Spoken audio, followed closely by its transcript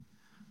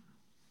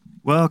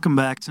Welcome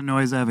back to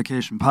Noise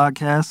Avocation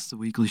Podcast, the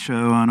weekly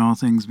show on all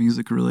things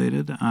music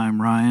related. I'm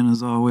Ryan,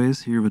 as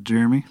always, here with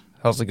Jeremy.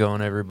 How's it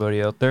going,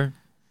 everybody out there?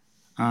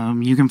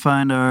 You can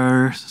find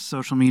our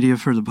social media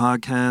for the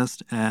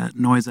podcast at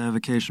Noise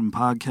Avocation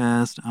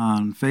Podcast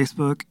on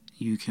Facebook.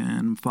 You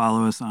can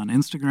follow us on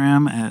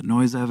Instagram at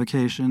Noise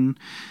Avocation.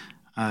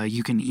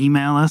 You can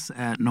email us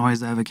at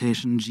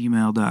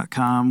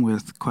noiseavocationgmail.com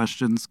with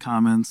questions,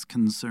 comments,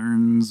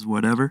 concerns,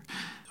 whatever.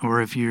 Or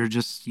if you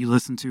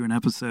listen to an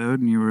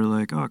episode and you were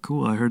like, oh,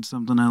 cool, I heard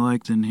something I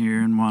liked in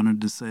here and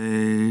wanted to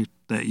say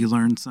that you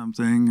learned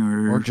something.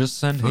 Or just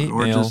send hate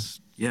mail.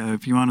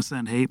 If you want to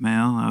send hate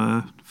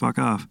mail, fuck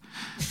off.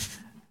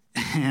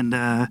 And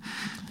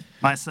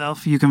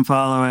myself, you can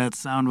follow at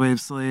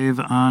Soundwave Slave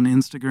on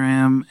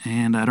Instagram,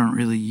 and I don't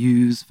really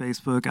use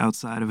Facebook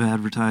outside of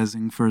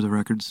advertising for the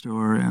record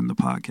store and the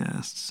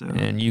podcast. So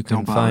and you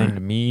can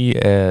find me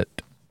at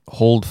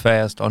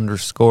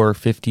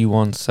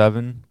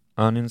holdfast_517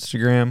 on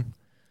Instagram.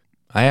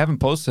 I haven't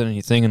posted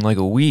anything in like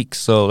a week,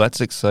 so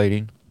that's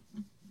exciting.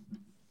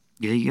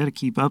 Yeah, you got to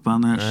keep up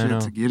on that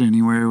shit to get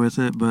anywhere with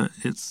it, but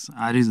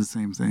I do the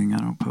same thing. I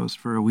don't post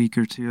for a week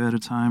or two at a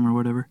time or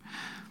whatever.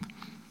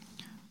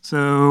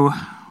 So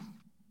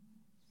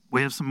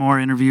we have some more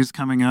interviews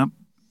coming up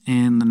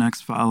in the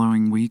next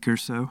following week or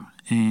so,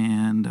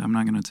 and I'm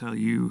not going to tell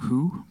you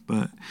who,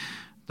 but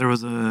there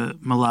was a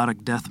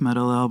melodic death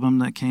metal album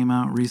that came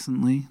out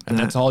recently. And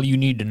that's all you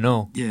need to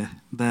know. Yeah,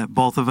 that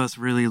both of us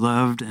really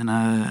loved, and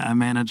I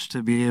managed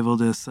to be able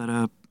to set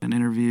up an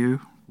interview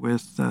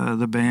with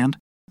the band.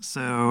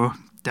 So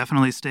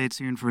definitely stay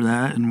tuned for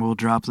that, and we'll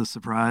drop the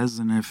surprise.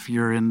 And if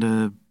you're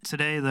into...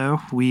 Today, though,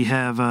 we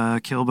have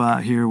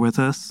Killbot here with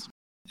us.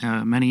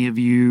 Many of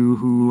you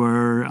who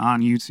are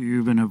on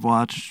YouTube and have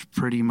watched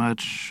pretty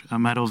much a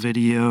metal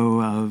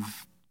video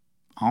of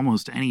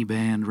almost any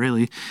band,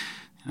 really.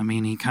 I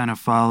mean, he kind of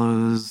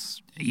follows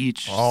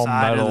each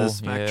side of the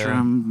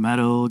spectrum. Yeah.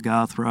 Metal,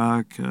 goth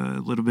rock, a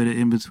little bit of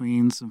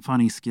in-between, some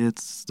funny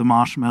skits. The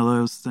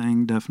Marshmallows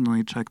thing,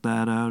 definitely check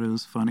that out. It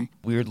was funny.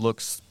 Weird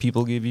looks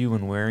people give you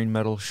when wearing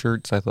metal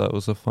shirts. I thought it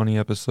was a funny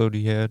episode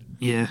he had.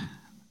 Yeah.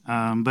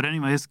 But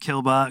anyways,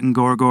 Killbot and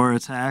Gor Gor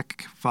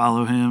Attack.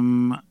 Follow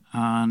him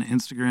on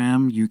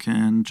Instagram. You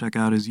can check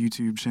out his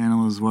YouTube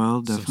channel as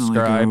well. Definitely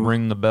subscribe,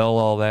 ring the bell,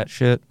 all that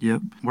shit.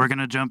 Yep. We're going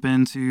to jump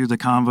into the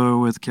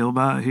convo with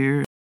Killbot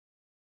here.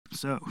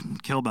 So,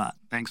 Killbot,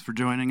 thanks for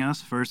joining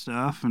us, first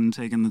off, and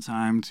taking the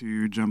time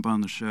to jump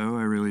on the show.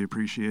 I really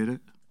appreciate it.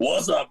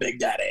 What's up, Big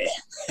Daddy?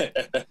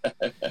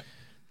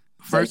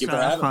 First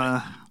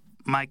off,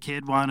 my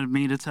kid wanted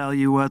me to tell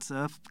you what's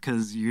up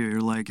because you're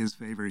like his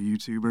favorite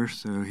YouTuber,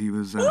 so he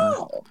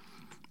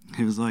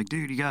was like,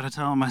 dude, you got to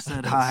tell him I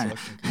said hi.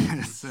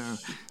 So,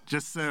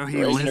 just so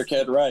he raising your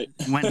kid right.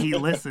 When he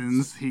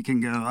listens, he can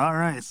go, all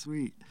right,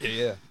 sweet.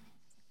 Yeah.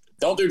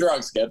 Don't do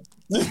drugs, kid.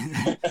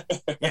 Yeah,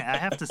 I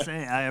have to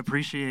say, I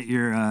appreciate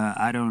your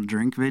I don't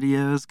drink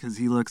videos because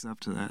he looks up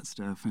to that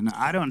stuff. And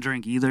I don't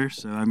drink either,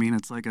 so, I mean,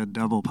 it's like a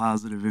double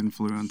positive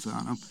influence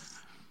on him.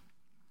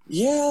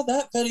 Yeah,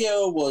 that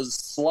video was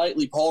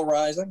slightly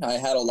polarizing. I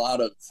had a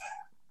lot of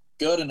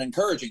good and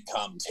encouraging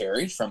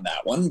commentary from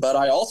that one, but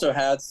I also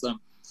had some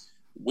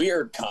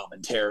weird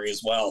commentary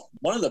as well.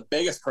 One of the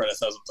biggest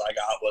criticisms I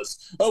got was,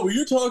 oh, well,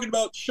 you're talking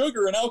about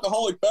sugar and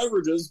alcoholic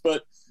beverages,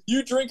 but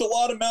you drink a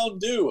lot of Mountain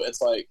Dew.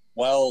 It's like,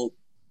 well,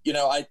 you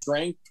know, I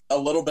drink a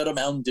little bit of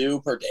Mountain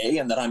Dew per day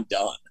and then I'm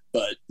done.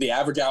 But the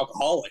average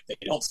alcoholic, they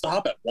don't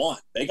stop at one.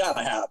 They got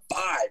to have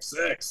 5,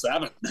 6,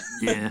 7.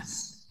 Yeah.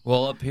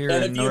 Well, up here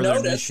in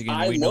northern Michigan,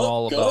 we know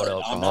all about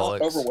alcoholics. I'm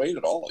not overweight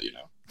at all, you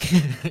know.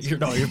 You're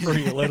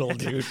pretty little,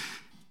 dude.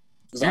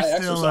 Because I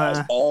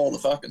exercise all the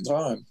fucking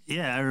time.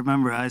 Yeah, I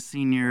remember. I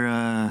seen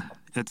your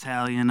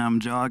Italian I'm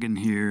jogging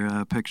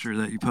here picture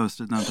that you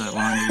posted not that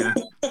long ago.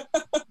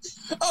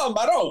 Oh,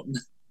 Maron.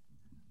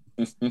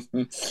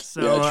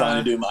 So, yeah,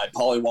 trying to do my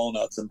Polly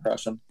Walnuts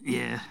impression.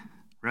 Yeah.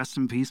 Rest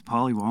in peace,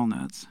 Polly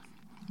Walnuts.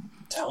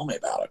 Tell me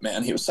about it,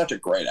 man. He was such a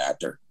great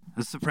actor.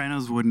 The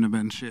Sopranos wouldn't have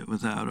been shit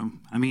without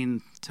him. I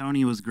mean,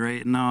 Tony was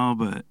great and all,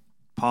 but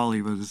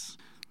Polly was...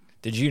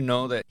 Did you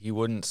know that he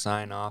wouldn't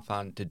sign off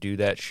on to do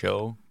that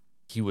show?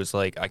 He was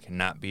like, I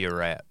cannot be a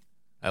rat.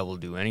 I will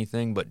do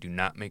anything, but do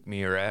not make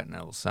me a rat, and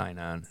I will sign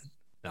on.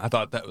 I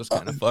thought that was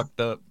kind of fucked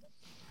up.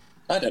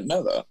 I didn't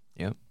know that.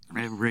 Yep.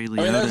 Ray Liotta,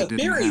 I mean, there's a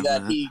theory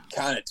that he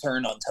kind of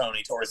turned on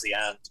Tony towards the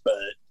end, but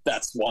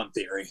that's one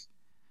theory.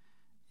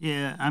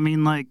 Yeah, I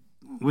mean, like,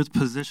 with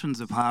positions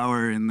of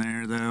power in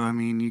there, though, I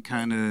mean, you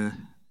kind of...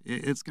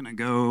 It's going to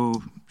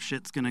go...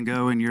 Shit's going to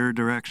go in your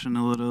direction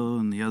a little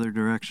and the other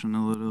direction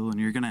a little, and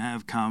you're going to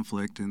have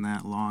conflict in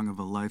that long of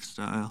a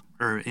lifestyle.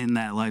 Or in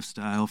that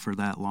lifestyle for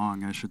that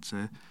long, I should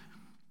say.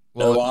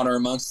 Well, no honor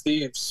amongst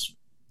thieves.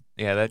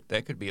 Yeah,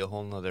 that could be a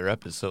whole nother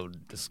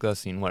episode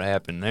discussing what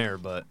happened there,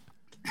 but...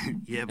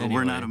 Yeah, but anyway.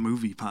 We're not a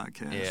movie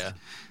podcast. Yeah.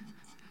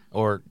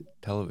 Or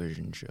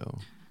television show.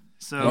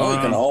 So well, you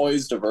can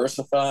always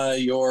diversify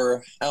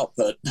your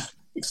output,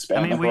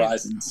 expand the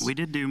horizons. We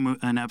did do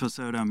an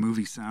episode on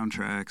movie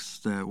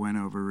soundtracks that went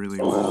over really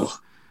well.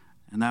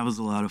 And that was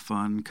a lot of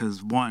fun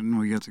because, one,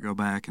 we got to go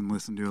back and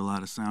listen to a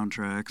lot of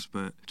soundtracks,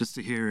 but just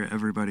to hear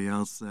everybody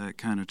else that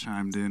kind of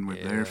chimed in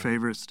with their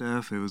favorite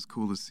stuff, it was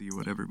cool to see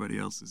what everybody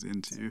else is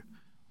into.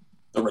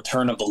 The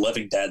Return of the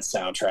Living Dead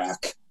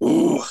soundtrack.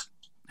 Ooh.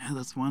 Yeah,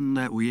 that's one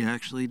that we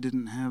actually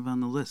didn't have on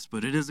the list,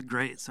 but it is a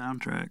great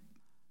soundtrack.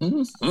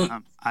 Mm-hmm.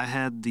 I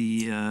had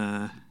the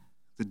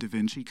Da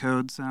Vinci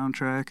Code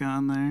soundtrack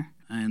on there,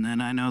 and then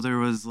I know there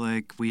was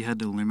we had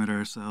to limit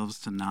ourselves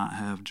to not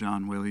have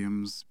John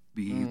Williams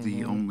be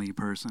the only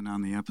person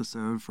on the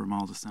episode from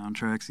all the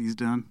soundtracks he's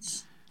done.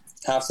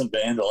 Have some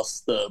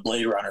Vandals, the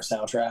Blade Runner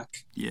soundtrack.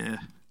 Yeah.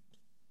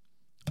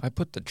 I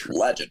put the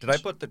Legend. Did I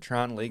put the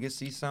Tron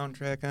Legacy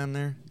soundtrack on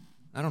there?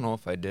 I don't know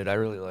if I did. I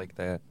really like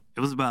that. It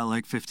was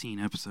about 15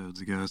 episodes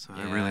ago, so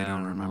I really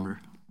don't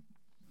remember.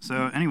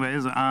 So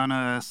anyways,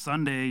 on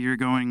Sunday, you're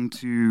going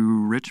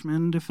to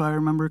Richmond, if I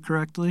remember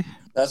correctly?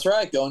 That's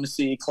right, going to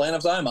see Clan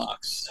of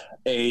Zymox,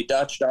 a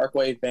Dutch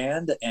darkwave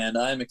band, and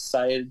I'm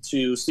excited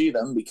to see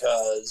them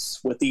because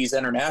with these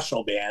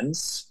international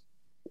bands,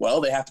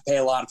 well, they have to pay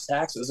a lot of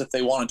taxes if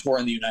they want to tour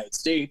in the United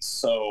States.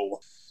 So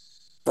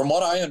from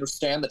what I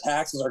understand, the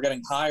taxes are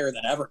getting higher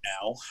than ever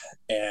now,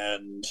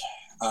 and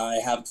I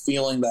have a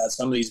feeling that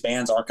some of these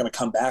bands aren't going to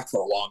come back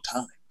for a long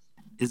time.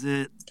 Is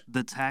it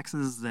the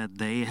taxes that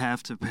they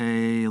have to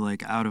pay,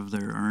 out of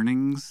their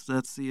earnings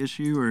that's the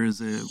issue, or is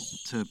it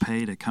to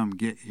pay to come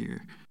get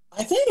here?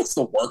 I think it's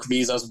the work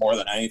visas more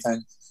than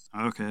anything.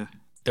 Okay.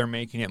 They're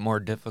making it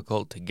more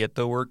difficult to get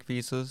the work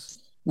visas?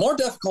 More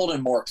difficult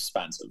and more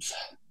expensive.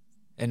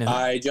 And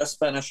I just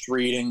finished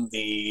reading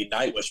the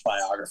Nightwish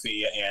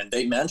biography, and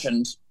they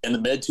mentioned in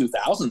the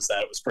mid-2000s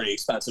that it was pretty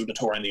expensive to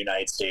tour in the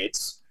United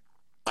States.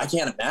 I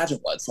can't imagine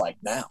what it's like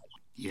now.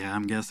 Yeah,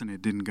 I'm guessing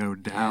it didn't go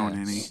down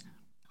any.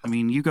 I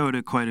mean, you go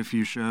to quite a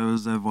few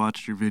shows. I've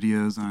watched your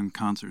videos on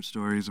concert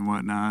stories and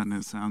whatnot, and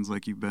it sounds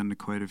like you've been to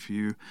quite a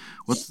few.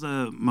 What's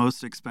the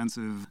most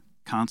expensive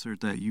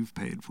concert that you've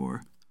paid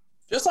for?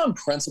 Just on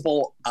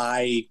principle,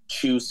 I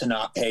choose to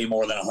not pay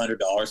more than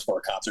 $100 for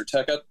a concert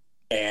ticket.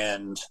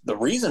 And the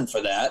reason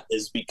for that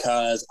is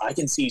because I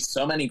can see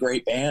so many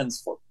great bands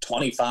for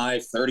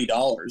 $25,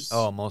 $30.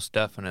 Oh, most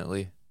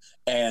definitely.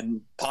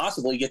 And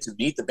possibly get to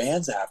meet the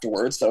bands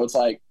afterwards. So it's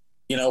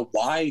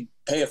why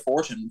pay a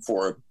fortune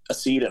for a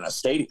seat in a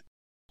stadium?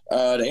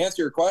 To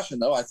answer your question,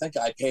 though, I think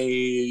I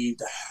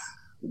paid,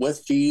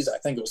 with fees, I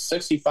think it was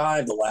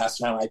 $65 the last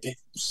time I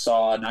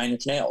saw Nine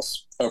Inch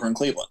Nails over in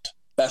Cleveland.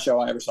 Best show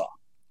I ever saw.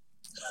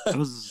 That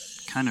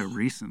was kind of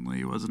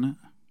recently, wasn't it?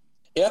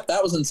 Yep,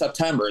 that was in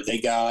September. They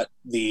got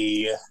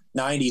the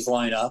 90s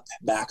lineup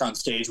back on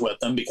stage with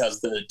them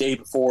because the day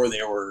before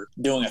they were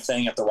doing a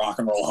thing at the Rock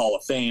and Roll Hall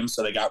of Fame.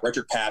 So they got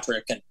Richard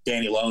Patrick and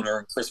Danny Lohner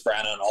and Chris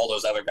Brennan and all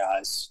those other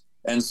guys.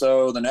 And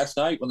so the next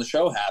night when the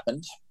show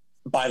happened,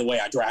 by the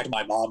way, I dragged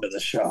my mom to the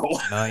show.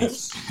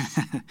 Nice.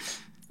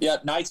 Yeah,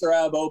 Nights Are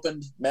Ab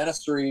opened.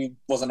 Ministry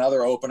was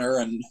another opener,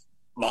 and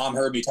Mom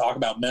heard me talk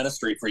about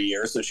Ministry for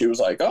years, so she was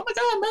like, "Oh my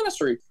God,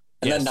 Ministry!"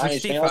 And then Nine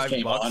Inch Nails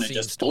came on and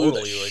just blew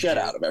the shit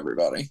out of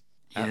everybody.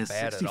 Yeah,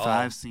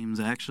 65 seems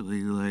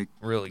actually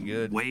really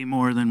good, way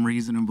more than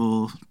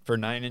reasonable for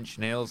Nine Inch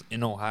Nails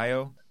in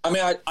Ohio. I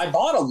mean, I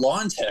bought a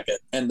lawn ticket,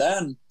 and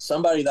then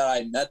somebody that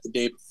I met the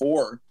day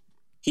before,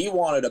 he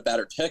wanted a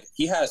better ticket.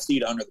 He had a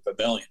seat under the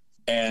pavilion,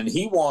 and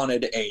he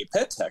wanted a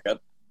pit ticket.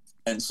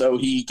 And so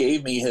he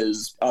gave me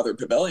his other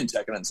pavilion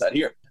ticket and said,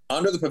 "Here,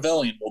 under the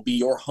pavilion will be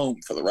your home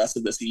for the rest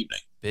of this evening."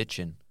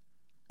 Bitchin'.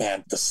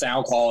 And the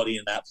sound quality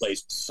in that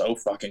place was so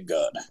fucking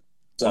good.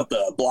 It's at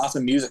the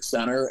Blossom Music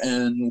Center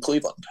in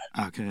Cleveland.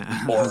 Okay.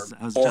 Or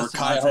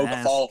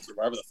Cuyahoga Falls, or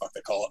whatever the fuck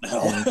they call it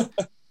now.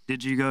 Yeah.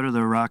 Did you go to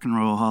the Rock and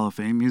Roll Hall of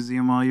Fame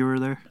Museum while you were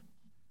there?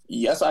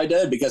 Yes, I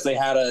did, because they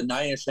had a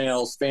Nine Inch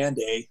Nails fan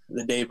day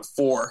the day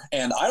before.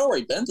 And I'd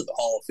already been to the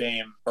Hall of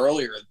Fame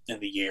earlier in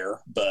the year,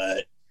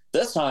 but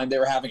this time they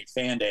were having a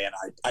fan day, and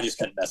I just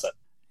couldn't miss it.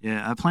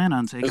 Yeah, I plan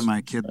on taking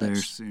my kid there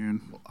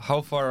soon.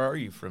 How far are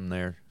you from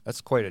there?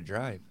 That's quite a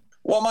drive.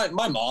 Well,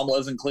 my mom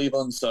lives in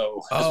Cleveland,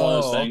 so it's one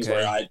of those things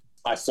where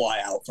I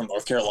fly out from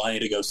North Carolina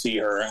to go see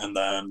her, and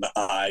then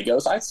I go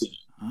sightseeing.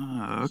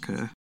 Oh,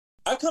 okay.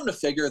 I've come to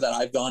figure that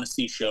I've gone to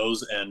see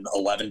shows in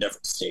 11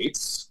 different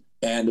states.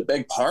 And a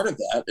big part of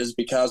that is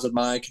because of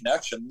my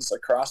connections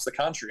across the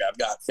country. I've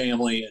got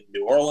family in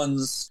New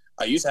Orleans.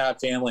 I used to have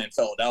family in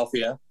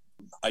Philadelphia.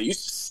 I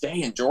used to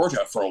stay in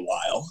Georgia for a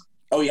while.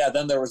 Oh, yeah,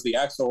 then there was the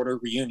X-Order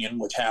reunion,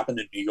 which happened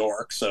in New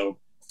York. So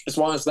it's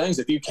one of those things,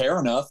 if you care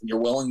enough and you're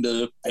willing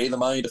to pay the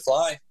money to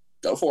fly,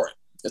 go for it.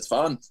 It's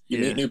fun. You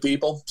meet new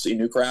people, see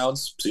new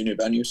crowds, see new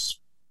venues.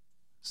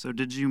 So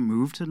did you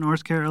move to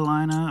North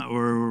Carolina,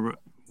 or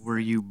were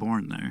you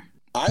born there?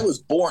 I was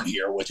born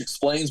here, which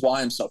explains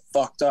why I'm so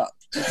fucked up.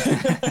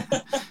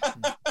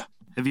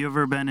 Have you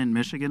ever been in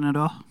Michigan at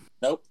all?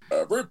 Nope.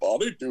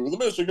 Everybody do the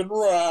Michigan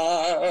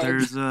ride.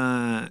 There's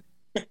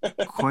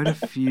quite a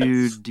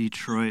few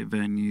Detroit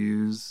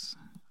venues.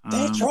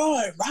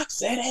 Detroit, Rock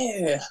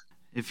City.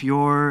 If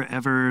you're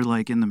ever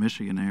in the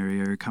Michigan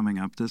area or coming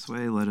up this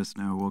way, let us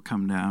know. We'll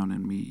come down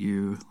and meet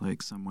you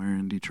somewhere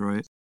in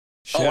Detroit.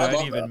 Shit, I I'd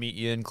love even that. meet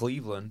you in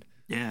Cleveland.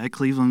 Yeah,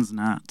 Cleveland's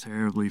not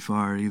terribly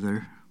far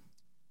either.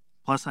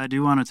 Plus, I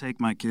do want to take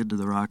my kid to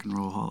the Rock and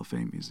Roll Hall of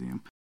Fame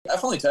Museum.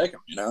 Definitely take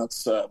them.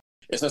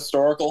 It's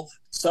historical.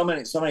 So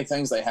many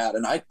things they had,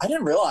 and I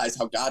didn't realize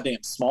how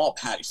goddamn small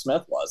Patti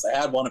Smith was. They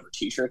had one of her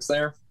T-shirts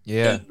there,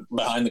 Yeah.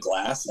 behind the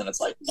glass, and it's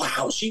like,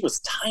 wow, she was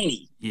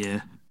tiny.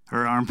 Yeah,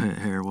 her armpit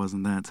hair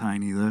wasn't that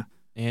tiny though.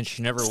 And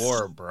she never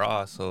wore a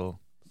bra, so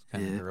it's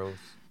kind of Yeah. gross.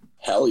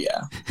 Hell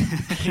yeah.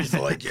 He's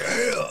like,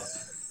 yeah.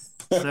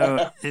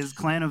 So, is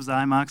Clan of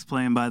Zymox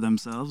playing by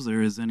themselves,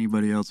 or is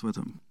anybody else with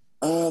them?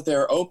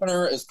 Their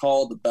opener is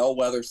called the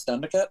Bellwether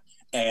Syndicate,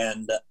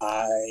 and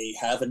I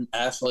haven't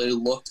actually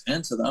looked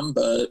into them,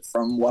 but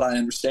from what I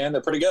understand,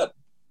 they're pretty good.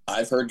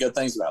 I've heard good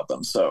things about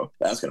them, so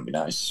that's going to be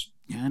nice.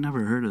 Yeah, I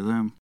never heard of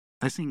them.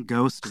 I seen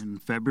Ghost in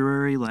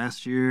February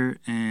last year,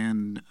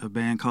 and a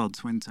band called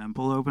Twin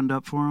Temple opened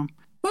up for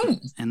them,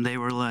 and they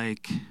were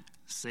like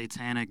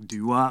satanic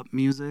doo-wop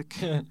music.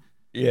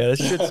 Yeah, that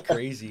shit's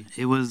crazy.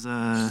 It was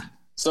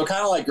So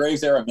kind of like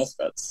Graves Era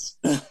Misfits.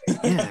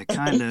 yeah,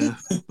 kind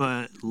of,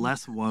 but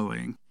less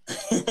woeing.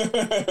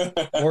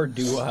 Or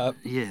doo-wop.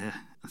 Yeah.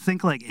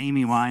 Think like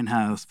Amy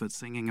Winehouse, but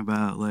singing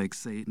about like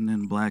Satan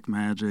and black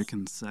magic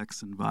and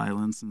sex and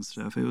violence and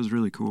stuff. It was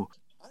really cool.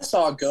 I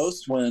saw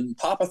Ghost when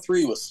Papa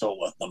 3 was still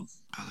with them.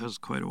 Oh, that was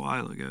quite a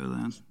while ago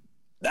then.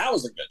 That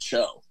was a good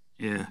show.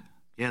 Yeah.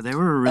 Yeah, they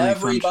were a really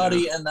Everybody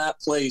fun show. in that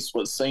place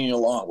was singing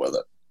along with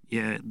it.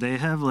 Yeah, they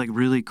have like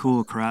really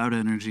cool crowd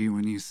energy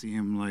when you see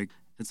them. Like,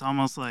 it's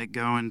almost like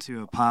going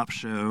to a pop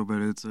show,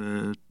 but it's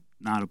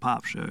not a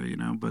pop show, you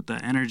know? But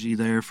the energy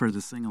there for the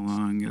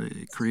sing-along,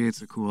 it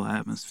creates a cool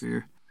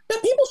atmosphere. Yeah,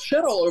 people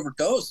shit all over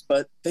Ghost,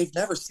 but they've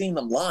never seen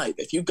them live.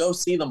 If you go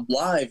see them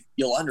live,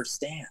 you'll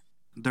understand.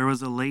 There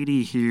was a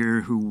lady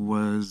here who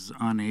was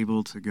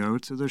unable to go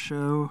to the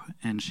show,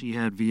 and she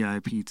had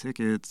VIP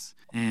tickets,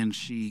 and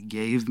she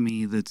gave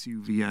me the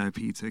 2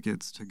 VIP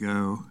tickets to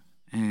go,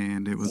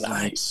 and it was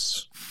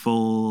Nice. like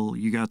full.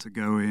 You got to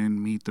go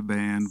in, meet the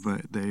band,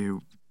 but the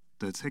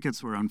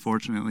tickets were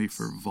unfortunately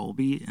for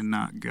Volbeat and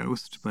not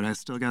Ghost, but I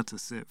still got to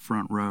sit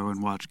front row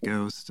and watch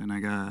Ghost, and I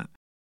got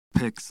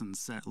picks and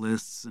set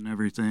lists and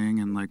everything,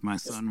 and like my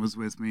son was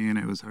with me, and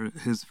it was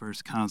his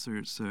first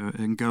concert,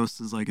 and Ghost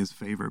is like his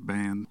favorite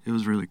band. It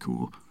was really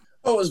cool.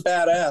 Oh, it was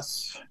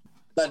badass.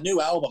 That new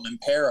album,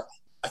 Impera,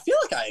 I feel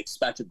like I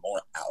expected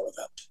more out of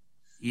it.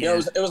 Yeah,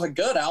 It was a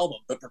good album,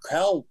 but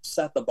Raquel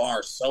set the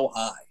bar so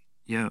high.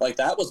 yeah. Like,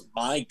 that was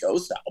my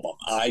Ghost album.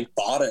 I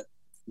bought it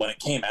when it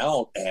came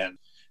out, and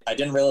I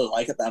didn't really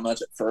like it that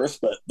much at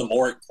first, but the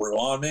more it grew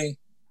on me,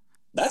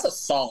 that's a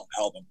solid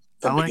album.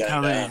 I like how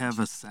they have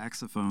a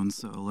saxophone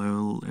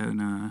solo, and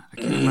I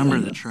can't remember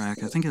the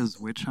track. I think it was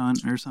Witch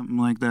Hunt or something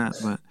like that,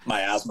 but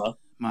Miasma.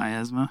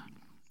 Miasma.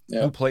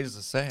 Yeah. Who plays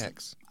the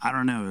sax? I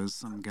don't know. It was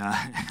some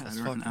guy.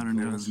 I don't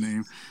know his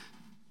name.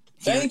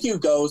 Thank you,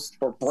 Ghost,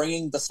 for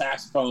bringing the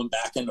saxophone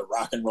back into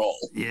rock and roll.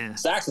 Yeah.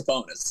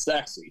 Saxophone is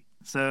sexy.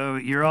 So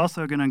you're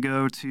also going to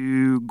go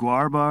to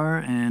Gor Bar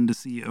and to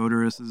see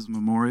Odorous'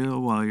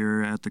 memorial while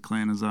you're at the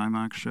Clan of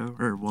Zymox show.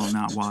 Or, well,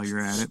 not while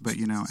you're at it, but,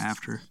 you know,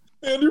 after.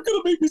 Man, you're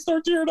going to make me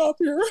start tearing up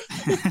here.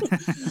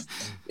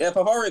 Yeah, I've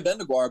already been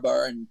to Gor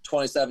Bar in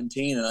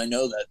 2017, and I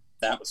know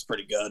that was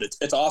pretty good.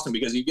 It's awesome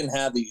because you can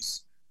have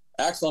these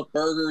excellent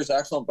burgers,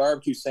 excellent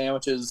barbecue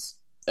sandwiches,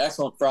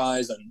 excellent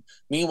fries, and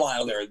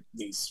meanwhile there are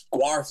these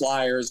Gwar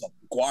flyers and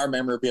Gwar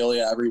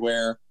memorabilia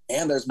everywhere,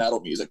 and there's metal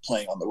music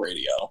playing on the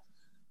radio.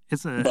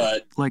 It's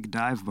a like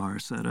dive bar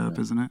setup,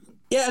 isn't it?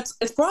 Yeah,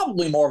 it's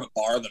probably more of a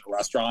bar than a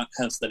restaurant,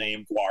 hence the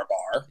name Gwar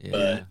Bar. Yeah.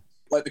 But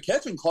like the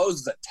kitchen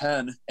closes at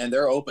 10 and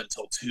they're open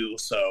till 2,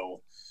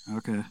 so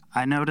Okay.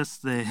 I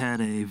noticed they had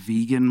a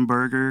vegan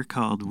burger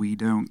called We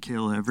Don't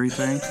Kill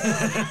Everything.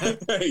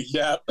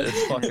 yeah.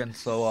 It's fucking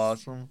so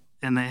awesome.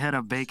 And they had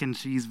a bacon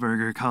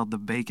cheeseburger called the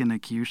Bacon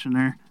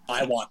Executioner.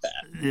 I want that.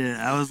 Yeah,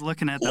 I was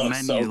looking at the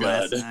Looks menu so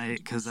last good. night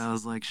because I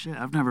was like, shit,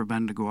 I've never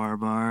been to Gwar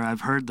Bar.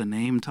 I've heard the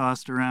name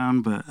tossed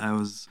around, but I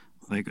was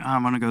like, oh,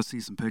 I'm going to go see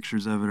some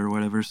pictures of it or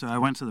whatever. So I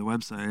went to the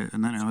website,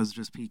 and then I was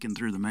just peeking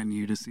through the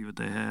menu to see what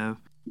they have.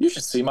 You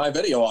should see my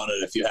video on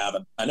it if you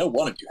haven't. I know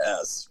one of you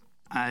has.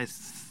 I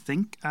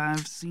think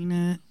I've seen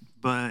it,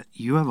 but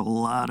you have a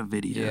lot of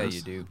videos. Yeah,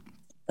 you do.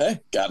 Hey,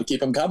 gotta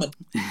keep them coming.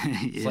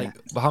 It's Yeah. like,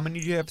 how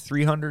many do you have?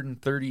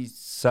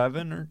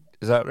 337, or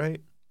is that right?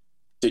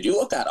 Did you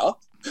look that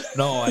up?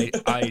 No,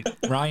 I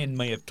Ryan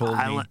may have told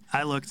me.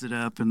 I looked it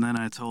up, and then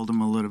I told him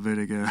a little bit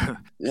ago.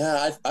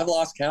 Yeah, I've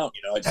lost count.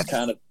 I just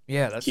kind of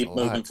Yeah, that's keep a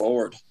moving lot.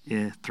 forward.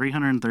 Yeah,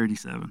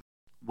 337.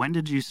 When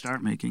did you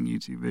start making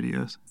YouTube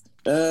videos?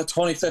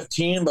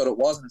 2015, but it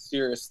wasn't a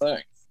serious thing.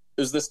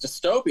 It was this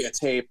Dystopia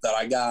tape that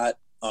I got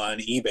on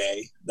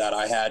eBay that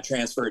I had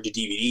transferred to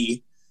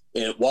DVD.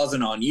 It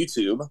wasn't on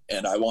YouTube,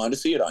 and I wanted to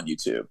see it on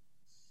YouTube.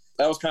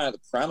 That was kind of the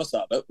premise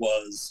of it.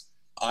 Was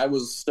I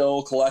was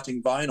still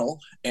collecting vinyl,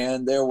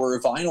 and there were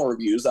vinyl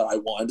reviews that I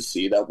wanted to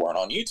see that weren't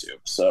on YouTube.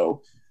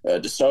 So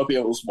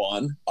Dystopia was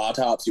one,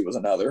 Autopsy was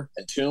another,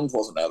 Entombed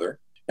was another.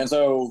 And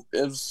so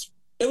it was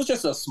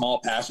just a small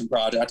passion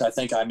project. I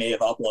think I may have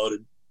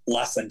uploaded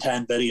less than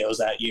 10 videos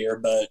that year.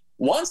 But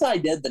once I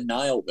did the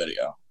Nile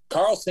video,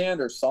 Carl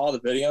Sanders saw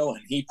the video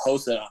and he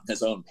posted it on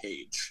his own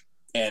page.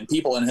 And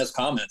people in his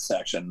comment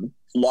section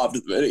loved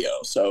the video.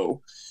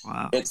 So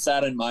it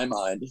sat in my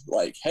mind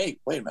like, hey,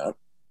 wait a minute,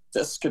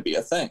 this could be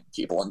a thing.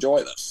 People enjoy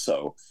this.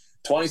 So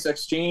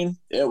 2016,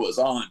 it was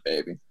on,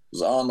 baby. It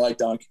was on like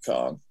Donkey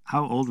Kong.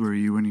 How old were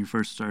you when you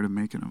first started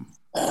making them?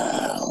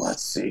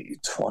 Let's see,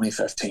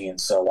 2015.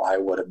 So I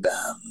would have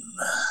been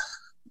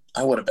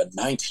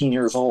 19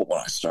 years old when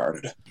I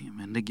started. Damn,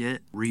 and to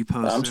get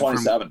reposted. I'm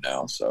 27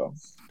 now, so.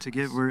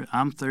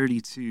 I'm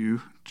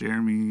 32.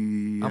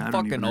 Jeremy, I'm I don't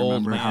fucking even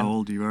old, remember man. how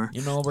old you are.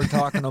 You know, we're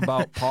talking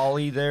about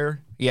Paulie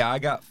there. Yeah, I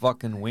got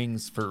fucking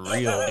wings for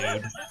real,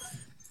 dude.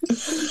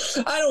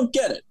 I don't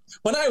get it.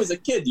 When I was a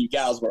kid, you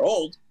gals were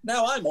old.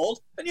 Now I'm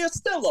old, and you're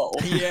still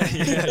old. Yeah.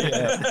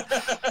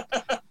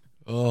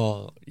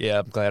 Oh, yeah,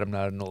 I'm glad I'm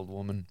not an old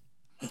woman.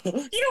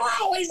 You're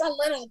always a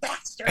little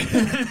bastard.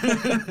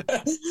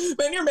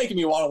 Man, you're making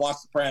me want to watch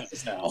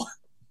Sopranos now.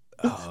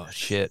 Oh,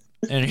 shit.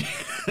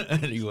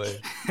 Anyway.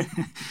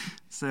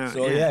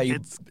 So yeah, you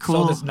it's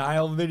cool. saw this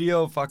Nile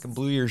video, fucking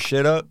blew your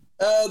shit up.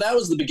 That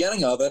was the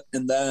beginning of it.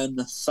 And then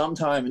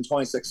sometime in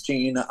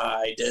 2016,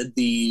 I did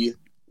the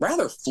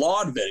rather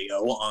flawed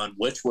video on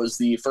which was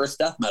the first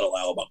death metal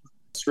album,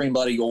 Scream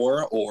Bloody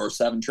Gore or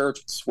Seven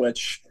Churches,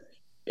 which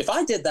if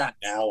I did that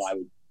now, I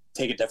would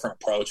take a different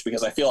approach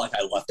because I feel like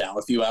I left out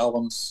a few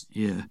albums.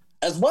 Yeah.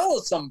 As well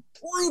as some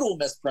brutal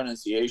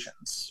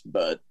mispronunciations,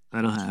 but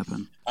that'll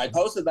happen. I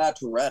posted that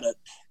to Reddit,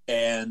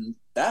 and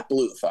that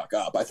blew the fuck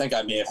up. I think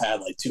I may have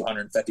had like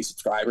 250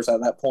 subscribers at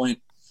that point.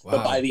 Wow.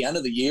 But by the end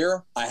of the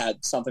year, I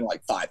had something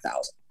like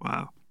 5,000.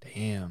 Wow.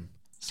 Damn.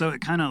 So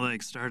it kind of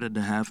like started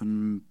to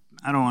happen,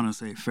 I don't want to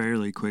say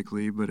fairly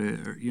quickly, but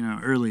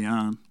early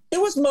on. It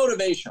was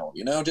motivational,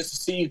 just to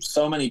see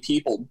so many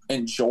people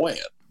enjoy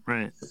it.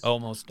 Right. Oh,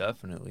 most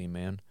definitely,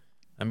 man.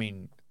 I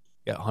mean,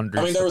 yeah,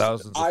 hundreds of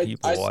thousands of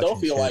people watching. I still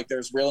feel shit. like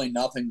there's really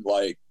nothing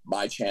like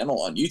my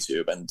channel on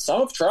YouTube, and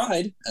some have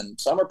tried, and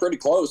some are pretty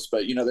close,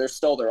 but they're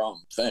still their own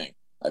thing.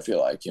 I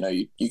feel like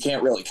you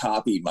can't really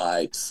copy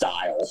my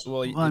style.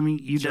 Well, I mean,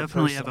 you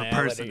definitely have a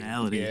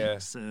personality, yeah.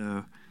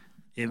 So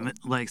it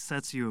like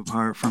sets you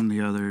apart from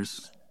the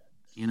others.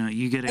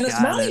 You get a and guy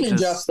it's not that even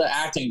just the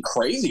acting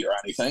crazy or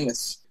anything.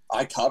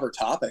 I cover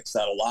topics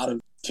that a lot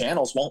of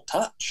channels won't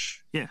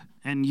touch. Yeah,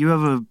 and you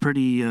have a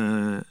pretty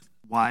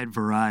wide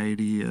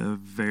variety of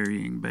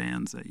varying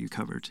bands that you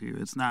cover too.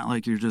 It's not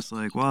like you're just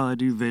like, well, I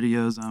do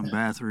videos on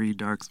Bathory,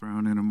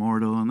 Darkthrone, and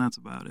Immortal, and that's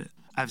about it.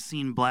 I've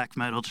seen black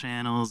metal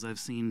channels. I've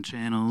seen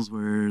channels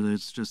where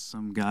it's just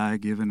some guy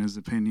giving his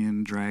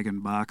opinion,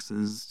 dragging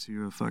boxes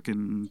to a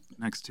fucking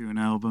next to an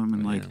album,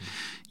 and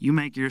you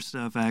make your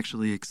stuff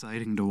actually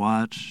exciting to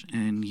watch,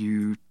 and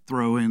you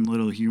throw in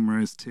little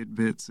humorous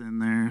tidbits in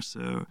there.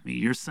 So I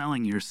mean, you're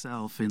selling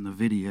yourself in the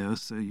video,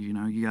 so you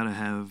got to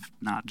have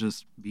not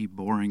just be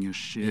boring as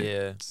shit.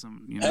 Yeah.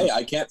 Hey,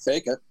 I can't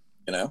fake it.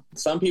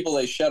 Some people,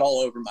 they shit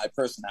all over my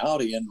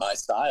personality and my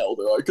style.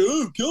 They're like,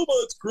 oh,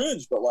 Killbot's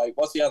cringe. But,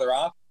 what's the other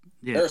option?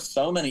 Yeah. There are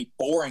so many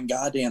boring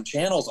goddamn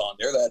channels on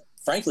there that,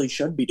 frankly,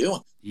 shouldn't be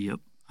doing. Yep,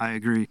 I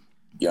agree.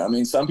 Yeah, I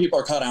mean, some people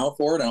are cut out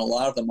for it, and a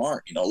lot of them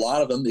aren't. A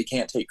lot of them, they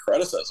can't take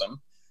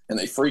criticism, and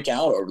they freak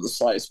out over the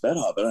slightest bit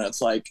of it. And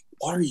it's like,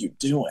 what are you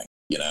doing?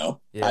 Yeah,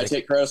 I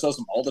take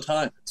criticism all the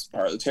time. It's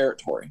part of the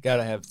territory.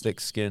 Gotta have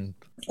thick skin.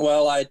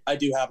 Well, I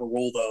do have a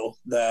rule, though,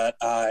 that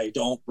I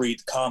don't read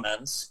the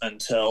comments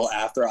until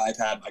after I've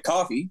had my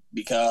coffee,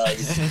 because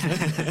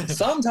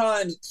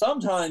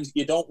sometimes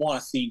you don't want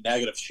to see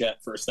negative shit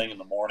first thing in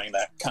the morning.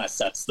 That kind of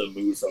sets the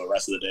mood for the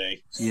rest of the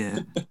day. Yeah.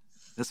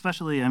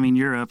 Especially, I mean,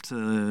 you're up to,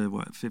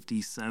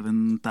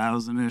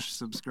 57,000-ish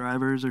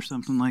subscribers or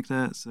something like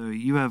that. So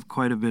you have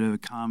quite a bit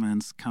of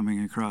comments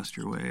coming across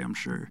your way, I'm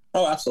sure.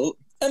 Oh, absolutely.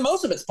 And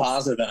most of it's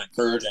positive and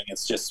encouraging.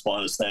 It's just one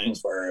of those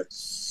things where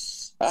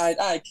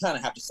I kind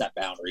of have to set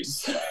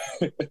boundaries.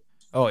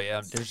 Oh, yeah.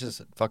 There's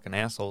just fucking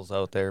assholes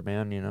out there,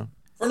 man,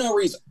 For no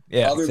reason.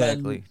 Yeah, other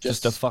exactly. Than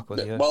just to fuck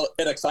with you. Well,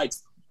 it excites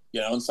them,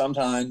 and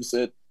sometimes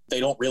they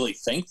don't really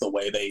think the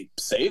way they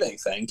say they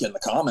think in the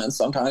comments.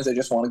 Sometimes they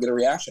just want to get a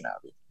reaction out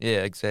of you.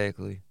 Yeah,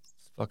 exactly.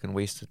 It's a fucking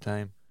waste of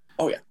time.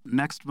 Oh, yeah.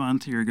 Next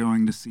month, you're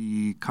going to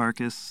see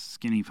Carcass,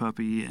 Skinny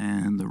Puppy,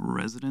 and The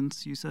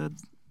Residents, you said?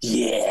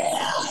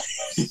 Yeah.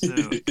 So,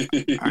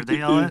 are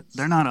they all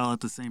they're not all at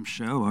the same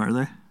show, are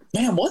they?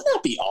 Man, wouldn't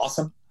that be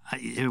awesome?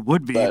 It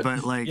would be,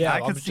 but yeah,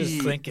 I could was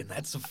just thinking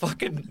that's a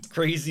fucking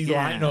crazy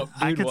lineup.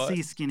 Dude, I could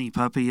see Skinny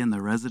Puppy and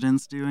The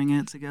Residents doing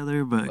it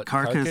together, but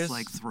Carcass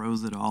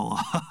throws it all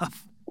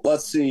off.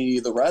 Let's see.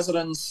 The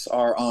Residents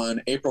are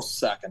on April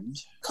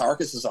 2nd.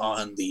 Carcass is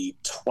on the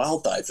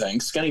 12th, I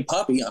think. Skinny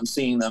Puppy, I'm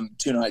seeing them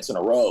 2 nights in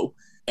a row,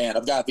 and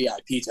I've got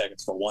VIP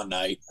tickets for one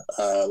night.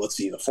 Let's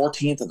see, the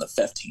 14th and the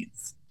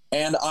 15th.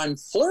 And I'm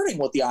flirting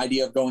with the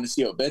idea of going to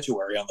see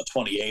Obituary on the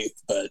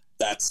 28th, but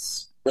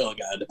that's really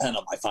going to depend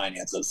on my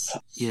finances.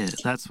 Yeah,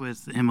 that's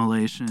with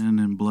Immolation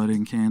and Blood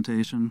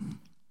Incantation.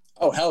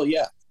 Oh, hell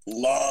yeah.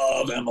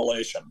 Love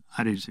Immolation.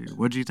 I do too.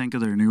 What'd you think of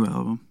their new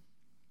album?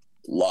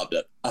 Loved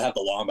it. I have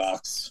the long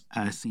box.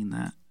 I've seen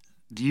that.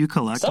 Do you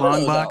collect Some of long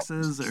those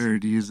boxes, or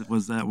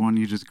was that one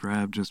you just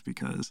grabbed just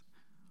because?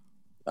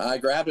 I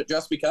grabbed it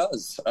just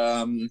because.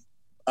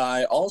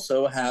 I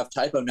also have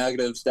Typo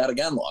Negative's Dead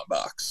Again long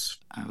box.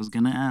 I was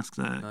going to ask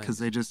that because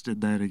they just did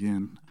that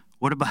again.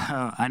 What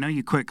about, I know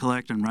you quit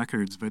collecting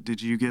records, but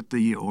did you get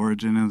the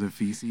Origin of the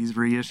Feces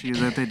reissue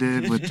that they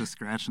did with the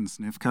scratch and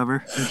sniff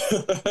cover?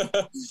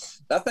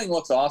 That thing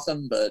looks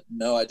awesome, but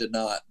no, I did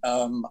not.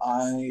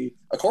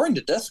 According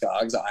to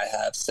Discogs, I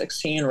have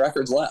 16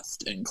 records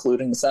left,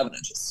 including the 7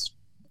 inches.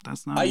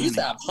 That's not I many. used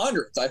to have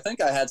hundreds. I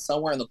think I had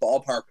somewhere in the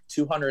ballpark of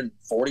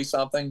 240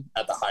 something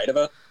at the height of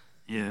it.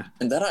 Yeah.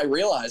 And then I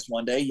realized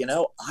one day,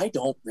 I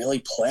don't really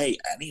play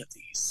any of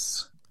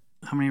these.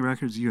 How many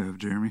records do you have,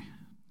 Jeremy?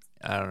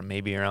 I don't know,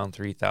 maybe around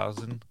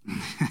 3,000.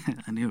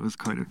 I knew it was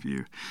quite a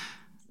few.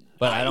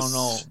 But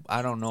Nice.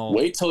 I don't know.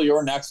 Wait till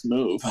your next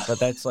move. But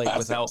that's like That's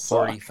without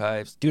gonna suck.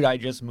 45s. Dude, I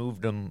just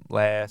moved them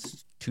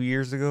last 2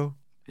 years ago.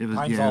 It was,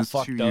 Mine's yeah, it all was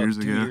fucked 2 up years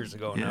 2 ago. years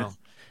ago Yeah.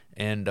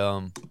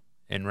 now.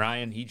 And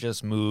Ryan, he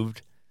just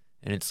moved.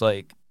 And it's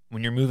like,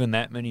 when you're moving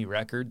that many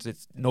records,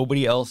 it's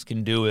nobody else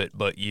can do it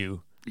but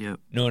you. Yep.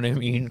 Know what I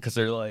mean? Because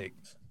they're like,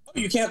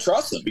 You can't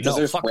trust them because No,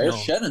 there's fuck rare no.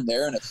 shit in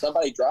there, and if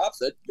somebody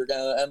drops it, you're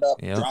going to end up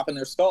Yeah. dropping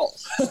their skull.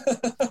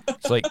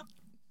 it's like,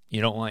 you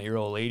don't want your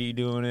old lady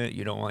doing it.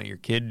 You don't want your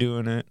kid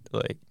doing it.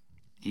 Like,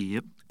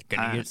 Yep.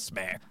 gonna get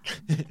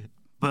smacked.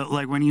 But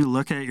like when you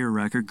look at your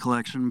record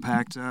collection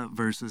packed up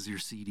versus your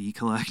CD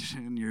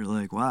collection, you're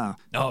like, wow,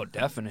 Oh,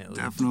 definitely.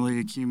 definitely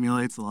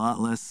accumulates a lot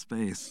less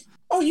space.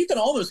 Oh, you can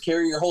almost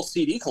carry your whole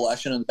CD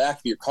collection in the back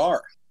of your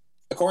car.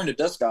 According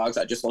to Discogs,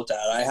 I just looked at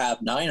it, I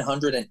have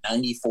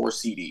 994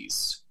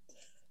 CDs.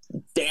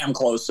 Damn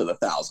close to the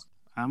 1,000.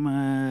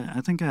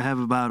 I think I have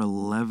about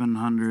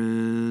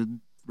 1,100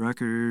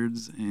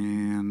 records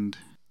and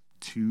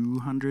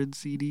 200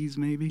 CDs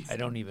maybe. I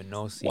don't even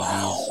know CDs.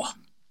 Wow.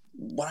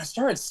 When I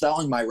started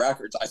selling my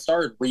records, I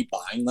started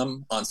rebuying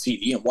them on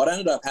CD, and what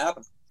ended up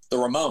happening, the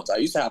Ramones, I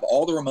used to have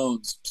all the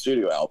Ramones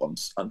studio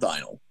albums on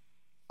vinyl.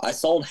 I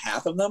sold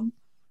half of them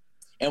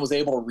and was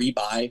able to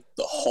rebuy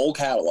the whole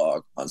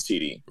catalog on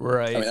CD.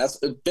 Right. I mean,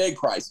 that's a big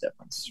price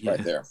difference right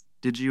Yeah. there.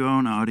 Did you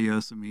own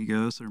Adios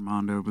Amigos or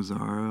Mondo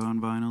Bizarro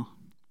on vinyl?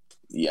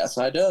 Yes,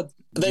 I did.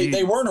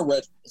 They weren't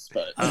originals,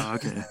 but Oh,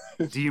 okay.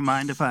 Do you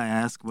mind if I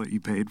ask what you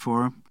paid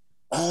for them?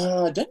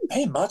 I didn't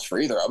pay much for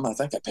either of them. I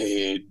think I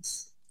paid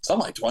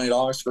something like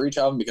 $20 for each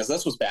of them because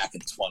this was back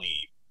in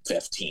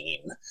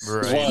 2015.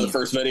 Right. One of the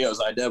first videos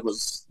I did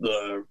was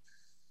the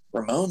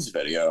Ramones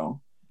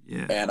video,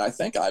 Yeah. and I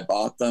think I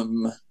bought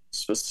them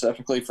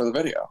specifically for the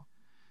video.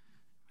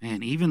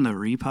 Man, even the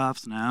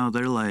repops now,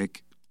 they're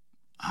like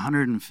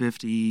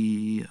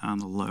 150 on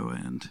the low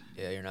end.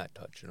 Yeah, you're not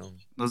touching them.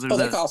 Those are Oh,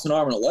 they cost an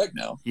arm and a leg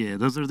now. Yeah,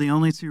 those are the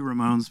only two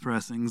Ramones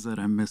pressings that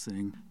I'm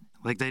missing.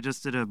 Like, they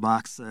just did a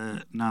box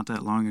set not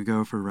that long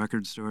ago for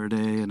Record Store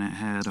Day, and it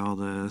had all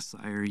the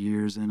Sire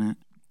years in it.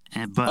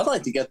 But I'd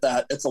like to get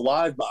that It's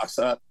Alive box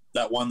set,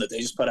 that one that they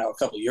just put out a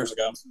couple of years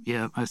ago.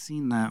 yeah, I've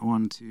seen that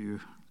one too.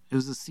 It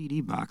was a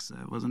CD box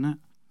set, wasn't it?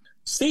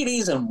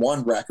 CDs and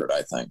one record,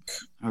 I think.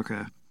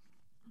 Okay.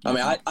 I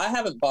mean, I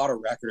haven't bought a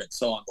record in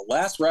so long. The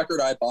last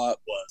record I bought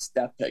was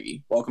Death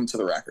Piggy, Welcome to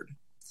the Record.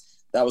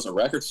 That was a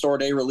Record Store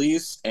Day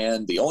release,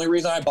 and the only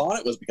reason I bought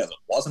it was because it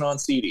wasn't on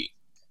CD.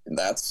 And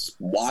that's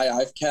why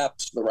I've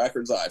kept the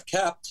records I've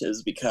kept,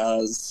 is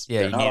because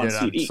Yeah, they're you not need on it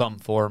on CD. some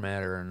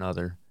format or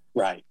another.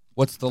 Right.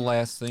 What's the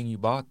last thing you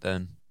bought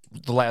then?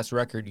 The last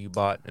record you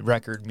bought?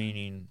 Record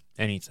meaning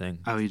anything.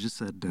 Oh, you just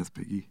said Death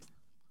Piggy.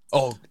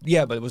 Oh,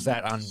 yeah, but was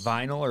that on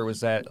vinyl or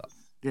was that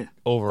Yeah.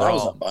 overall? That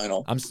was on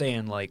vinyl. I'm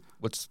saying, like,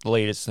 what's the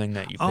latest thing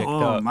that you picked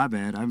Oh, up? my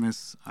bad. I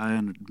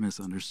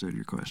misunderstood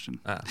your question.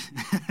 Ah.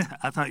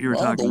 I thought you were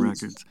Well, talking the-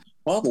 records.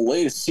 Well, the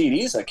latest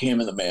CDs that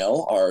came in the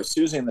mail are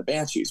Susie and the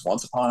Banshees,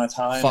 Once Upon a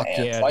Time Fuck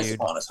and yeah, Twice dude.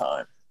 Upon a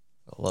Time.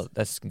 Well,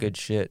 that's good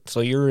shit.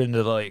 So you're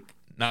into, like,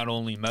 not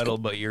only metal,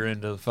 but you're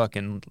into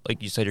fucking,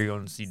 like you said, you're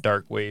going to see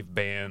dark wave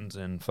bands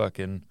and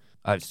fucking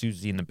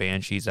Susie and the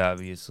Banshees,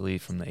 obviously,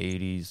 from the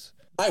 80s.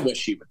 I wish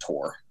she would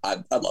tour.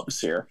 I'd love to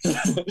see her.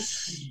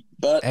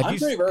 But I'm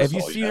pretty versatile. Have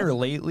you seen her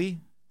lately?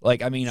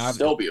 Like, I mean, I've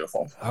Still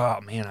beautiful. Oh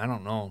man, I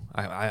don't know.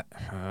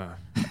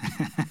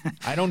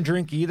 I don't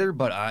drink either,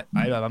 but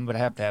I'm gonna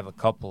have to have a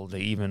couple to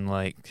even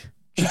like.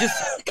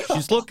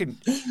 She's looking.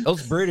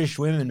 Those British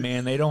women,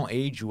 man, they don't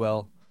age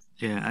well.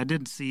 Yeah, I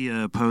did see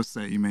a post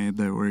that you made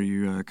that where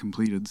you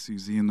completed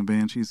Susie and the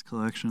Banshees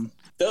collection.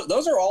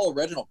 Those are all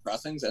original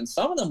pressings, and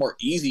some of them were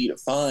easy to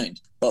find.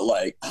 But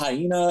like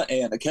Hyena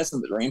and A Kiss in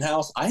the Dream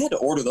House, I had to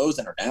order those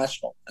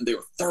international, and they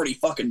were $30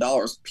 fucking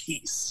a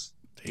piece.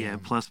 Yeah,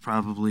 plus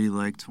probably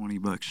like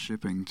 $20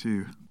 shipping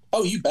too.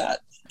 Oh, you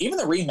bet. Even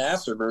the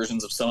remastered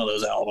versions of some of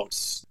those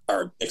albums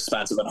are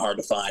expensive and hard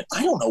to find.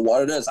 I don't know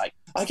what it is.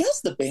 I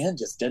guess the band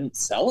just didn't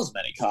sell as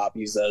many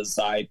copies as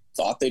I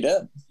thought they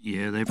did.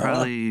 Yeah, they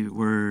probably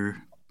were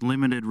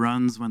limited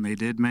runs when they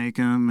did make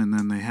them, and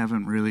then they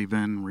haven't really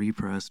been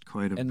repressed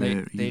quite a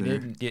bit They either.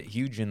 didn't get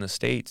huge in the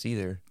States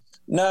either.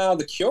 No,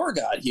 The Cure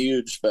got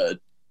huge, but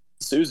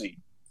Susie.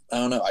 I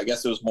don't know. I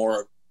guess it was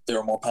more. They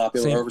were more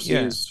popular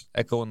overseas. Yeah.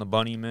 Echo and the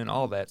Bunnymen,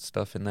 all that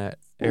stuff in that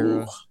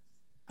era. Ooh.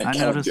 And I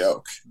Killing noticed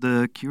Joke.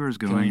 the Cure's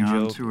going Killing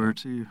on Joke, tour yeah.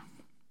 too.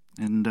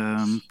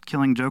 And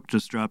Killing Joke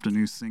just dropped a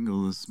new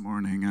single this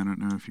morning. I don't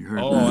know if you heard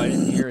that. Oh, I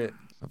didn't hear it.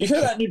 You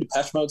hear that new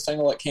Depeche Mode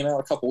single that came out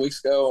a couple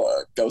weeks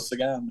ago, Ghosts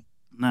Again?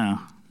 No.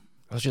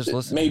 I was just It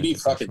listening. made me to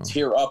it. fucking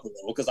tear up a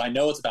little because I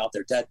know it's about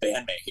their dead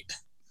bandmate.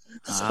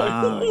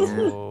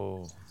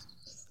 Oh.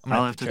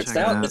 I'll have to check it It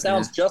out.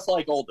 sounds just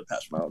like old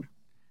Depeche Mode.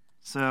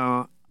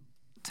 So,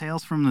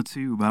 Tales from the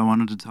Tube, I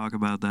wanted to talk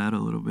about that a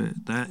little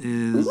bit. That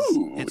is...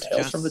 it's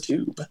Tales just, from the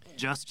Tube.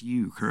 Just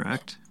you,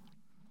 correct?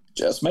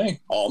 Just me.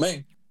 All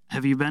me.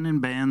 Have you been in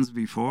bands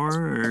before,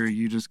 or are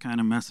you just kind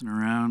of messing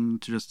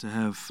around just to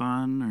have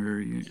fun,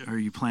 or are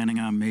you planning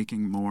on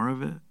making more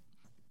of it?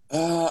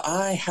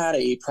 I had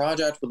a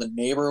project with a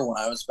neighbor when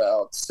I was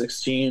about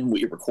 16.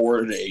 We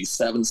recorded a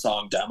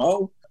 7-song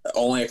demo.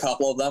 Only a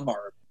couple of them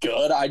are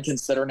good, I'd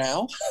consider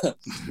now.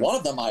 One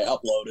of them I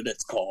uploaded.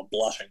 It's called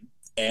Blushing.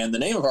 And the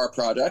name of our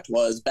project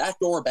was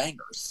Backdoor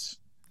Bangers.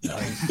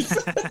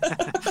 Nice.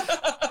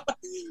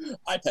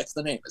 I picked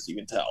the name, as you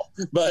can tell.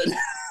 But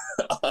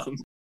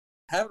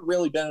haven't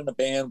really been in a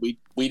band.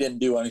 We didn't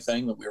do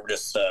anything. We were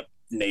just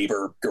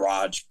neighbor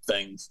garage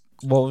things.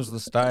 What was the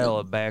style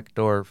of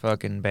Backdoor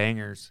fucking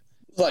Bangers?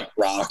 It was like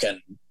rock and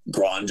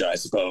grunge, I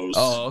suppose.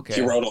 Oh, okay.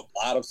 He wrote a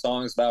lot of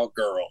songs about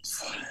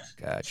girls.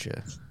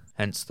 Gotcha.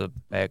 Hence the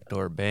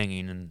backdoor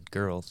banging and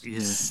girls. Yeah.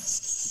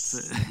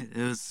 It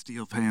was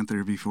Steel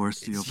Panther before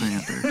Steel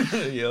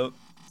Panther. Yep.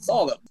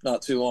 Saw them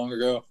not too long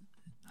ago.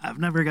 I've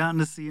never gotten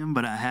to see them,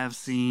 but I have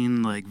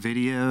seen like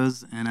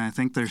videos, and I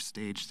think their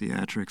stage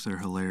theatrics are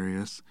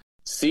hilarious.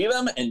 See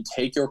them and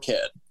take your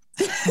kid.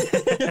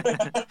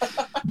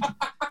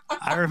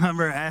 I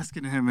remember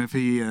asking him if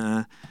he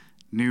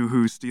knew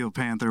who Steel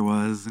Panther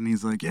was, and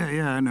he's like,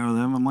 yeah, I know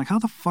them. I'm like, how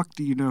the fuck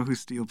do you know who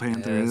Steel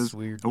Panther Yeah, is? that's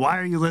weird. Why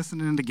are you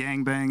listening to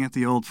Gangbang at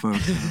the Old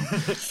Folks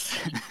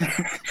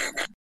Home?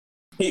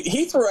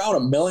 He threw out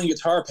 1 million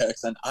guitar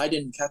picks, and I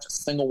didn't catch a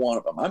single one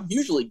of them. I'm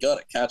usually good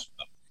at catching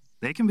them.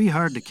 They can be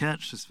hard to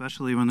catch,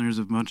 especially when there's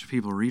a bunch of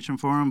people reaching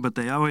for them, but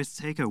they always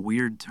take a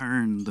weird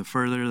turn. The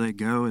further they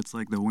go, it's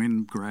like the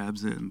wind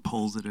grabs it and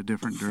pulls it a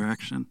different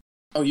direction.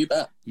 Oh, you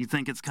bet. You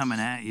think it's coming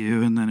at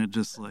you, and then it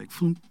just like...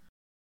 Floop.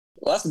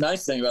 Well, that's the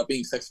nice thing about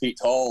being 6 feet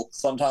tall.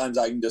 Sometimes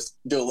I can just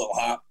do a little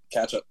hop,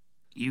 catch it.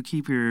 You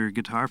keep your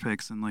guitar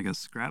picks in like a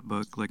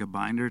scrapbook, like a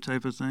binder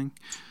type of thing?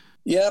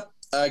 Yep.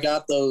 I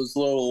got those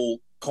little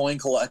coin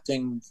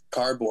collecting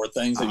cardboard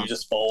things that you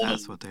just fold.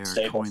 That's what they are.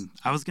 Staple. Coin.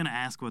 I was going to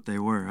ask what they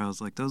were. I was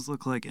like, those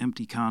look like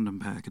empty condom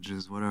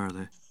packages. What are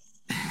they?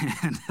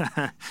 And,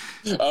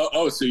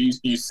 so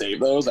you save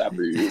those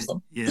after you use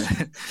them? Yeah.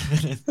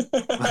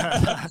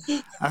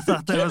 I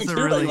thought that was a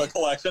really...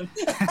 collection.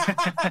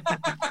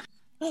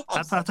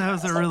 I thought that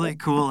was a really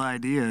cool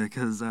idea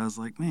because I was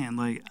like, man,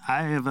 like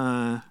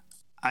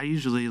I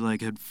usually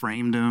like had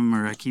framed them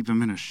or I keep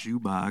them in a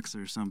shoebox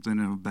or something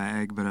in a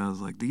bag, but I was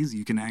like, these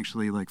you can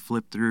actually like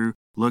flip through,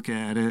 look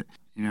at it,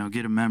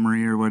 get a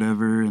memory or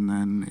whatever, and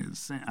then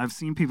I've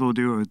seen people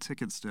do it with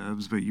ticket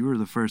stubs, but you were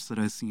the first that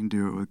I seen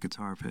do it with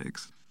guitar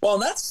picks. Well,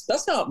 that's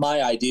not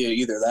my idea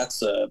either.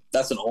 That's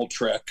an old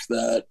trick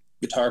that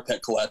guitar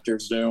pick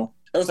collectors do.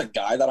 There was a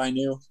guy that I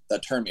knew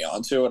that turned me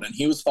onto it, and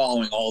he was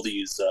following all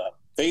these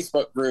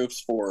Facebook groups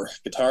for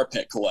guitar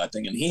pick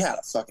collecting, and he had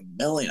a fucking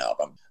million of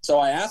them. So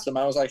I asked him,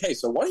 I was like, hey,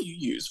 so what do you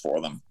use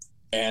for them?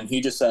 And he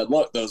just said,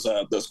 look, those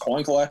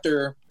coin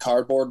collector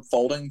cardboard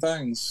folding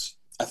things,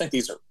 I think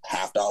these are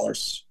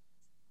 $50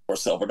 or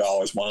silver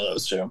dollars, one of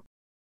those two.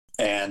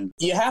 And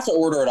you have to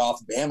order it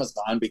off of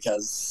Amazon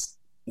because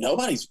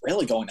nobody's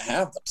really going to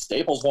have them.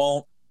 Staples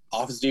won't,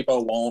 Office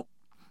Depot won't.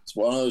 It's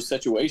one of those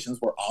situations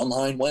where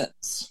online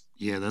wins.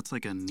 Yeah, that's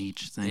like a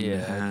niche thing to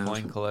have. Yeah,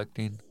 coin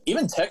collecting.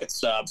 Even ticket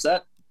stubs,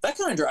 that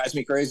kind of drives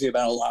me crazy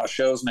about a lot of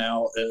shows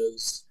now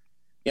is,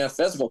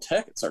 physical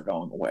tickets are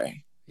going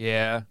away.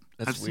 Yeah,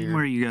 that's I've weird. seen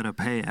where you got to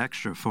pay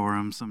extra for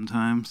them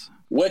sometimes.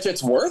 Which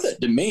it's worth it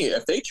to me.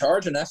 If they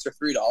charge an extra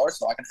 $3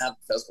 so I can have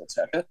a physical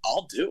ticket,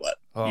 I'll do it.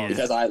 Oh,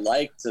 because I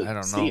like to I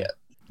don't see know. it.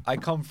 I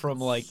come from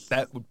like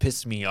that would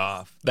piss me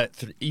off. That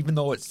even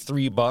though it's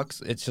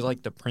 $3, it's just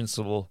like the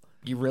principle.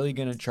 You really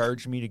gonna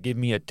charge me to give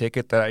me a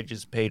ticket that I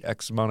just paid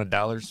X amount of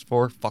dollars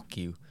for? Fuck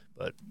you.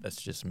 But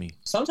that's just me.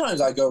 Sometimes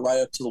I go right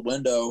up to the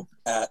window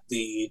at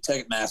the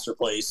Ticketmaster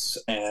place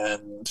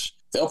and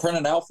they'll print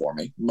it out for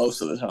me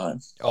most of the time.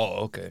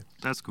 Oh, okay.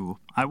 That's cool.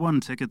 I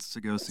won tickets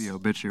to go see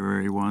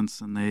Obituary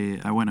once, and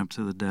I went up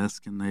to the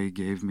desk and they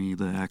gave me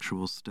the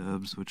actual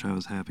stubs, which I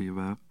was happy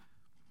about.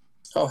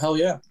 Oh, hell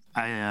yeah.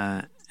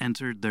 I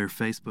entered their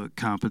Facebook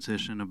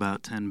competition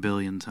about 10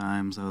 billion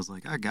times. I was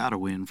like, I gotta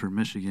win for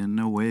Michigan.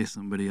 No way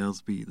somebody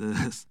else beat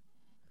this.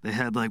 They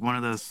had like one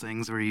of those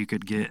things where you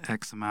could get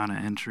X amount of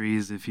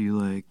entries if you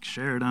like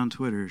share it on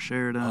Twitter,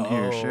 share it on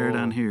here, share it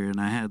on here.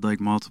 And I had like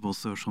multiple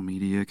social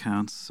media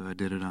accounts, so I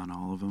did it on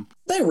all of them.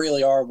 They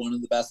really are one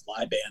of the best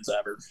live bands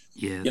ever.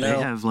 Yeah, they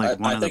have like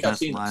one of the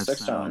best live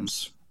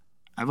sounds.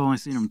 I've only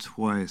seen him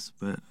twice,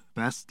 but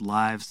best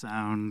live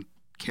sound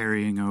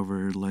carrying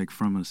over like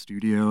from a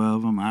studio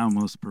album, I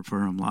almost prefer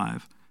him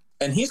live.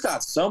 And he's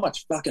got so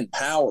much fucking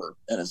power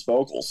in his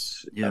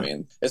vocals. Yeah. I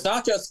mean, it's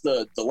not just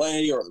the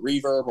delay or the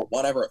reverb or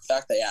whatever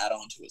effect they add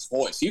onto his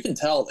voice. You can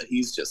tell that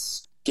he's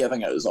just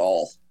giving it his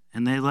all.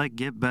 And they like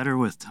get better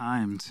with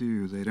time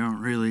too. They don't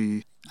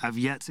really. I've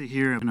yet to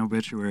hear an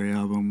Obituary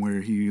album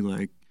where he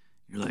like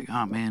you're like,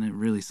 oh man, it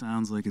really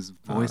sounds like his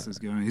voice is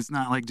going. He's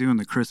not like doing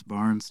the Chris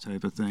Barnes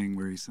type of thing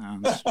where he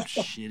sounds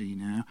shitty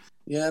now.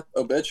 Yep,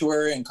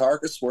 Obituary and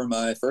Carcass were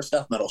my first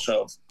death metal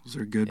shows. Those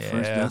are good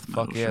first death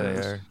metal shows.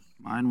 They are.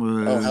 Mine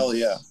was. Oh hell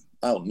yeah!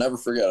 I'll never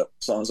forget it.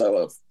 As long as I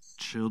live.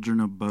 Children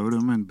of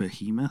Bodom and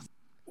Behemoth.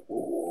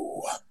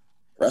 Ooh.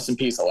 Rest in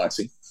peace,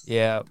 Alexi.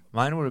 Yeah,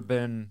 mine would have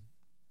been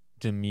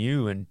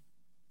Demew and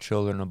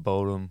Children of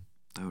Bodom.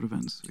 That would have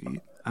been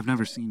sweet. I've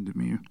never seen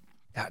Demew.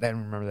 I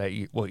didn't remember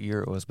what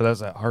year it was, but that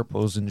was at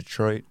Harpo's in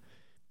Detroit.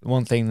 The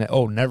one thing that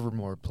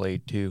Nevermore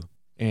played too,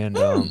 and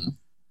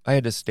I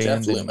had to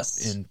stand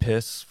in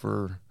piss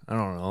for I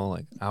don't know,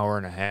 like an hour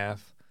and a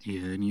half.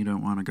 Yeah, and you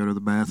don't want to go to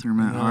the bathroom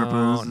at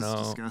Harpo's.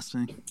 It's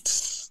disgusting.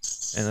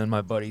 And then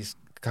my buddy's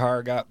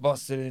car got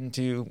busted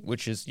into,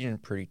 which is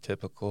pretty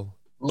typical.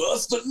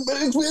 Busted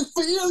makes me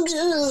feel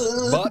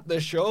good. But the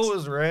show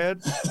was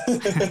rad.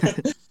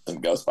 Some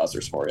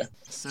Ghostbusters for you.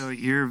 So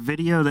your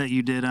video that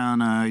you did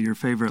on your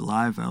favorite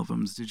live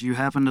albums, did you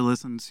happen to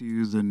listen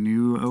to the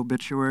new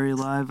Obituary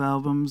live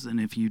albums?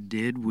 And if you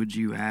did, would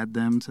you add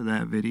them to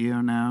that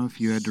video now if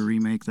you had to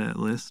remake that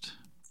list?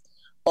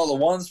 Oh, the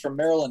ones from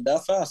Maryland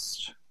Death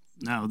Fest?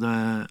 No,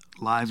 the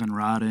Live and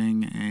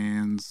Rotting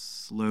and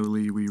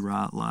Slowly We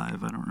Rot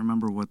Live. I don't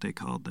remember what they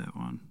called that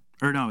one.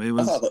 Or no, it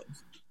was...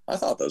 I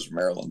thought those were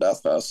Maryland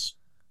Death Fest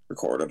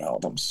recorded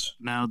albums.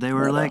 No, they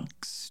were like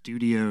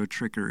studio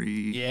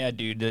trickery. Yeah,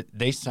 dude,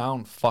 they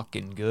sound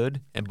fucking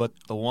good. But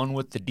the one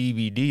with the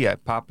DVD, I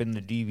pop in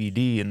the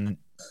DVD and,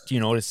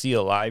 to see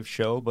a live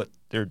show, but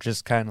they're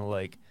just kind of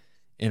like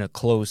in a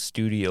closed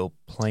studio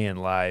playing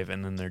live,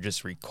 and then they're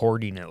just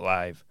recording it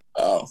live.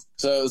 Oh,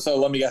 so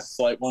let me guess,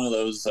 like one of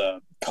those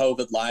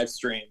COVID live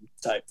stream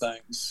type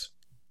things.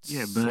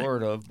 Yeah, but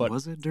sort of. But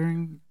was it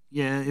during?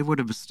 Yeah, it would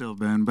have still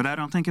been, but I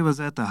don't think it was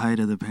at the height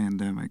of the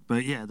pandemic.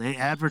 But yeah, they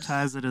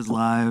advertise it as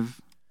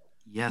live.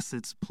 Yes,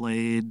 it's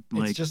played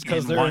like it's just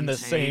because they're in the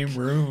same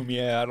room.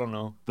 Yeah, I don't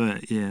know.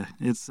 But yeah,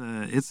 it's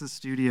a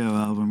studio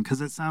album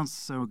because it sounds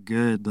so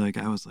good. Like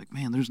I was like,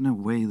 man, there's no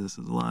way this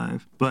is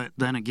live. But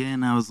then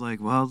again, I was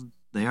like, well,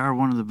 they are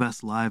one of the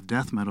best live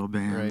death metal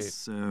bands. Right.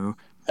 So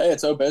hey,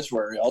 it's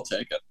Obituary. I'll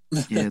take it.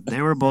 Yeah,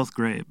 they were both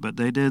great, but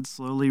they did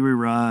Slowly We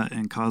Rot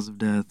and Cause of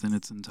Death in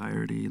its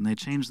entirety, and they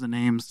changed the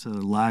names to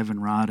Live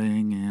and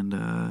Rotting and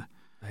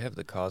I have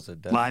the Cause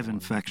of Death. Live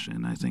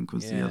Infection, I think,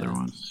 was the other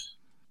one.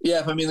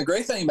 Yeah, I mean, the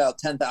great thing about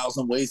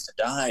 10,000 Ways to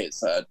Die is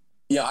that,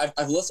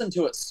 I've listened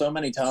to it so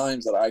many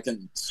times that I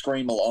can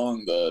scream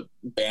along the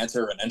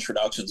banter and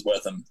introductions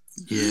with him.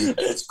 Yeah.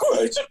 It's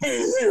great to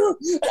be here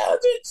and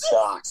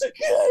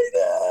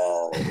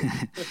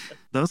intoxicated.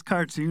 Those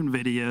cartoon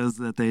videos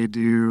that they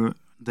do,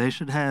 they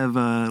should have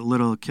a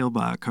little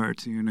Killbot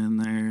cartoon in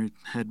there,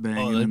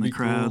 headbanging in the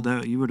crowd. Cool.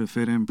 That you would have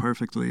fit in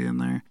perfectly in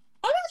there.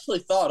 I've actually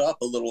thought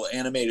up a little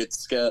animated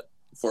skit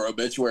for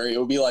Obituary. It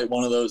would be like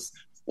one of those,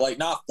 like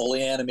not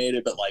fully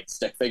animated, but like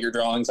stick figure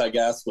drawings, I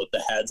guess, with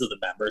the heads of the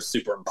members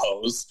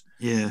superimposed.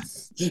 Yeah.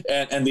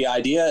 And the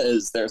idea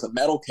is there's a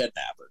metal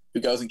kidnapper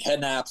who goes and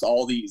kidnaps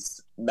all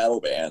these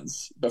metal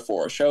bands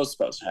before a show's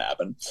supposed to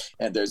happen.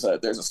 And there's a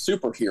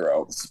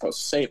superhero that's supposed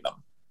to save them.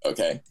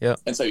 Okay. Yeah.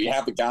 And so you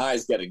have the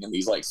guys getting in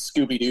these like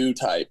Scooby-Doo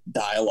type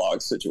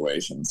dialogue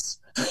situations.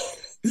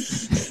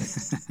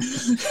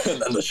 And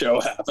then the show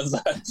happens.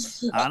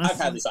 I've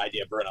had this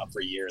idea burn up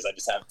for years. I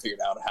just haven't figured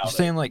out how to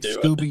saying like do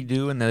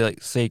Scooby-Doo and they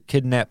like say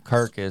kidnap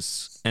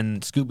Carcass and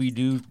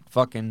Scooby-Doo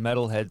fucking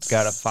metalheads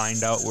gotta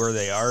find out where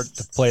they are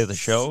to play the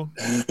show.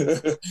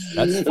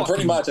 That's fucking,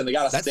 pretty much, and they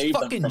gotta save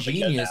them from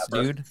genius,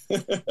 the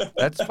dude.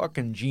 That's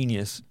fucking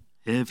genius.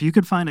 If you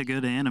could find a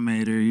good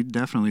animator, you'd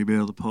definitely be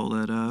able to pull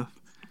that off.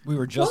 We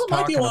were just it might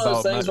talking be one of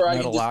about those things where I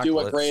can just do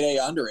what Metalocalypse. Grade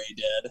A Under A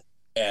did,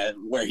 and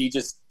where he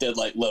just did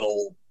like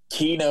little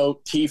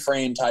keynote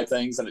T-frame type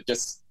things, and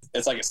it's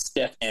like a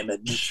stick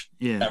image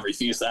every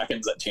few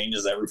seconds that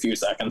changes every few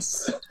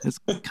seconds. It's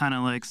kind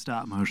of like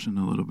stop motion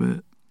a little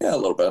bit. Yeah, a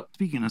little bit.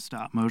 Speaking of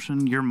stop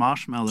motion, your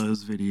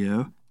Marshmallows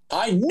video.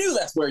 I knew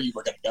that's where you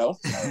were going to go.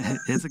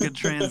 It's a good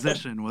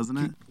transition, wasn't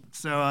it?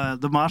 So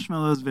the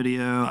Marshmallows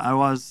video, I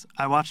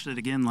watched it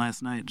again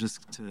last night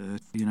just to,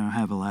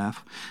 have a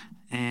laugh.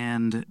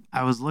 And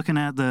I was looking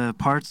at the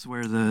parts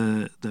where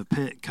the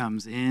pit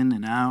comes in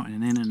and out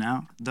and in and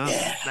out.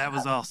 That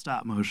was all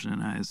stop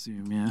motion, I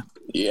assume, yeah?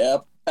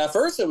 Yep. At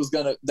first they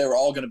were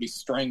all gonna be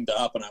stringed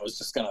up, and I was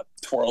just gonna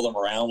twirl them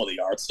around with the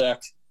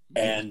yardstick,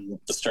 and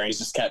the strings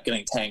just kept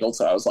getting tangled.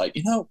 So I was like,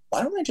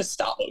 why don't I just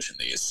stop motion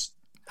these?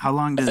 How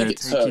long did it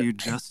take you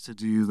just to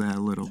do that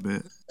little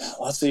bit?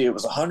 Let's see, it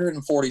was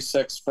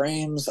 146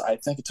 frames. I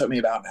think it took me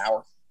about an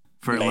hour.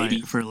 For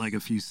like a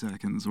few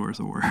seconds worth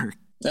of work.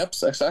 Yep,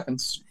 6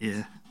 seconds.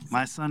 Yeah.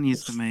 My son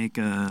used to make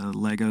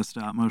Lego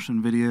stop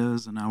motion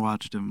videos, and I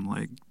watched him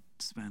like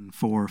spend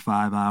 4 or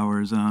 5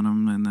 hours on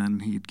them, and then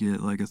he'd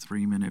get like a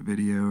 3-minute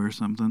video or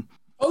something.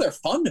 Oh, they're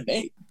fun to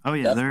make. Oh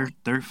yeah, Definitely.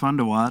 they're fun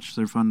to watch.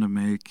 They're fun to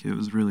make. It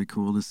was really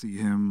cool to see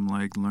him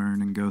like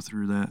learn and go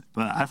through that.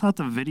 But I thought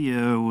the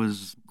video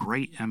was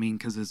great. I mean,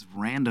 because it's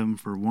random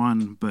for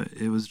one, but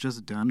it was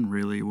just done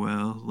really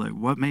well. Like,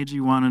 what made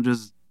you want to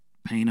just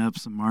paint up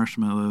some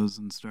marshmallows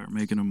and start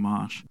making them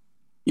mosh?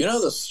 You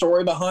know, the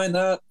story behind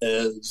that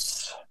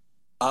is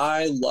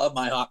I love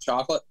my hot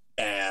chocolate,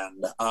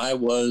 and I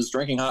was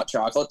drinking hot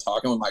chocolate,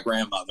 talking with my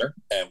grandmother,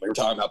 and we were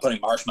talking about putting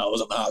marshmallows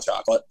in the hot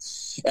chocolate.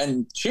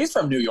 And she's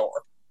from New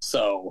York,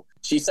 so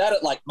she said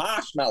it like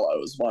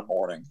marshmallows one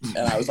morning,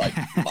 and I was like,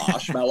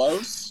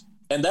 marshmallows?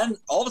 And then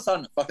all of a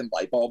sudden, a fucking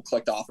light bulb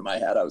clicked off in my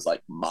head. I was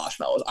like,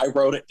 marshmallows. I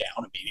wrote it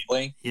down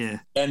immediately. Yeah.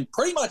 And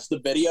pretty much the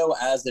video,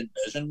 as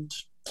envisioned,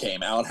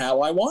 came out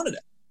how I wanted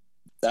it.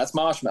 That's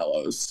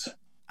marshmallows.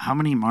 How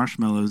many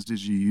marshmallows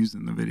did you use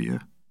in the video?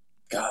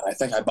 God, I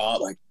think I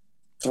bought like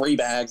 3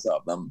 bags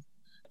of them.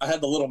 I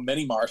had the little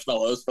mini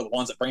marshmallows for the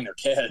ones that bring their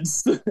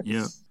kids.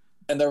 Yeah.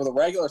 And there were the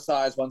regular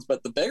size ones,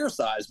 but the bigger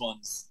size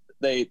ones,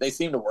 they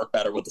seem to work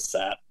better with the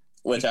set,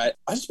 which I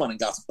just went and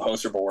got some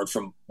poster boards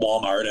from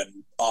Walmart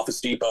and Office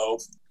Depot.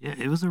 Yeah,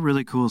 it was a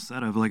really cool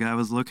setup. Like, I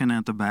was looking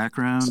at the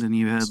background, and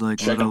you had like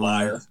Chicken little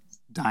wire.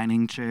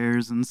 dining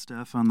chairs and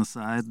stuff on the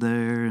side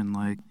there, and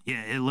like,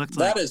 yeah, it looked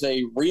like That is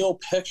a real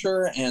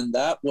picture, and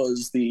that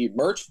was the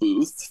merch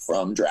booth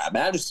from Drab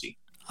Majesty,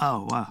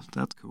 oh wow,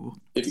 that's cool.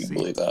 if you can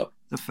believe that.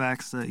 The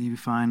facts that you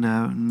find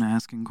out and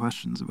asking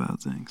questions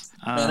about things.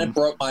 And it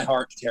broke my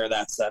heart to tear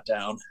that set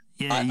down.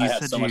 Yeah, I you had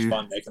said so much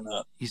fun making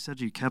that. You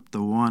said you kept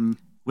the one,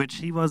 which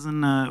he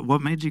wasn't.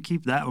 What made you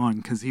keep that one?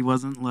 Because he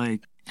wasn't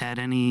like at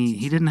any.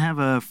 He didn't have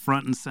a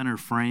front and center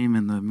frame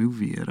in the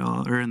movie at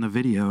all, or in the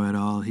video at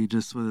all. He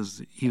just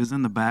was. He was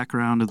in the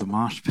background of the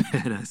mosh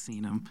pit. I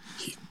seen him.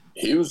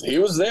 He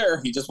was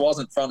there. He just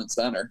wasn't front and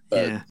center.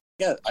 But Yeah.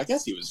 yeah, I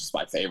guess he was just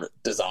my favorite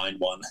designed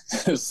one.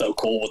 It was so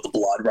cool with the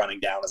blood running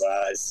down his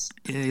eyes.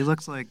 Yeah, he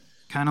looks like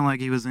kind of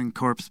like he was in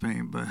corpse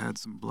paint, but had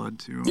some blood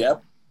to him.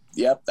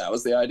 Yep, that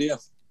was the idea.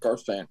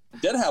 Corpse paint. I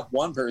did have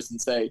one person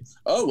say,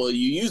 "Oh, well,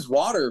 you use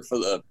water for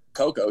the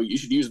cocoa. You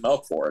should use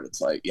milk for it." It's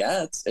like,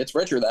 yeah, it's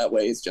richer that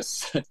way. It's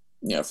just,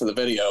 for the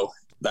video,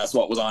 that's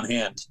what was on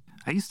hand.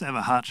 I used to have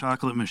a hot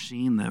chocolate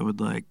machine that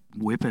would like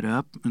whip it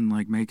up and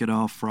like make it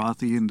all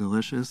frothy and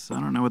delicious. I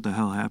don't know what the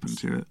hell happened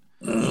to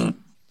it.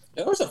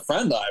 There was a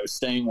friend that I was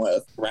staying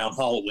with around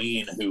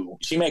Halloween who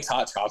she makes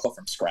hot chocolate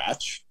from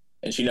scratch,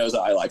 and she knows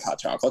that I like hot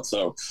chocolate.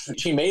 So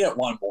she made it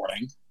one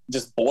morning,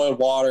 just boiled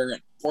water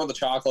and poured the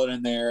chocolate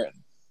in there and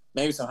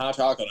maybe some hot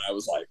chocolate. And I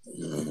was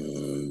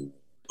like,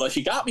 But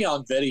she got me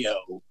on video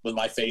with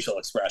my facial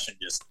expression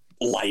just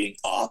lighting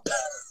up.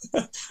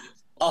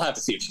 I'll have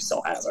to see if she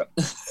still has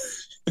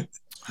it.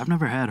 I've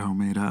never had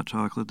homemade hot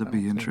chocolate. That'd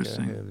be I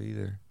interesting. have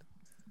either.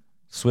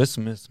 Swiss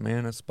Miss,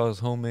 man, that's about as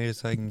homemade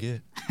as I can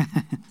get.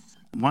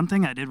 One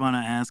thing I did want to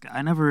ask,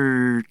 I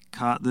never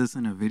caught this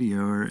in a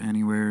video or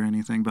anywhere or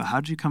anything, but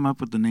how'd you come up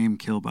with the name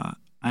Killbot?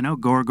 I know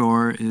Gor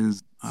Gor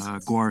is a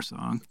Gwar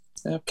song.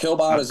 Yeah,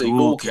 Killbot is a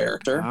ghoul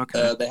character.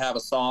 Okay. They have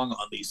a song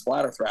on the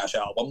Splatter Thrash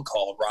album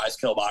called Rise,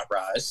 Killbot,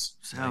 Rise.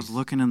 So I was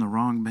looking in the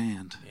wrong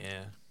band.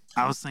 Yeah.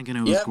 I was thinking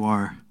it was Yep.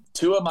 Gwar.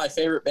 2 of my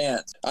favorite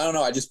bands. I don't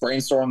know, I just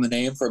brainstormed the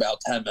name for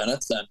about 10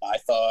 minutes, and I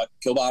thought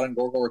Killbot and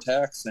Gor Gor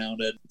Attack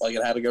sounded like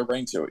it had a good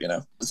ring to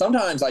it,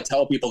 Sometimes I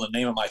tell people the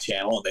name of my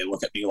channel, and they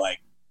look at me like,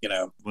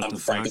 What I'm the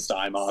the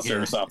Frankenstein monster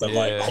Yeah. or something. Yeah.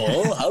 Like,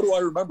 oh, how do I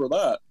remember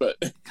that? But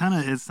Kind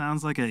of, it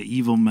sounds like an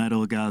evil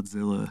metal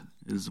Godzilla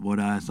is what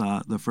I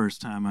thought the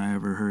first time I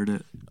ever heard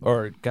it.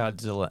 Or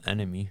Godzilla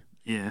Enemy.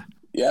 Yeah.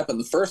 yep, and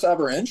the first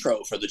ever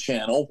intro for the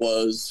channel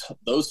was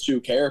those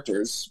 2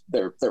 characters.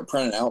 They're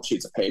printed out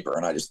sheets of paper,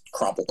 and I just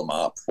crumpled them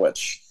up,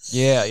 which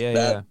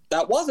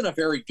that wasn't a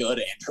very good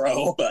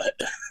intro, but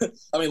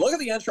I mean, look at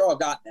the intro I've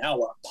got now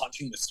where I'm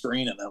punching the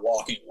screen and then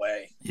walking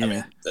away. Yeah. I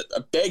mean,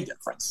 a big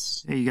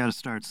difference. Hey, you got to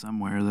start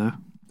somewhere, though.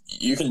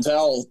 You can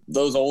tell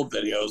those old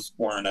videos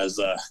weren't as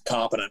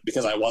competent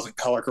because I wasn't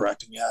color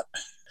correcting yet.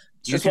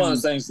 It's just one of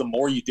those things, the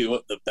more you do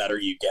it, the better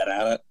you get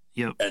at it.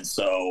 Yep. And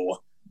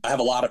so I have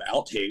a lot of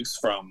outtakes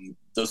from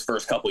those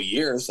first couple of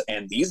years,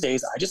 and these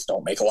days I just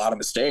don't make a lot of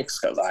mistakes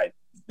because I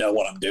know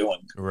what I'm doing.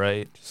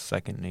 Right.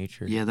 Second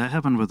nature. Yeah, that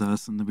happened with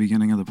us in the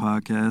beginning of the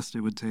podcast.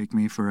 It would take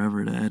me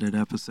forever to edit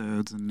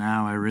episodes, and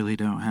now I really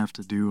don't have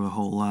to do a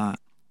whole lot.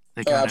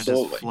 They kind of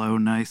just flow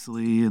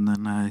nicely, and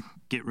then I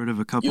get rid of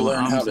a couple of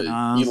ums and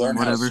ahs and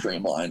whatever. How to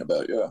streamline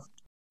about,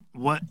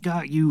 What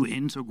got you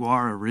into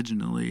Gwar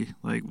originally?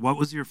 Like, what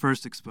was your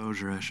first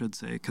exposure, I should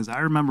say? Because I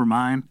remember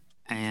mine,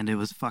 and it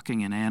was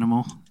fucking an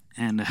animal.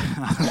 And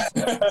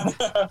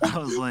I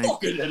was like,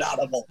 fucking an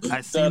animal.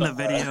 I seen the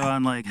video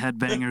on like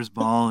Headbangers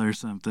Ball or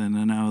something,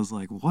 and I was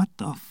like, what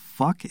the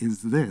fuck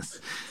is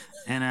this?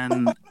 And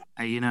then,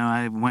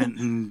 I went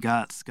and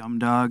got Scum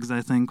Dogs,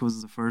 I think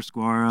was the first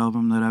Gwar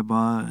album that I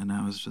bought, and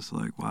I was just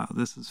like, wow,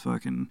 this is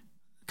fucking...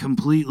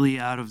 completely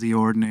out of the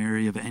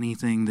ordinary of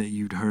anything that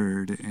you'd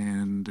heard,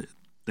 and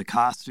the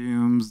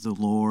costumes, the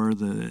lore,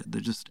 the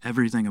just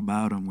everything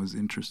about them was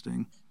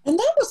interesting. And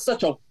that was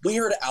such a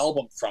weird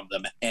album from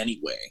them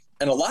anyway.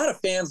 And a lot of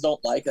fans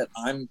don't like it.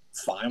 I'm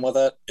fine with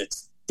it.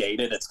 It's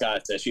dated, it's got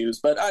its issues,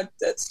 but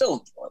it's still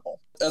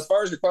enjoyable. As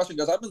far as your question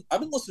goes, I've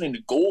been listening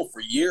to Ghoul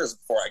for years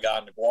before I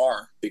got into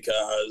Gwar,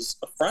 because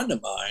a friend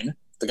of mine,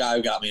 the guy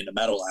who got me into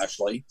metal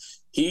actually,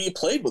 he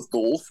played with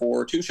Ghoul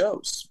for 2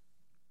 shows.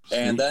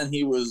 And then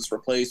he was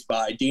replaced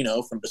by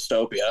Dino from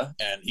Dystopia,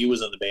 and he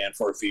was in the band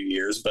for a few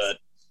years. But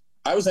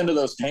I was into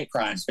those Tank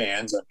Crimes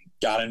bands and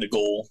got into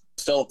Ghoul,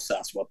 still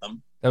obsessed with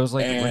them. That was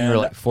like when you were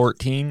like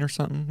 14 or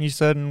something, you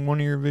said in one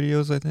of your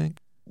videos, I think.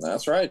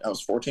 That's right. I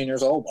was 14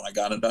 years old when I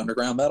got into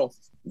underground metal.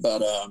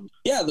 But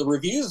yeah, the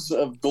reviews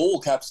of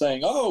Ghoul kept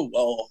saying, oh,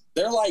 well,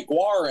 they're like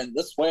Gwar in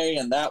this way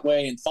and that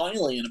way. And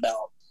finally, in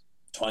about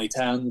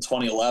 2010,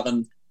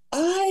 2011,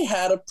 I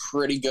had a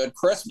pretty good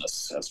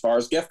Christmas as far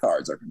as gift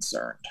cards are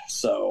concerned.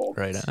 So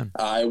right on.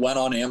 I went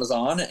on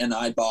Amazon and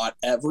I bought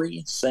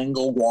every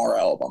single Gwar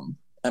album,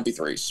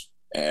 MP3s.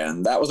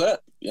 And that was it.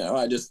 You know,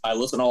 I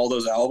listened to all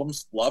those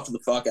albums, loved the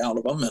fuck out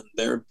of them, and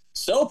they're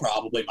still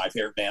probably my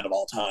favorite band of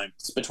all time.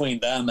 It's between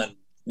them and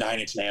 9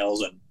 Inch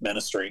Nails and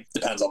Ministry.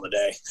 Depends on the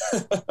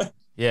day.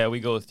 Yeah, we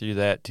go through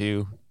that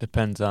too.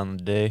 Depends on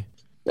the day.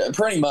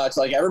 Pretty much.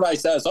 Like, everybody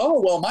says,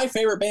 oh, well, my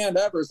favorite band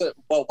ever is that.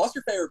 Well, what's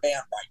your favorite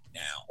band right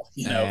now?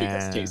 You know,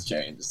 because taste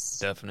changes.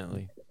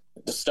 Definitely.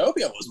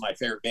 Dystopia was my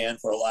favorite band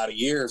for a lot of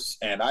years,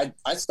 and I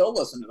still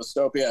listen to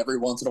Dystopia every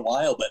once in a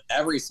while, but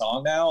every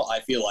song now,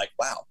 I feel like,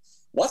 wow,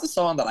 what's a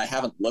song that I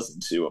haven't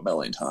listened to a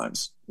million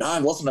times? No,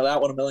 I've listened to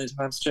that one a million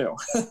times too.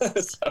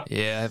 So.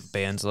 Yeah, I have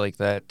bands like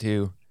that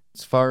too.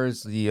 As far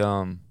as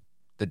the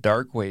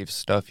dark wave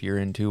stuff you're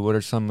into, what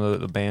are some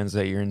of the bands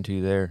that you're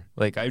into there?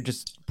 Like, I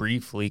just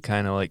briefly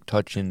kind of like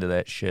touch into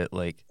that shit.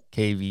 Like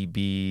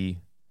KVB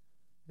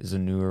is a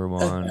newer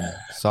one.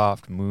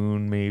 Soft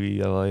Moon,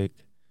 maybe I like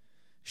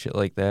shit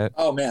like that.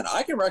 Oh man,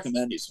 I can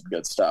recommend you some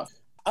good stuff.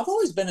 I've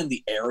always been in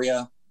the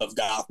area of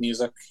goth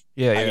music.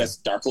 Yeah, I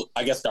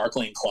guess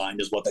darkly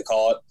inclined is what they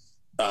call it.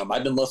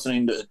 I've been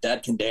listening to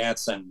Dead Can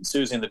Dance and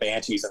Susie and the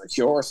Banshees and The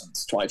Cure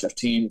since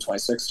 2015,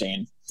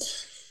 2016.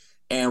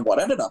 And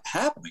what ended up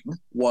happening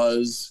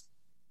was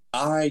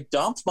I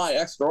dumped my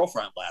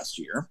ex-girlfriend last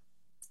year.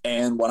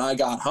 And when I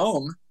got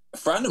home, a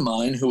friend of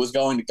mine who was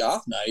going to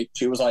goth night,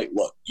 she was like,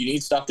 look, you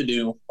need stuff to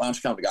do. Why don't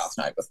you come to goth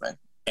night with me?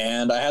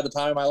 And I had the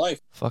time of my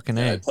life. Fucking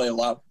A. I played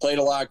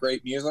a lot of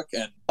great music.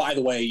 And by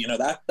the way, you know,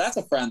 that's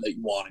a friend that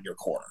you want in your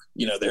corner.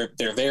 You know,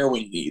 they're there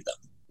when you need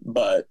them.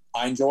 But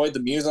I enjoyed the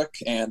music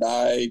and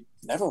I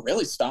never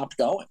really stopped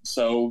going.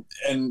 So,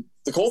 and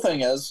the cool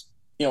thing is,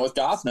 you know, with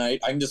goth night,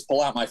 I can just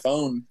pull out my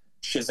phone,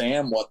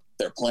 Shazam what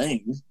they're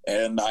playing,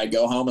 and I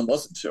go home and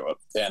listen to it.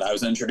 And I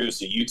was introduced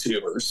to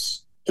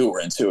YouTubers who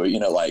were into it, you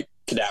know, like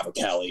Cadaver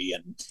Kelly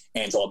and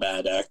Angela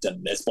Benedict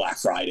and It's Black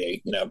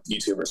Friday, you know,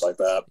 YouTubers like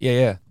that.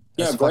 Yeah.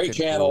 You know, great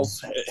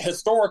channels, cool.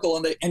 Historical,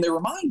 and they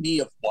remind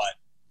me of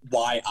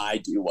why I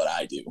do what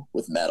I do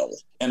with metal.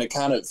 And it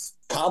kind of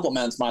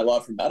complements my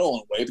love for metal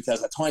in a way,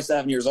 because at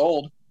 27 years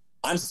old,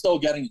 I'm still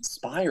getting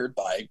inspired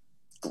by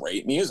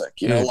great music.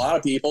 You know, a lot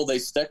of people, they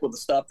stick with the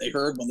stuff they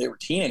heard when they were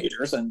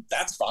teenagers, and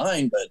that's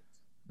fine, but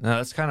no,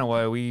 that's kind of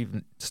why we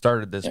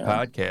started this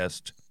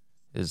podcast,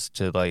 is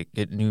to like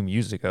get new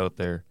music out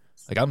there.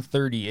 Like, I'm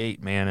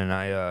 38, man, and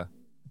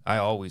I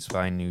always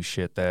find new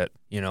shit that,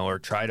 you know, or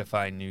try to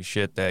find new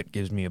shit that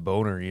gives me a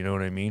boner, you know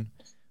what I mean?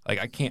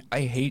 Like,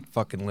 I hate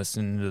fucking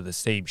listening to the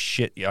same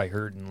shit I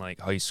heard in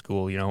like high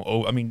school, you know?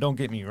 Oh, I mean, don't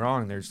get me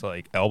wrong, there's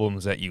like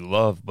albums that you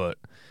love, but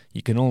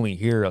you can only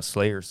hear a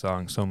Slayer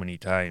song so many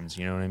times,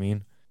 you know what I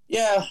mean?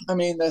 Yeah, I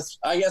mean,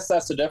 I guess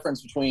that's the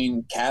difference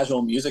between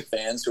casual music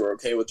fans who are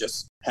okay with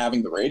just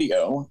having the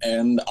radio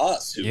and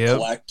us who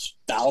collect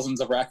thousands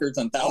of records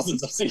and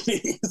thousands of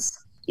CDs.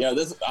 You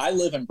know, I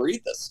live and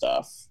breathe this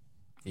stuff.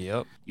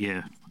 Yep.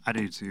 Yeah, I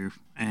do too.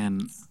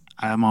 And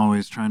I'm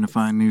always trying to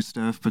find new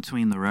stuff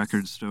between the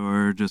record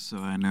store, just so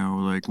I know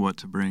like what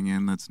to bring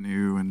in that's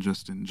new, and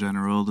just in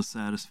general to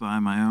satisfy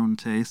my own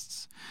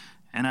tastes.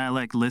 And I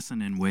like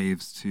listen in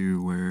waves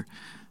too, where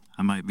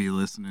I might be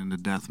listening to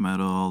death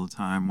metal all the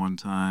time one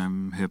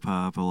time, hip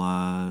hop a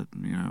lot,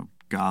 you know,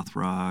 goth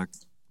rock,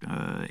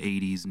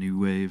 80s new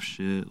wave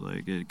shit.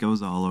 Like, it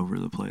goes all over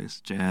the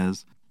place.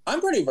 Jazz.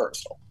 I'm pretty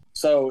versatile.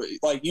 So,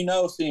 like, you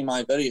know, seeing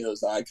my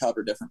videos, I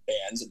cover different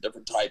bands and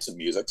different types of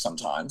music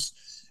sometimes.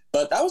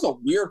 But that was a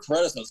weird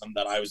criticism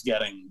that I was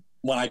getting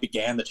when I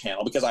began the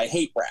channel, because I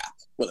hate rap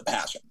with a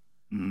passion.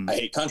 I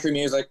hate country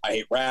music. I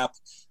hate rap.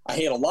 I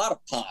hate a lot of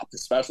pop,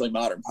 especially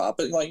modern pop.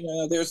 But, like, you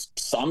know, there's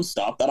some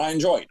stuff that I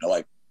enjoy, you know,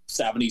 like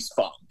 70s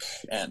funk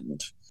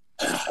and,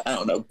 I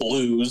don't know,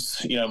 blues.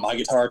 You know, my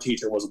guitar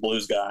teacher was a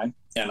blues guy.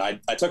 And I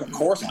took a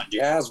course on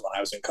jazz when I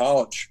was in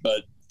college.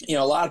 But, you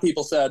know, a lot of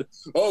people said,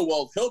 oh,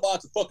 well,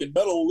 Killbot's a fucking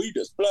metal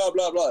elitist, blah,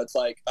 blah, blah. It's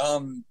like,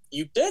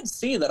 you did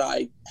see that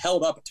I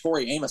held up a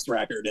Tori Amos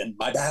record in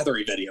my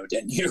Bathory video,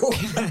 didn't you?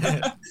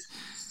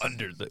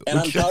 Under the... And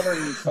I'm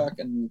covering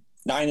fucking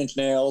Nine Inch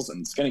Nails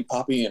and Skinny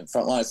Puppy and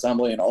Frontline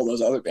Assembly and all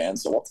those other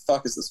bands. So what the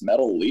fuck is this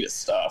metal elitist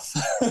stuff?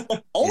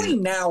 Only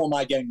now am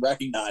I getting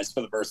recognized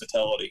for the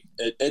versatility.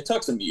 It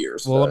took some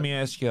years. Well, let me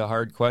ask you a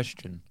hard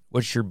question.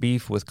 What's your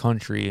beef with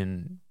country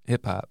and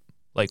hip hop?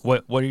 Like,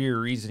 what are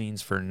your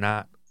reasonings for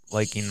not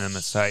liking them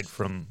aside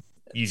from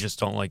you just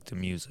don't like the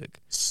music?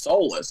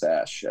 Soulless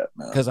ass shit,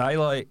 man.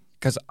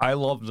 Because I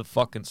love the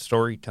fucking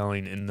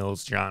storytelling in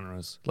those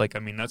genres. Like, I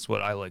mean, that's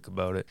what I like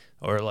about it.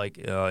 Or like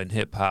in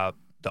hip hop,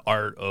 the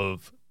art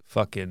of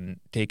fucking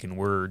taking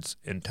words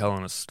and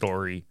telling a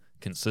story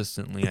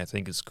consistently, I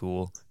think is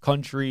cool.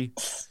 Country,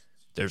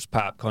 there's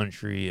pop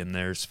country and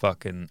there's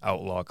fucking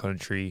outlaw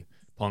country,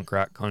 punk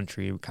rock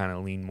country. We kind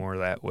of lean more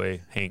that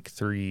way. Hank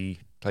 3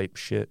 type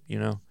shit, you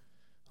know?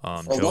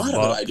 A Joe lot Buck.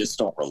 of it I just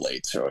don't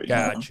relate to.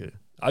 Gotcha.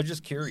 I'm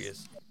just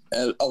curious.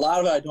 And a lot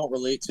of it I don't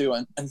relate to.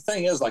 And the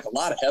thing is, like, a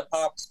lot of hip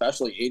hop,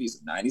 especially 80s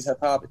and 90s hip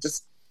hop, it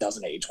just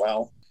doesn't age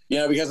well. You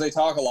know, because they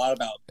talk a lot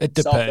about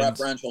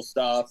self-referential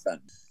stuff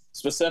and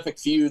specific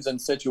feuds and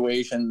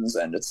situations.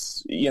 And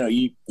it's, you know,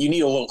 you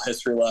need a little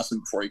history lesson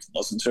before you can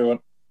listen to it.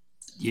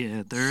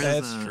 Yeah, there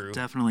is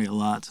definitely a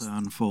lot to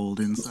unfold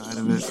inside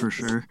of it for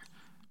sure.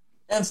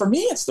 And for me,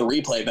 it's the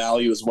replay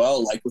value as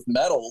well. Like with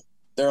metal,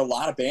 there are a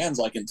lot of bands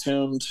like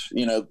Entombed,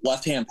 you know,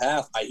 Left Hand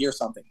Path. I hear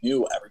something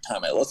new every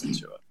time I listen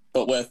to it.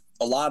 But with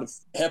a lot of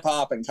hip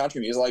hop and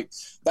country music, like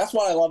that's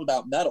what I love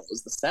about metal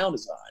is the sound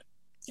design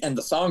and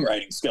the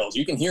songwriting skills.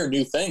 You can hear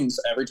new things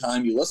every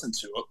time you listen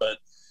to it. But,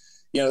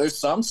 you know, there's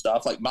some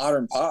stuff like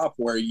modern pop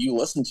where you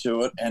listen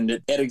to it and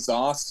it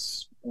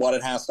exhausts what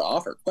it has to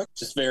offer. Quick,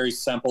 just very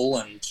simple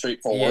and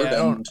straightforward.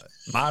 Yeah,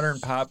 modern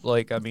pop,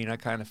 like, I mean, I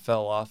kind of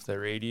fell off the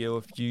radio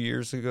a few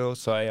years ago,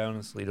 so I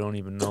honestly don't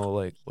even know,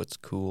 like, what's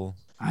cool.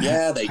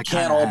 Yeah, they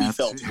can't all be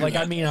filtered. Like,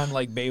 I mean, on,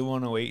 like, Bay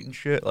 108 and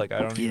shit, like,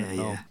 I don't even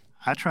know. Yeah.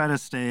 I try to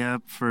stay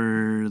up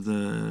for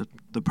the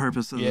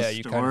purpose of the store,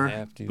 you kind of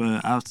have to.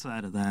 But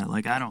outside of that,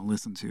 like I don't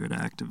listen to it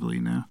actively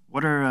now.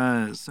 What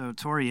are so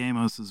Tori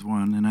Amos is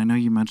one, and I know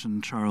you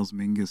mentioned Charles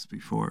Mingus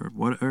before.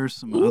 What are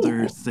some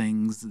other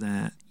things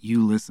that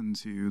you listen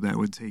to that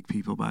would take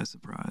people by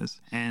surprise?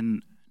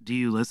 And do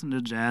you listen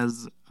to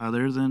jazz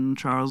other than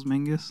Charles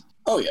Mingus?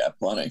 Oh yeah,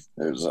 plenty.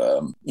 There's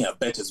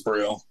Bitches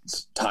Brew.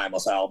 It's a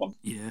timeless album.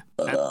 Yeah,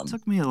 but, it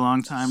took me a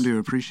long time to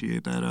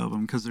appreciate that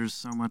album because there's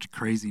so much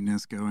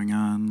craziness going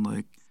on.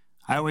 Like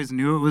I always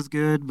knew it was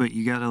good, but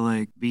you gotta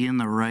like be in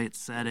the right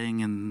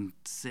setting and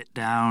sit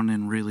down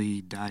and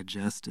really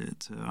digest it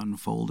to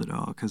unfold it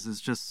all because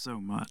it's just so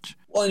much.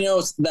 Well, you know,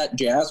 it's that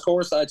jazz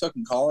course I took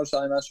in college that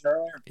I mentioned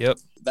earlier. Yep.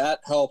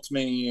 That helped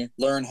me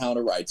learn how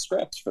to write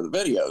scripts for the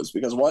videos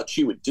because what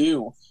she would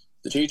do,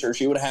 the teacher,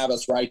 she would have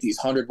us write these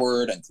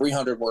 100-word and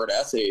 300-word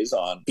essays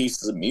on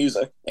pieces of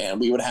music, and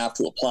we would have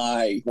to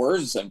apply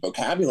words and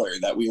vocabulary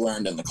that we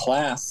learned in the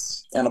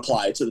class and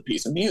apply it to the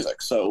piece of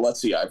music. So let's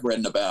see, I've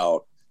written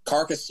about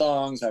Carcass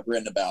songs, I've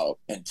written about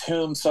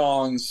Entombed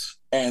songs,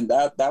 and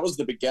that was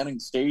the beginning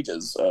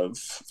stages of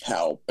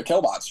how a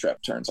Killbot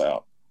strip turns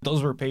out.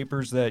 Those were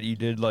papers that you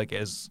did like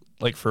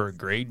for a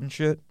grade and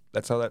shit?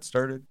 That's how that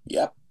started?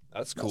 Yep.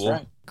 That's cool.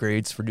 That's right.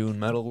 Grades for doing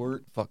metal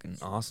work. Fucking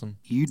awesome.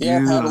 I've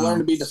had to learn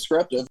to be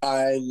descriptive.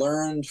 I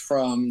learned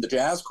from the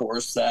jazz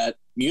course that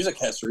music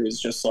history is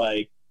just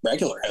like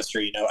regular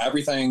history. You know,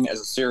 everything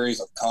is a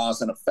series of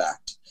cause and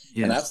effect.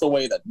 Yes. And that's the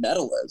way that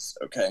metal is,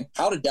 okay?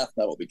 How did death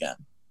metal begin?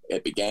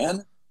 It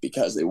began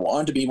because they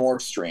wanted to be more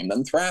extreme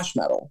than thrash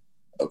metal,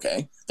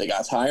 okay? They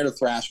got tired of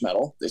thrash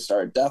metal. They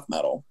started death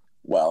metal.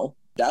 Well,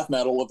 death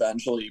metal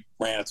eventually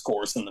ran its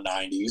course in the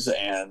 90s,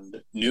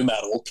 and new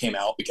metal came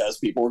out because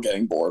people were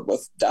getting bored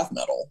with death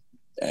metal.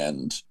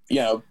 And, you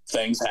know,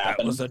 things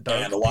happen,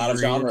 and a lot of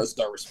genres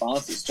are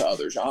responses to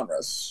other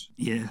genres.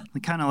 Yeah,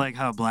 kind of like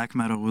how black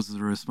metal was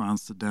the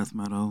response to death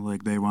metal.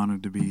 Like, they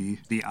wanted to be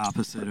the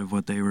opposite of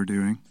what they were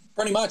doing.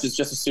 Pretty much, it's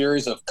just a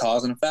series of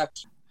cause and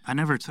effect. I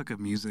never took a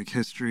music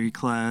history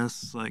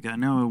class. Like, I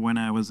know when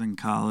I was in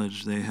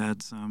college they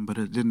had some, but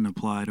it didn't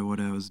apply to what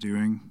I was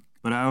doing.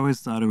 But I always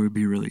thought it would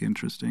be really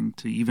interesting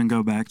to even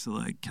go back to,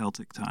 like,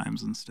 Celtic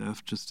times and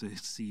stuff just to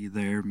see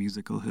their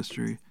musical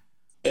history.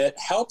 It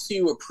helps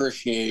you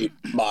appreciate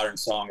modern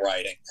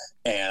songwriting,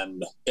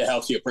 and it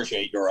helps you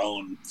appreciate your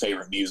own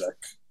favorite music.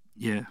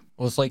 Yeah.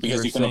 Well, it's like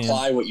because you can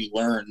apply what you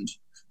learned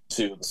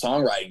to the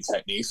songwriting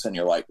techniques, and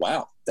you're like,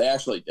 wow, they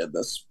actually did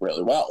this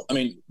really well. I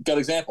mean, good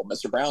example,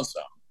 Mr.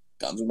 Brownstone,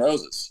 Guns N'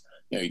 Roses.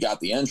 You know, you got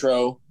the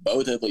intro, Bo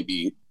Diddley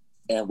beat,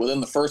 and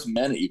within the first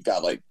minute, you've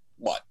got, like,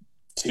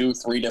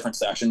 2-3 different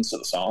sections to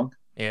the song.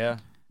 Yeah.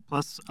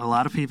 Plus, a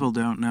lot of people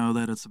don't know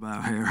that it's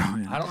about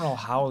heroin. I don't know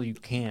how you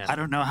can. I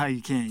don't know how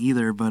you can't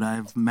either, but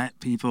I've met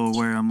people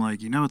where I'm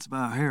like, you know it's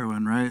about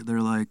heroin, right? They're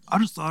like, I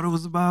just thought it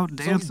was about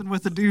dancing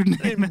with a dude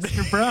named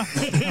Mr. Brown.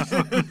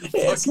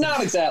 It's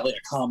not exactly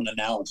a common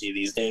analogy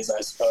these days,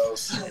 I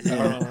suppose. I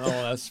don't know.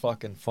 That's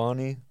fucking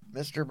funny.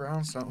 Mr.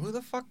 Brownstone. Who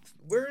the fuck?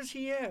 Where is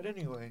he at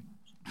anyway?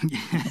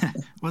 Yeah.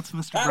 What's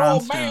Mr. That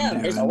Brownstone old man,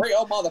 doing? he's a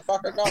real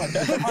motherfucker gonna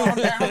get him on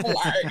down the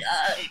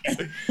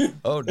line.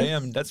 Oh,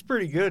 damn. That's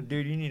pretty good,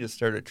 dude. You need to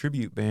start a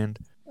tribute band.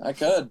 I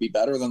could be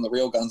better than the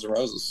real Guns N'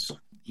 Roses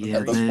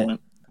at this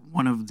point.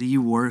 One of the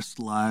worst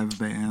live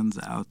bands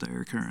out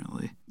there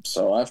currently.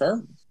 So I've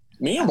heard.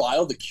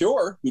 Meanwhile, The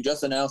Cure, who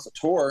just announced a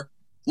tour,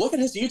 look at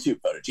his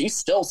YouTube footage. He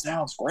still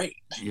sounds great.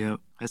 Yep.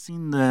 I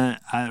seen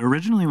that.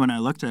 Originally, when I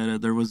looked at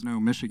it, there was no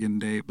Michigan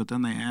date, but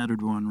then they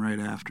added one right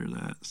after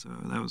that. So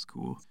that was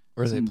cool.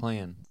 Where's they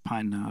playing?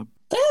 Pine Knob.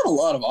 They have a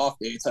lot of off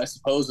dates. I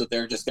suppose that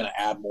they're just going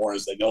to add more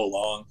as they go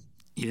along.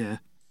 Yeah.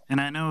 And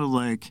I know,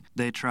 like,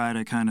 they try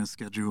to kind of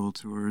schedule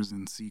tours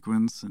in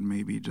sequence, and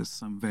maybe just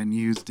some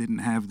venues didn't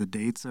have the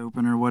dates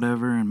open or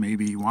whatever, and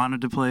maybe wanted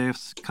to play a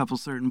couple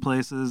certain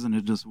places, and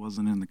it just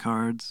wasn't in the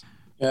cards.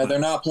 Yeah, they're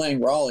not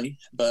playing Raleigh,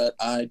 but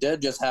I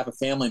did just have a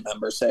family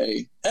member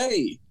say,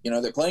 hey,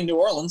 they're playing New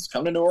Orleans,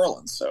 come to New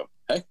Orleans. So,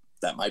 hey,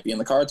 that might be in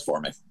the cards for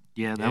me.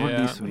 Yeah, that would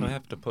be sweet. I'm going to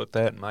have to put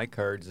that in my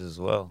cards as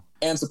well.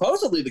 And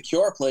supposedly The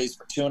Cure plays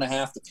for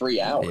 2.5 to 3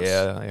 hours.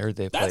 Yeah, I heard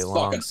they play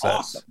long sets.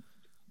 Awesome.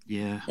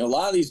 Yeah. A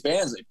lot of these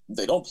bands,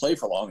 they don't play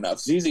for long enough.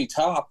 ZZ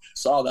Top,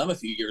 saw them a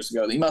few years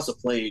ago. They must have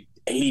played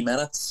 80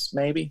 minutes,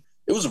 maybe.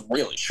 It was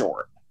really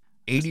short.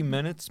 80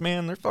 minutes,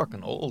 man? They're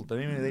fucking old.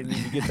 Maybe they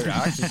need to get their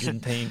oxygen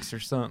tanks or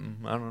something.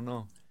 I don't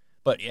know.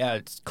 But, yeah,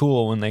 it's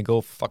cool when they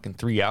go fucking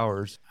 3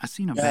 hours. I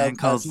seen a band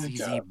called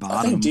ZZ Bottom.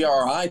 I think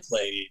DRI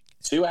played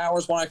 2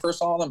 hours when I first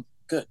saw them.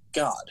 Good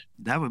God.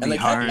 That would be And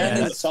hard. they kept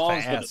ending the That's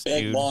songs fast, with the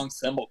big, dude. long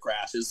cymbal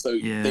crashes, so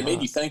Yeah. they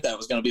made you think that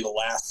was going to be the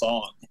last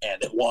song,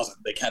 and it wasn't.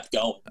 They kept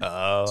going.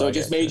 Oh, So it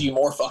just made you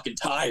more fucking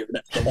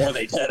tired the more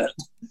they did it.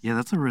 Yeah,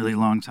 that's a really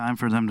long time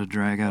for them to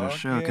drag out a Fuck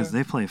show, because yeah.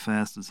 they play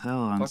fast as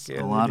hell on Fuck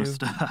yeah, a lot they of do.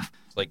 stuff.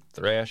 It's like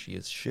thrashy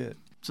as shit.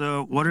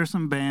 So what are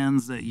some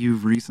bands that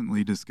you've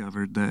recently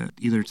discovered that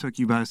either took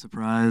you by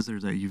surprise or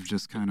that you've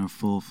just kind of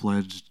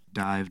full-fledged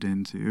dived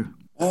into?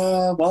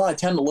 Well, I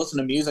tend to listen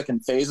to music in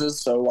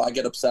phases, so I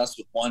get obsessed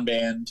with one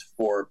band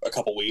for a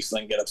couple weeks,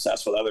 then get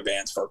obsessed with other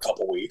bands for a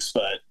couple weeks.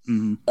 But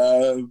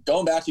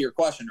going back to your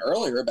question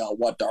earlier about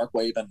what dark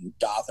wave and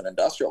goth and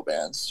industrial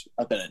bands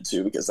I've been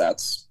into, because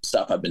that's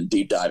stuff I've been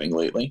deep diving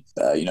lately.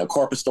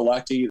 Corpus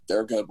Delicti,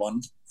 they're a good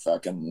one.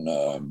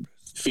 Fucking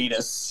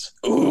Fetus,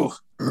 ooh,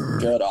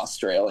 good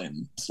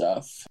Australian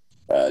stuff.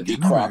 Die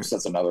Crops,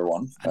 that's another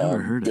one. I never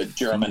heard good of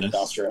German Fetus.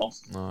 industrial.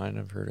 No, I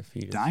never heard of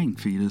Fetus. Dying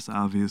Fetus,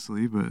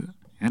 obviously, but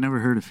I never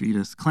heard of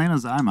Fetus. Clan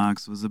of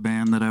Zymox was a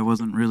band that I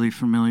wasn't really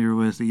familiar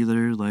with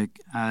either. Like,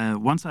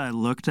 once I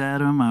looked at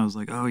them, I was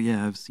like, oh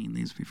yeah, I've seen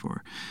these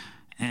before.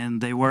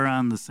 And they were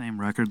on the same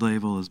record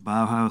label as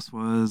Bauhaus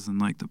was, and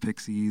like the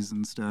Pixies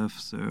and stuff.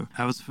 So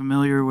I was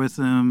familiar with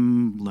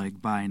them,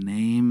 like by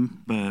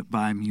name, but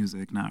by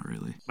music, not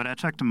really. But I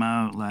checked them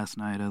out last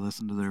night. I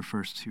listened to their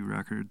first 2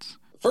 records.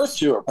 First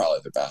 2 are probably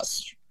the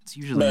best. It's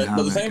usually how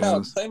But the that thing about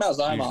goes.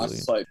 Zymox Usually.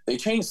 is like they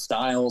changed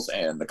styles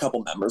and a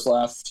couple members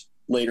left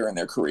later in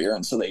their career,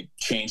 and so they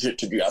changed it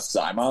to just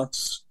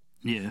Zymox.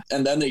 Yeah.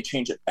 And then they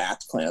changed it back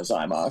to Clan of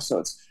Zymox. So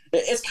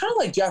it's kind of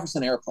like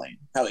Jefferson Airplane,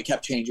 how they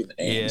kept changing the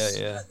names.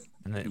 Yeah.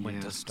 And then it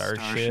went to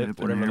Starship and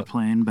whatever.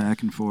 Airplane,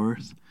 back and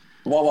forth.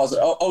 What was it?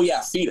 Oh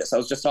yeah, Fetus. I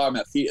was just talking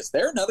about Fetus.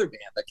 They're another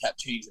band that kept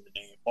changing the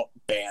name. Well,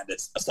 band,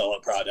 it's a solo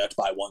project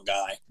by one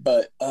guy.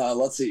 But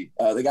let's see.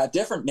 They got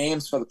different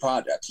names for the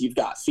project. You've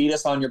got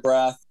Fetus on Your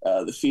Breath,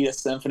 the Fetus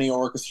Symphony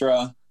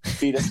Orchestra,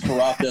 Fetus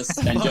Corruptus,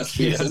 and just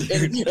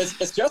Fetus.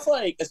 It's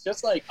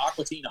just like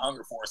Aqua Teen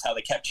Hunger Force, how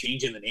they kept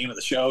changing the name of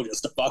the show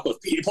just to fuck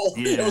with people.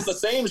 Yeah. It was the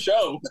same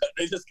show, but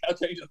they just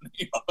kept changing the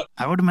name of it.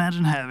 I would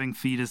imagine having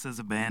Fetus as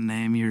a band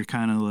name, you're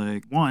kind of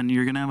like, one,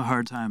 you're going to have a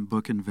hard time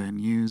booking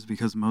venues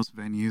because most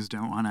venues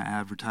don't want to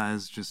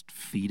advertise just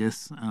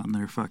Fetus on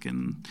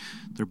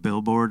their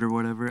billboard or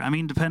whatever. I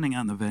mean, depending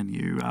on the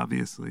venue,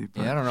 obviously.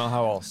 But Yeah, I don't know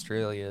how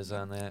Australia is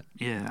on that.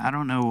 yeah, I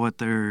don't know what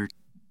their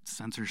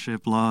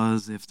censorship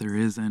laws, if there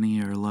is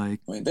any, or like.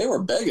 I mean, they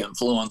were big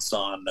influence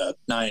on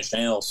Nine Inch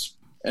Nails.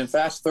 In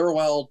fact,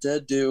 Thirlwell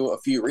did do a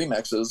few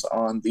remixes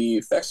on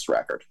the Fixed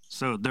record.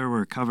 So there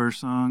were cover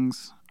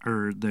songs,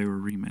 or they were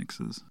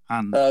remixes?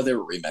 They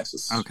were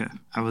remixes. Okay.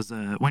 I was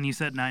when you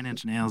said Nine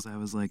Inch Nails, I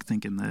was like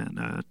thinking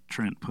that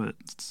Trent put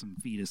some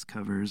Fetus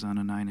covers on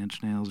a Nine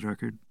Inch Nails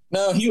record.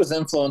 No, he was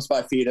influenced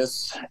by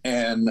Fetus,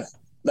 and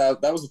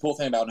that was the cool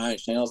thing about Nine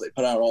Inch Nails. They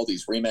put out all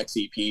these remix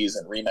EPs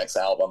and remix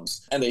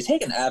albums, and they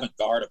take an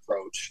avant-garde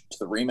approach to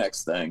the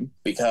remix thing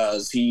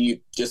because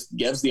he just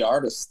gives the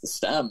artist the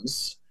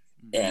stems,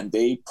 and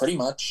they pretty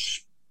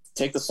much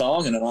take the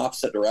song in an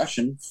opposite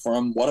direction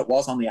from what it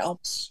was on the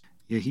albums.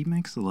 Yeah, he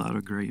makes a lot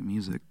of great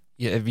music.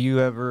 Yeah, have you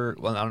ever,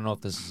 well, I don't know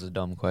if this is a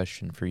dumb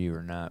question for you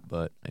or not,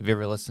 but have you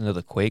ever listened to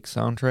the Quake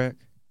soundtrack?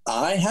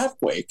 I have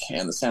Quake,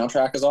 and the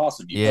soundtrack is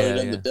awesome. You put it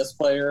in Yeah. the disc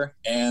player,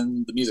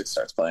 and the music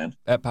starts playing.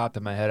 That popped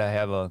in my head. I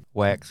have a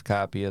wax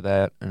copy of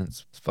that, and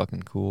it's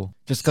fucking cool.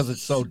 Just because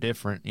it's so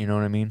different, you know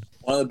what I mean?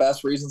 One of the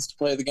best reasons to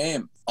play the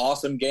game.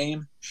 Awesome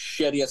game,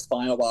 shittiest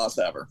final boss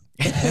ever.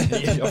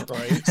 Yeah,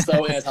 right.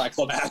 So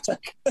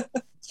anticlimactic.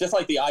 It's just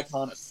like the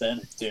icon of sin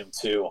in Doom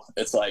 2.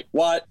 It's like,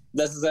 what?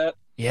 This is it?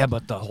 Yeah,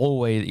 but the whole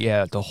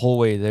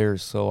way there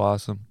is so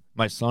awesome.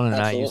 My son and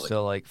I used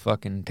to like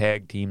fucking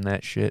tag team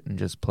that shit and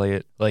just play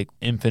it like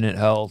infinite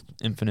health,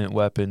 infinite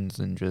weapons,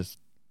 and just,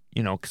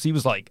 you know, because he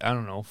was like, I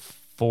don't know,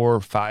 4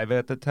 or 5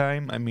 at the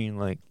time. I mean,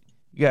 like,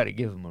 you got to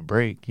give him a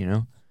break, you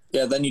know?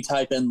 Yeah, then you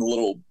type in the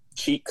little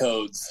cheat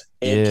codes,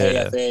 and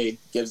KFA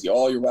gives you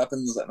all your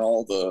weapons and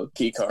all the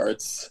key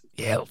cards.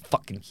 Yeah,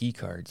 fucking key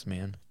cards,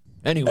 man.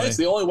 Anyway. Hey, it's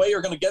the only way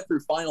you're going to get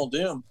through Final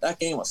Doom. That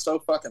game was so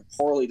fucking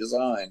poorly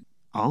designed.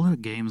 All the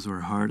games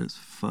were hard as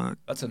fuck.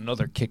 That's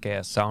another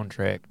kick-ass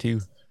soundtrack,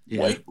 too.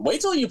 Yeah.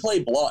 Wait till you play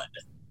Blood.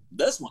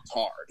 This one's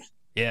hard.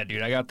 Yeah,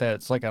 dude, I got that.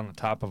 It's like on the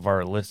top of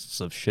our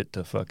lists of shit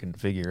to fucking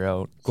figure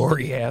out.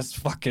 Gory-ass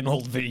fucking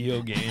old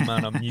video game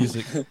on a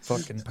music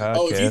fucking podcast.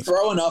 Oh, if you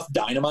throw enough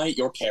dynamite,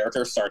 your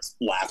character starts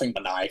laughing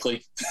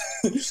maniacally.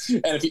 and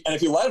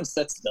if you let him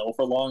sit still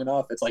for long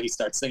enough, it's like he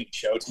starts singing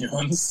show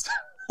tunes.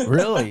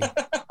 Really?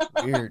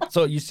 Weird.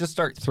 So you just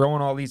start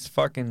throwing all these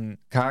fucking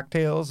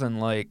cocktails and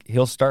like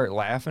he'll start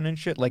laughing and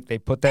shit, like they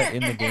put that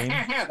in the game?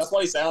 That's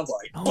what he sounds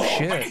like. Oh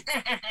shit.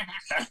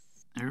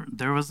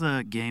 There was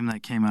a game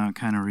that came out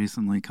kind of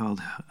recently called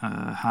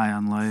High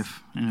on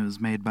Life, and it was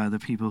made by the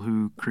people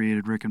who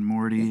created Rick and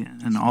Morty,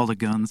 and all the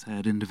guns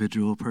had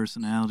individual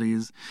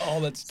personalities. Oh,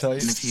 that's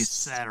tight. And if you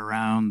sat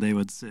around, they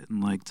would sit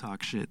and like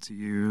talk shit to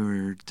you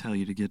or tell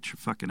you to get your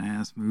fucking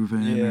ass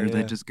moving, or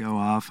they'd just go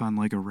off on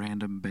like a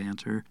random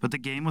banter. But the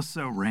game was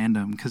so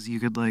random because you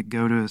could like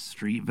go to a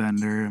street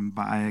vendor and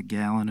buy a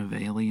gallon of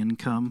alien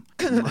cum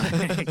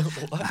like,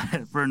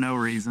 for no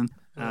reason.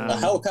 The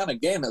hell kind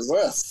of game is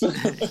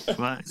this?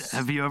 But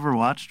have you ever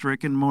watched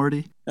Rick and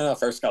Morty?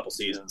 First couple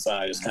seasons,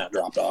 I just kind of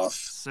dropped off.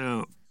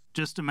 So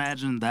just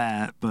imagine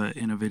that, but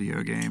in a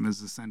video game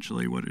is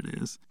essentially what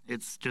it is.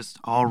 It's just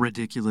all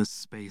ridiculous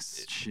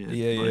space shit.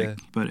 Yeah.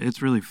 But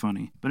it's really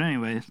funny. But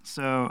anyway,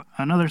 so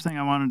another thing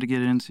I wanted to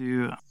get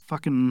into,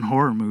 fucking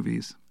horror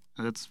movies.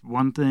 That's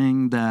one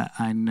thing that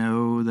I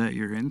know that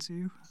you're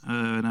into,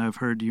 and I've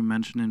heard you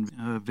mention in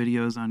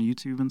videos on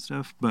YouTube and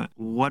stuff, but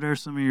what are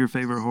some of your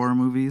favorite horror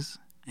movies?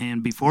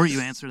 And before you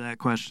answer that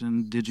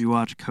question, did you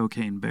watch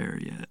Cocaine Bear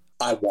yet?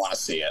 I want to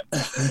see it.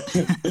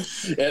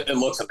 It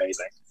looks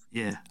amazing.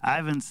 Yeah, I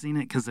haven't seen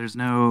it because there's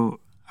no...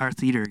 Our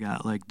theater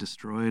got like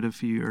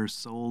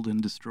sold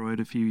and destroyed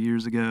a few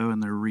years ago,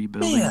 and they're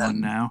rebuilding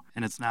one now,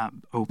 and it's not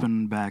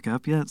open back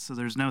up yet. So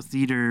there's no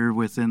theater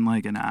within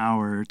like an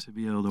hour to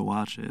be able to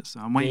watch it. So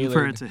I'm waiting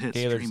for it to hit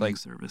streaming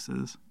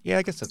services. Yeah,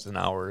 I guess that's an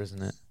hour,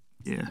 isn't it?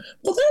 Yeah.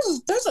 Well,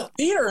 there's a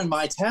theater in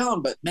my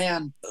town, but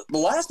man, the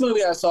last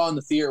movie I saw in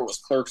the theater was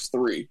Clerks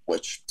 3,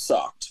 which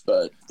sucked.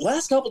 But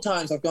last couple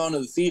times I've gone to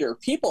the theater,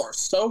 people are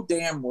so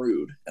damn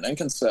rude and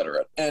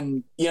inconsiderate.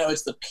 And, you know,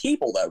 it's the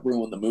people that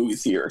ruin the movie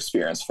theater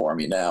experience for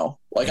me now.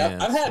 Like,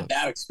 I've had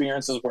bad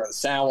experiences where the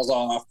sound was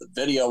off, the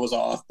video was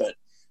off, but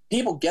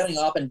people getting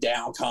up and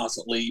down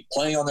constantly,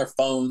 playing on their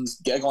phones,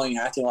 giggling,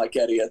 acting like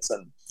idiots.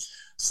 And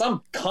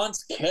some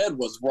cunt's kid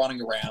was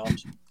running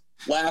around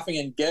laughing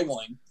and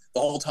giggling the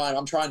whole time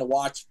I'm trying to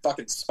watch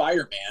fucking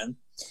Spider-Man.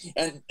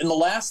 And in the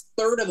last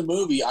third of the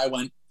movie, I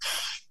went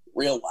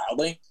real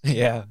loudly.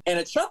 Yeah. And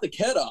it shut the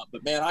kid up.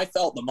 But, man, I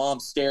felt the mom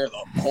stare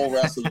the whole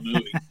rest of the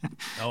movie.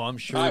 Oh, I'm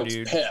sure, I was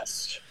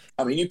pissed.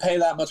 I mean, you pay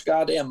that much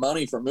goddamn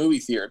money for movie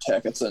theater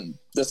tickets, and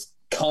this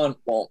cunt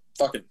won't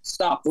fucking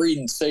stop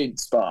reading Satan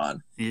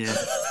Spawn. Yeah.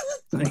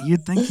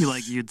 You'd think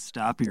you'd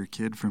stop your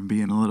kid from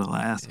being a little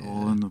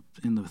asshole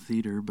in the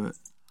theater, but...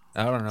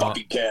 I don't know.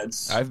 Fucking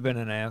kids. I've been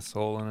an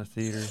asshole in a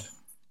theater.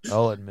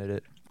 I'll admit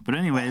it. But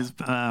anyways,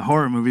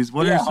 horror movies.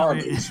 What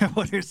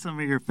are some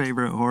of your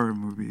favorite horror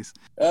movies?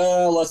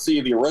 Let's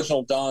see. The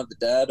original Dawn of the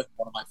Dead,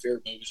 one of my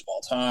favorite movies of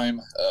all time.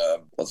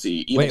 Let's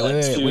see. Evil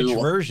Dead 2. Which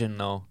version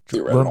though?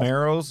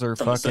 Romero's or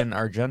fucking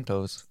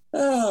Argento's?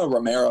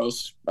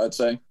 Romero's, I'd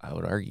say. I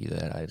would argue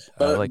that.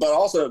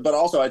 But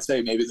also, I'd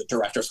say maybe the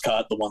director's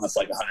cut, the one that's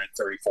like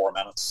 134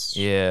 minutes.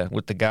 Yeah,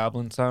 with the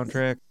Goblin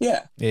soundtrack.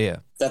 Yeah. Yeah.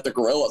 That the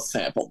Gorillaz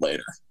sampled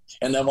later.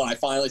 And then when I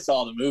finally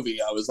saw the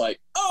movie, I was like,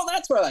 oh,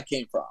 that's where that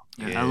came from.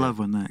 Yeah. I love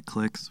when that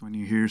clicks, when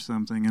you hear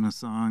something in a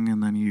song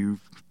and then you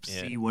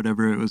see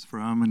whatever it was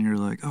from and you're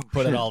like, oh,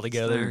 put it all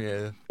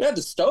together. Yeah,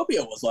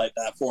 Dystopia was like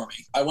that for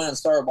me. I went and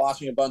started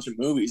watching a bunch of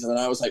movies, and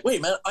then I was like,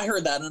 wait, man, I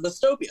heard that in a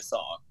Dystopia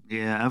song.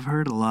 Yeah, I've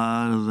heard a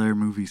lot of their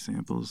movie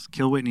samples.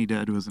 Kill Whitney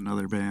Dead was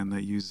another band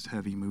that used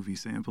heavy movie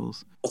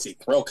samples. Let's see,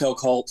 Thrill Kill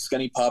Cult,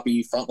 Skinny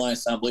Puppy, Frontline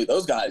Assembly,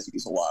 those guys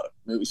use a lot of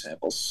movie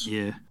samples.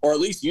 Yeah. Or at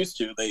least used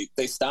to.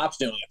 They stopped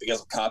doing it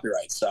because of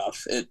copyright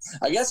stuff.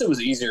 I guess it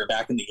was easier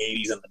back in the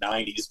 80s and the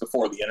 90s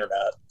before the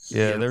internet.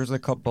 Yeah, there's a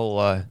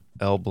couple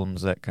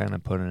albums that kind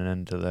of put an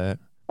end to that.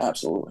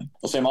 Absolutely.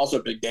 Well, see, I'm also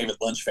a big David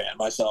Lynch fan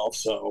myself,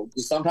 so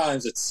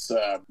sometimes it's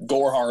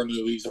gore horror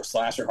movies or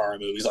slasher horror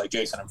movies like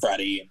Jason and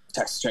Freddy and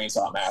Texas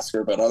Chainsaw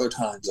Massacre, but other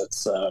times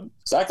it's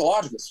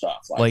psychological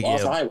stuff like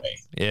Lost Highway.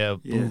 Yeah,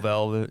 Blue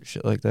Velvet,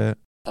 shit like that.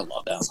 I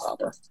love Dennis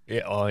Hopper.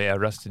 Yeah, oh yeah,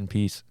 rest in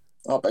peace.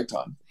 Oh, big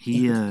time.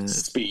 He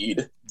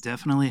Speed.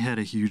 Definitely had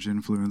a huge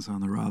influence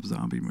on the Rob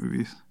Zombie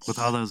movies with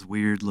all those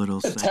weird little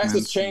segments.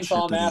 Texas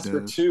Chainsaw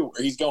Massacre 2,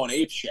 where he's going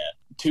ape shit.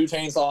 2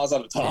 chainsaws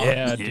at a time.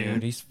 Yeah,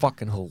 dude, he's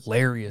fucking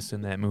hilarious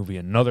in that movie.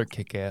 Another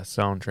kick-ass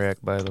soundtrack,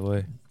 by the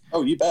way.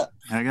 Oh, you bet.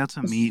 I got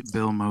to meet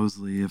Bill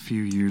Moseley a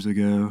few years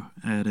ago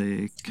at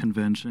a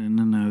convention,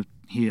 and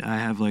I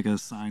have like a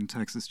signed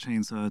Texas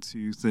Chainsaw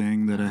 2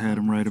 thing that I had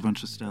him write a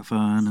bunch of stuff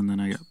on, and then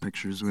I got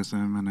pictures with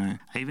him, and I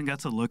even got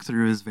to look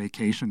through his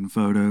vacation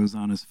photos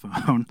on his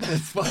phone.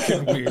 It's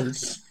fucking weird.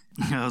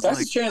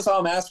 Texas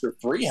Chainsaw Massacre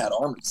 3 had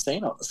Armored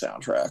Saint on the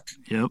soundtrack.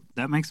 Yep.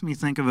 That makes me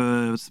think of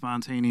a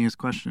spontaneous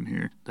question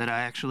here that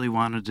I actually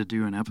wanted to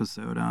do an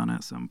episode on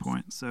at some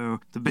point. So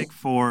the big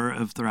 4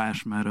 of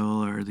thrash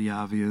metal are the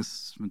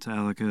obvious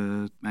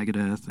Metallica,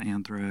 Megadeth,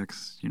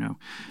 Anthrax. You know,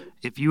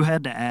 if you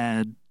had to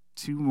add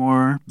 2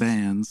 more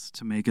bands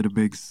to make it a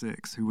big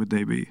 6, who would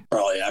they be?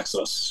 Probably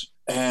Exodus.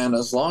 And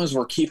as long as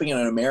we're keeping it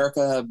in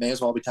America, it may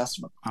as well be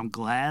Testament. I'm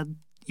glad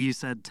you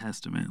said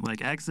Testament.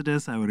 Like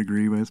Exodus, I would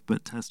agree with,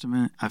 but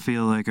Testament, I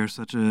feel like are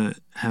such a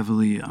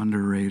heavily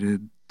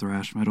underrated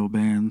thrash metal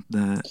band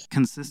that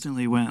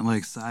consistently went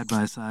like side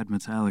by side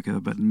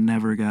Metallica, but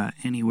never got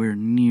anywhere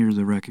near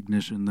the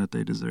recognition that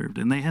they deserved.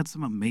 And they had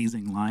some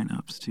amazing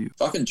lineups too.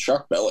 Fucking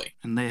Chuck Billy.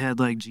 And they had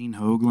like Gene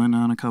Hoglan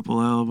on a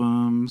couple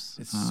albums.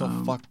 It's so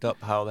fucked up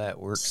how that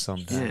works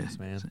sometimes,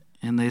 man.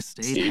 And they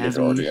stayed Steve heavy.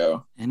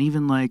 Giorgio. And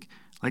even like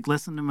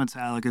listen to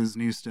Metallica's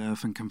new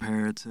stuff and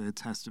compare it to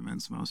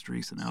Testament's most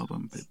recent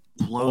album. It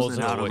blows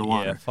it out of the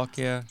water. Yeah, fuck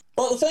yeah.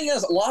 Well, the thing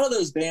is, a lot of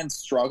those bands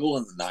struggled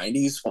in the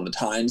 90s when the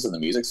times and the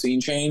music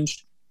scene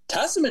changed.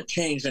 Testament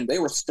changed and they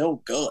were still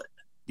good.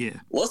 Yeah.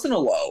 Listen to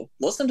Low,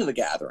 listen to The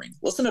Gathering,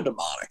 listen to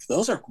Demonic.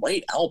 Those are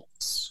great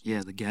albums.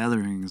 Yeah, The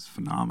Gathering is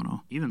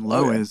phenomenal. Even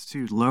Low is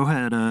too. Low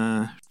had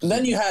and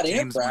then you had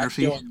James Anthrax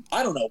Murphy. doing,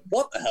 I don't know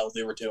what the hell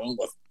they were doing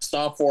with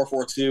Stop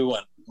 442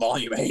 and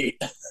Volume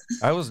 8.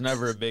 I was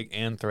never a big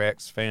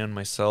Anthrax fan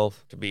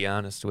myself, to be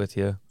honest with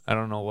you. I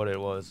don't know what it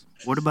was.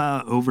 What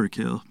about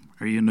Overkill?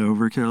 Are you into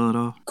Overkill at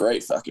all?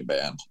 Great fucking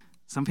band.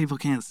 Some people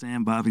can't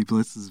stand Bobby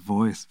Blitz's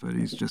voice, but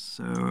he's just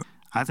so...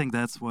 I think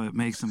that's what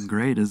makes him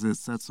great, is it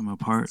sets him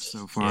apart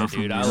so far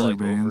from dude, the I other like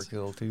bands.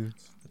 Overkill too.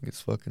 I think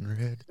it's fucking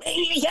rad.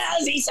 Maybe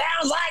because he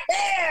sounds like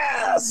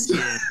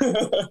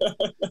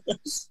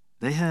this!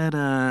 They had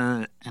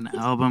an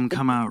album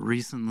come out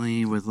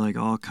recently with like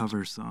all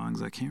cover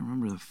songs. I can't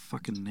remember the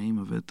fucking name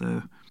of it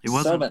though. It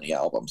wasn't so many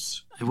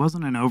albums. It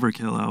wasn't an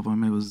Overkill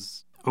album. It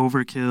was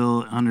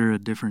Overkill under a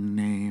different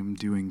name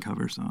doing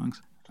cover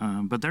songs.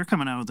 But they're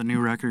coming out with a new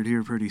record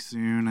here pretty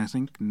soon. I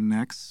think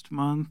next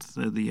month,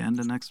 at the end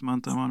of next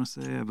month, I want to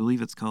say. I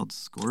believe it's called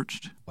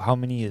Scorched. How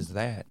many is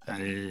that?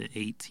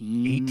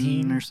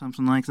 18 or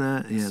something like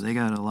that. Yeah, they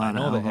got a lot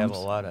of albums. I know they have a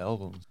lot of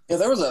albums. Yeah,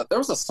 there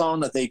was a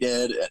song that they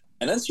did,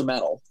 an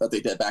instrumental that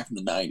they did back in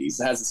the 90s.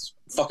 It has this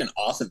fucking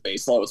awesome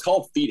bass solo. It's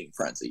called Feeding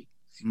Frenzy.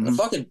 Mm-hmm. And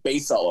the fucking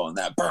bass solo in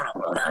that.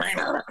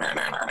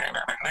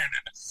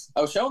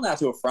 I was showing that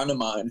to a friend of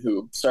mine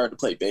who started to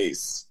play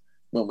bass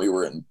when we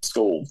were in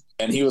school,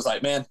 and he was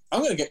like, man, I'm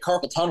going to get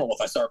carpal tunnel if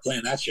I start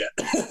playing that shit.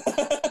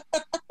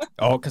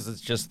 Oh, because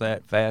it's just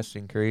that fast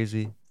and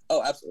crazy.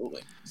 Oh,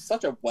 absolutely.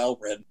 Such a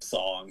well-written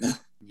song.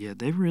 Yeah,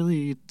 they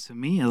really, to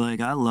me, like,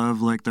 I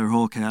love, like, their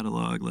whole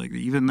catalog. Like,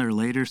 even their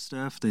later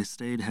stuff, they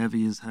stayed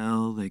heavy as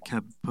hell. They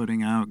kept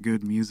putting out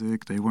good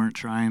music. They weren't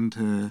trying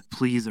to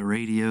please a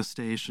radio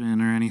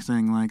station or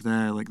anything like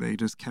that. Like, they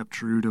just kept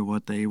true to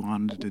what they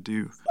wanted to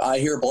do. I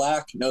Hear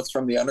Black, Notes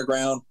from the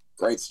Underground.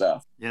 Great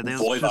stuff. Yeah,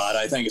 Voivod,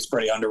 I think, is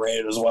pretty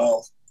underrated as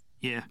well.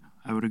 Yeah,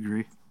 I would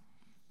agree.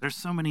 There's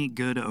so many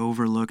good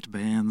overlooked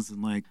bands,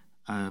 and like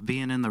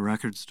being in the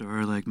record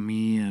store, like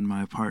me and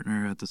my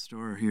partner at the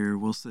store here,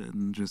 we'll sit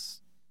and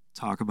just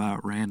talk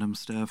about random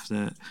stuff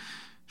that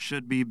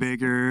should be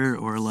bigger,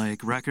 or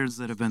like records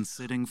that have been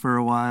sitting for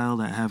a while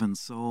that haven't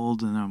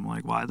sold, and I'm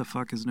like, why the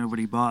fuck has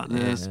nobody bought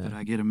this? Yeah. But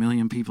I get a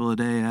million people a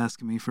day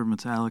asking me for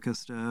Metallica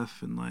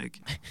stuff, and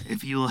like,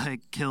 if you like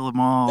Kill 'Em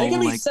All, they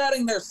can be like,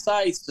 setting their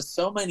sights to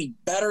so many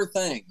better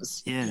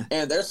things. Yeah,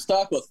 and they're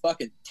stuck with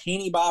fucking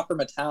teeny bopper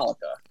Metallica.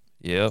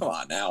 Yeah, come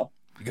on now.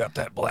 You got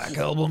that Black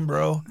album,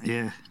 bro?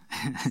 Yeah,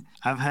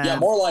 I've had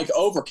more like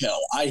Overkill.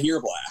 I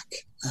Hear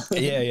Black.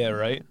 yeah,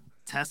 right.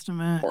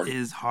 Testament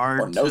is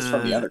hard Notes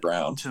from the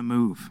Underground to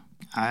move.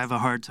 I have a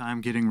hard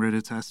time getting rid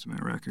of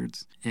Testament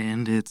records,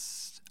 and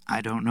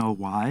I don't know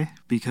why,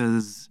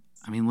 because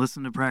I mean,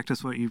 listen to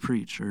Practice What You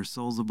Preach or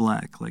Souls of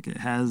Black. Like, it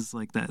has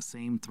like that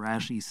same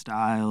thrashy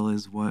style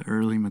as what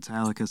early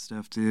Metallica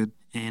stuff did,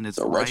 and it's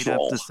right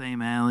up the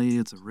same alley.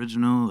 It's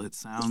original. It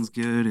sounds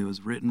good. It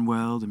was written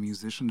well. The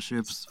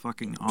musicianship's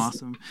fucking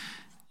awesome.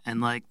 And,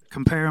 like,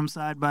 compare them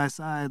side by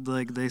side,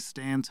 like, they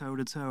stand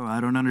toe-to-toe. I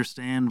don't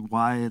understand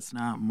why it's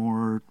not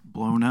more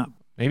blown up.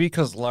 Maybe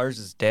because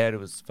Lars's dad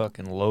was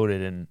fucking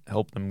loaded and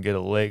helped him get a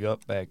leg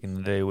up back in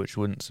the day, which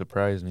wouldn't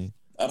surprise me.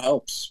 That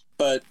helps.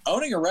 But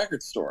owning a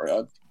record store,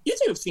 you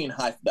two have seen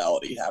High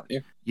Fidelity, haven't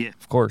you? Yeah.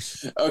 Of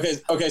course.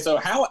 Okay, so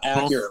how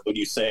accurate would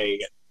you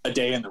say a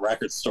day in the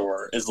record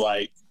store is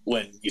like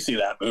when you see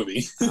that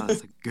movie?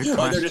 That's a good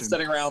question. They're just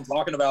sitting around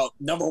talking about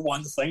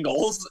 #1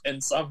 singles in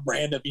some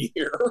random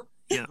year.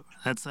 Yeah,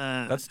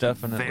 that's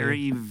definitely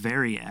very,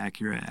 very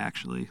accurate,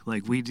 actually.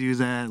 Like, we do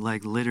that,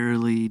 like,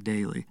 literally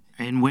daily.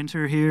 In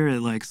winter here,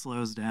 it, like,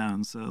 slows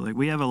down. So, like,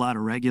 we have a lot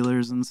of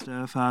regulars and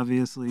stuff,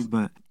 obviously,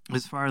 but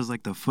as far as,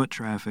 like, the foot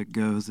traffic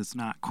goes, it's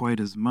not quite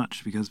as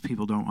much because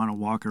people don't want to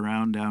walk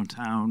around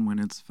downtown when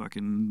it's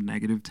fucking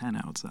 -10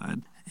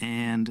 outside.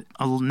 And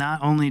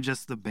not only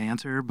just the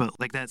banter, but,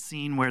 like, that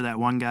scene where that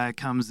one guy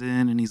comes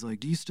in and he's like,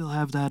 "Do you still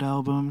have that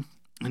album?"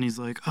 And he's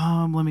like,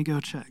 let me go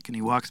check. And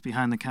he walks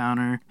behind the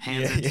counter,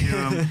 hands it to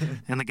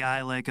him. And the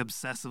guy, like,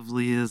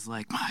 obsessively is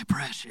like, "My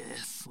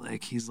precious."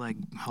 Like, he's, like,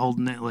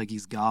 holding it like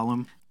he's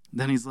Gollum.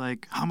 Then he's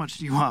like, "How much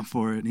do you want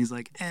for it?" And he's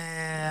like,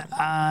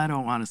 I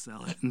don't want to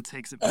sell it. And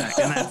takes it back.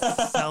 And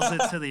then sells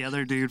it to the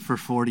other dude for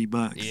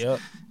 $40.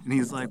 Yep. And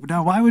he's like,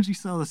 "Now, why would you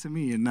sell this to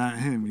me and not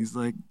him?" He's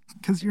like,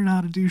 "Because you're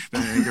not a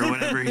douchebag," or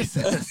whatever he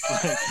says.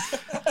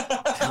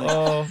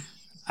 Oh.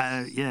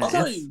 Yeah,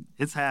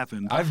 it's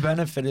happened. I've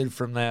benefited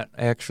from that,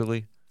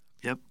 actually.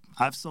 Yep.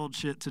 I've sold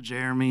shit to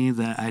Jeremy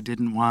that I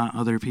didn't want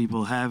other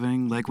people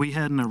having. Like, we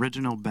had an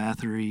original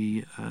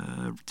Bathory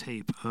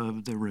tape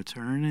of The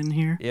Return in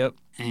here. Yep.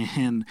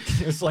 And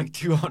it was like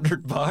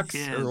 $200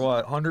 yeah, or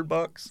what,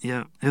 $100?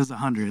 Yeah, it was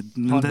 100.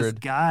 This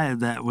guy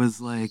that was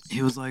like,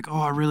 he was like,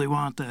 "Oh, I really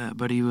want that,"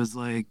 but he was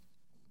like,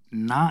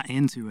 not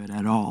into it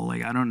at all.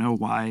 Like, I don't know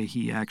why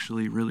he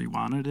actually really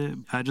wanted it.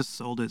 I just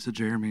sold it to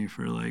Jeremy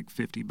for like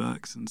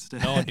 $50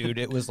 instead. No, dude,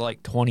 it was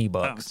like $20.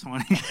 Oh,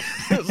 20.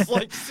 It was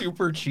like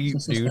super cheap,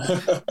 dude.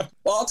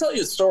 Well, I'll tell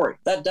you a story.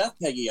 That Death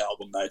Peggy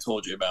album that I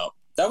told you about,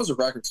 that was a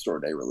record store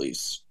day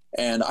release.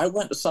 And I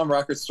went to some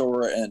record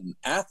store in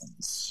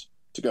Athens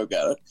to go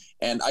get it.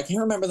 And I can't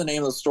remember the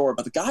name of the store,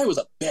 but the guy was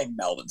a big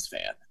Melvins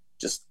fan.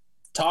 Just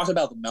talked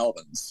about the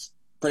Melvins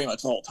pretty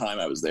much the whole time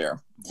I was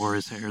there. Wore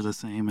his hair the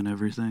same and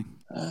everything.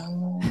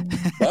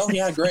 Well, he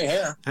had gray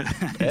hair.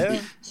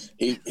 Yeah.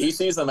 He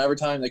sees them every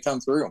time they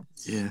come through.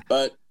 Yeah.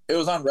 But it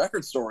was on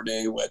record store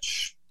day,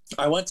 which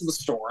I went to the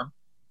store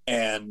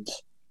and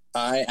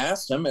I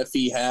asked him if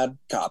he had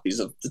copies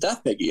of the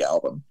Death Piggy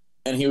album.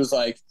 And he was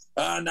like,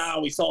 "No,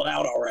 we sold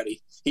out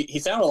already." He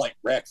sounded like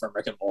Rick from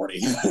Rick and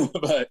Morty.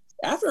 But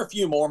after a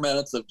few more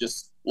minutes of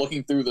just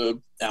looking through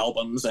the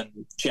albums and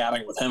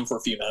chatting with him for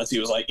a few minutes, he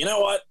was like, "You know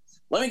what?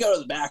 Let me go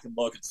to the back and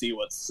look and see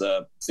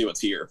what's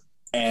here."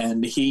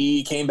 And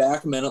he came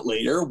back a minute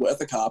later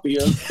with a copy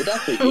of the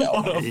Death Piggy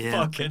album. What a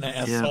fucking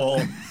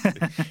asshole.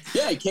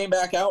 Yeah, he came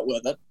back out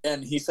with it,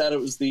 and he said it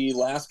was the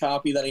last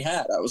copy that he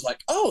had. I was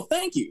like, "Oh,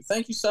 thank you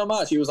so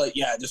much." He was like,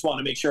 "Yeah, I just want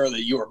to make sure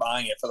that you were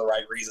buying it for the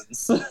right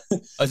reasons."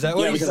 Is that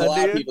what he because said, a lot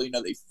of dude?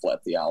 people, they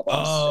flip the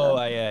albums.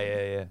 Oh,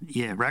 yeah.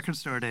 Yeah, record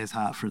store day is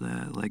hot for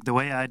that. Like, the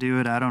way I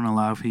do it, I don't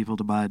allow people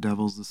to buy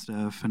doubles of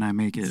stuff, and I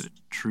make it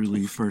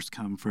truly first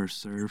come,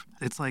 first serve.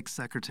 It's like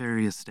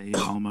Secretary of State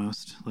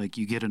almost. Like,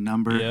 you get a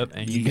number, yep,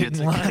 and you get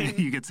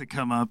to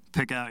come up,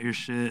 pick out your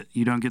shit.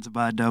 You don't get to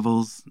buy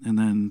doubles, and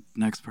then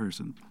next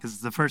person. Because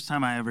the first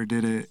time I ever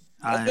did it,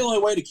 that's the only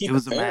way to keep it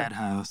was fair. A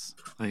madhouse.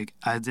 Like,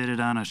 I did it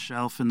on a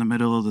shelf in the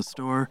middle of the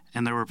store,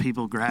 and there were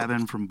people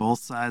grabbing from both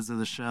sides of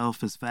the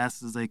shelf as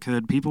fast as they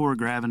could. People were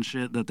grabbing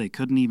shit that they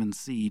couldn't even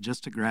see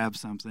just to grab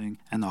something,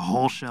 and the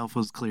whole shelf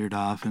was cleared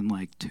off in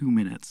like 2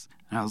 minutes.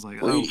 And I was like,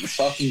 "Oh,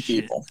 fucking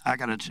shit, people. I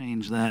gotta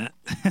change that."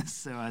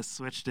 So I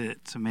switched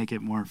it to make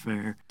it more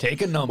fair.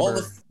 Take a number. Well,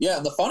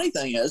 the funny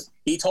thing is,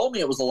 he told me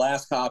it was the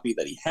last copy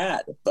that he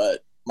had,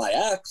 but my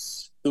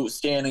ex, who was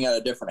standing at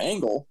a different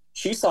angle,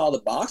 she saw the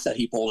box that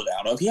he pulled it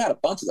out of. He had a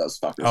bunch of those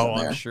fuckers in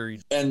there. I'm sure.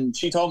 And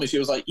she told me, she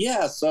was like,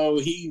 "Yeah, so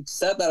he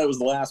said that it was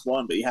the last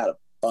one, but he had a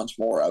bunch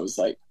more." I was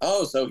like,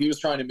 "Oh, so he was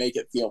trying to make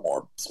it feel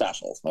more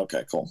special."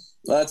 Okay, cool.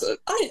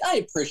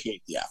 I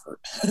appreciate the effort.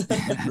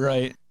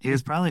 Right. He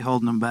was probably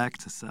holding them back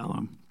to sell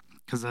them.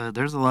 Because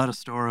there's a lot of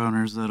store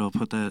owners that'll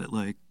put that,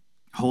 like,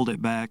 hold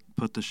it back,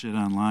 put the shit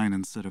online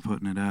instead of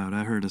putting it out.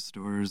 I heard of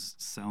stores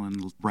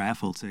selling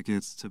raffle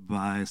tickets to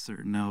buy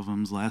certain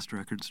albums last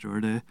record store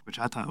day, which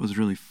I thought was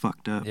really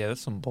fucked up. Yeah,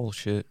 that's some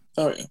bullshit.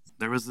 Oh, yeah.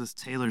 There was this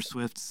Taylor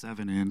Swift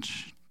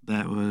 7-inch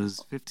that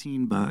was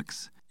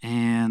 $15,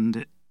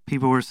 and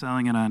people were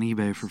selling it on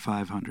eBay for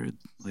 $500,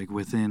 like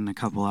within a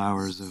couple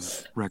hours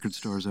of record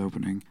stores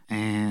opening.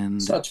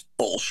 And such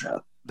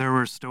bullshit. There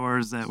were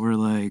stores that were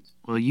like,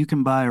 "Well, you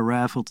can buy a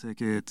raffle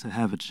ticket to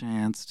have a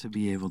chance to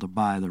be able to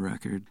buy the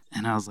record."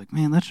 And I was like,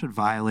 man, that should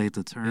violate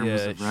the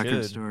terms of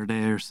record store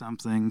day or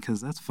something,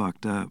 because that's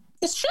fucked up.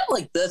 It's shit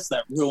like this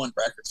that ruined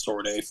record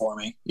store day for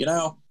me. You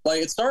know,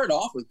 like, it started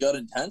off with good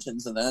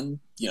intentions, and then,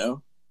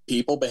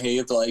 people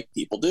behaved like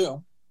people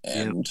do.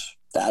 And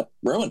that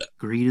ruined it.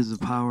 Greed is a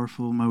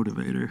powerful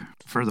motivator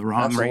for the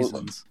wrong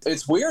reasons.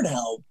 It's weird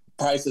how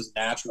prices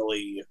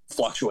naturally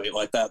fluctuate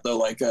like that, though.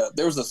 Like,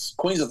 there was this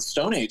Queens of the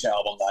Stone Age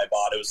album that I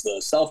bought. It was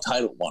the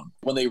self-titled one.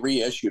 When they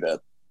reissued it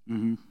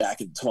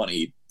back in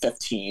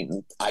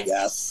 2015, I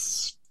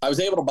guess, I was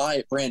able to buy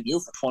it brand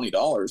new for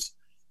 $20.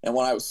 And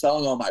when I was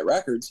selling all my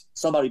records,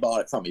 somebody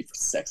bought it from me for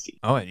 $60.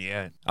 Oh,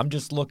 yeah. I'm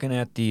just looking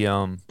at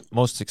the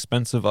most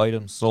expensive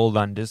items sold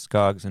on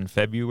Discogs in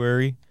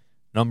February.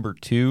 Number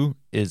 2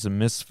 is a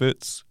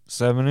Misfits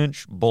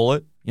 7-inch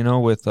Bullet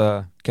with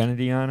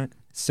Kennedy on it.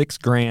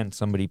 $6,000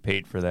 somebody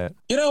paid for that.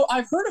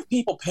 I've heard of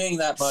people paying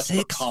that much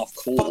for Conf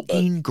Cool, but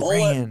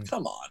 $6,000.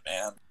 come on,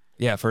 man.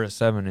 Yeah, for a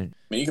 7-inch. I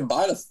mean, you can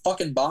buy the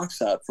fucking box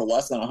set for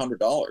less than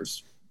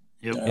 $100.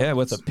 Yep. Yeah,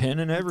 with a pin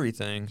and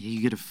everything.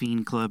 You get a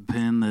Fiend Club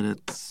pin that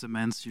it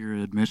cements your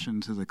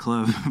admission to the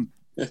club.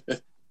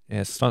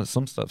 Yeah, some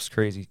stuff's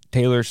crazy.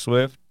 Taylor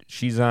Swift,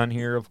 she's on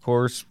here, of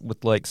course,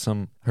 with like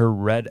her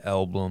Red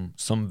album,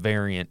 some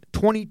variant.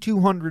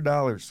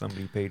 $2,200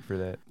 somebody paid for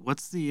that.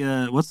 What's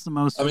the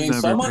most? I mean, you've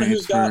ever someone paid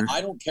who's for... got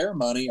I don't care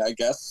money, I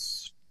guess.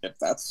 If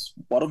that's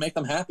what'll make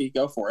them happy,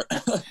 go for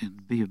it.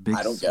 Be a big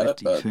I don't get it,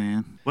 but...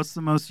 fan. What's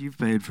the most you've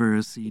paid for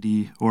a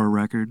CD or a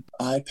record?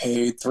 I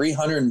paid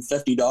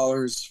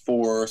 $350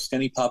 for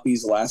Skinny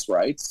Puppy's Last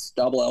Rites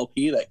double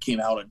LP that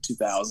came out in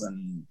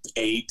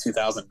 2008,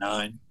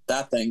 2009.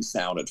 That thing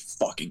sounded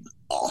fucking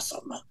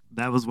awesome.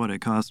 That was what it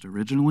cost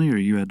originally, or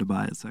you had to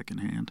buy it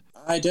secondhand?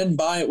 I didn't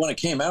buy it when it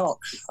came out.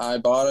 I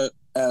bought it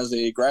as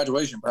a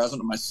graduation present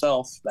to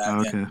myself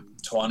back in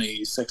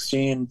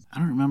 2016. I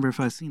don't remember if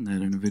I seen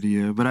that in a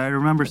video, but I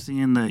remember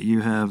seeing that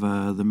you have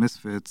the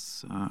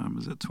Misfits,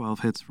 is it 12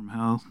 Hits from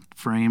Hell,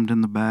 framed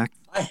in the back?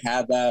 I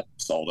had that,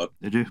 sold it.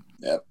 Did you?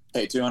 Yep,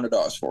 paid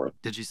 $200 for it.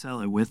 Did you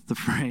sell it with the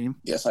frame?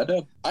 Yes, I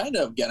did. I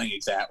ended up getting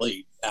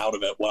exactly out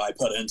of it what I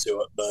put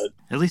into it, but...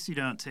 At least you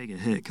don't take a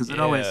hit, because it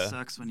always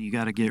sucks when you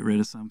got to get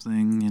rid of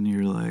something and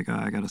you're like, oh,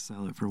 I got to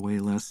sell it for way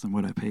less than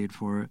what I paid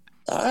for it.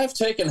 I've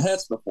taken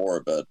hits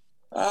before, but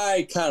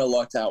I kind of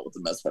lucked out with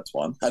the Misfits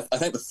one. I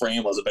think the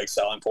frame was a big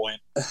selling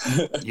point.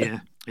 Yeah,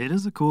 it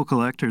is a cool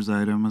collector's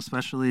item,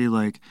 especially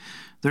like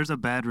there's a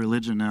Bad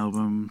Religion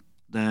album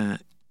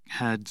that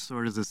had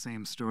sort of the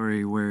same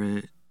story where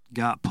it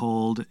got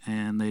pulled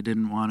and they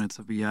didn't want it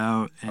to be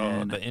out.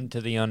 And the Into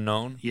the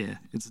Unknown? Yeah,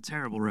 it's a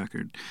terrible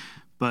record.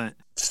 But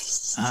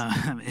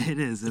it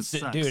is. It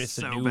sucks. Dude, it's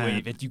so a new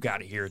bad. wave. You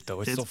got to hear it,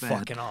 though. It's so bad.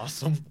 fucking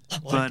awesome.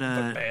 But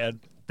bad.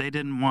 They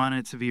didn't want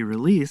it to be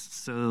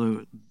released,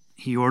 so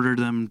he ordered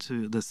them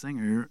to, the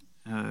singer,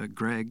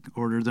 Greg,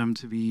 ordered them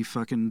to be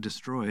fucking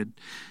destroyed.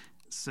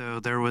 So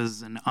there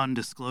was an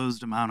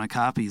undisclosed amount of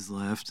copies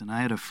left, and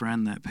I had a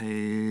friend that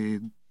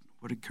paid,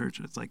 what did Kurt,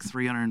 it's like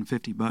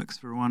 $350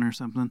 for one or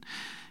something.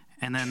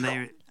 And then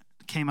they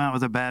came out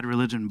with a Bad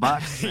Religion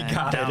box set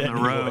down the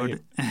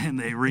road, and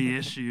they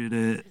reissued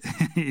it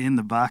in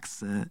the box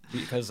set.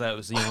 Because that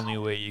was the only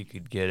way you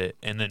could get it.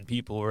 And then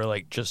people were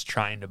like just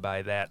trying to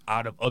buy that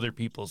out of other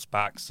people's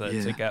box sets.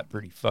 Yeah. It got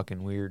pretty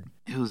fucking weird.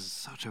 It was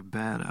such a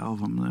bad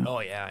album, though. Oh,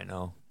 yeah, I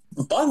know.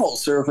 Butthole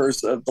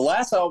Surfers, the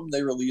last album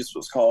they released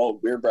was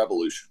called Weird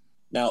Revolution.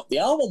 Now, the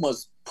album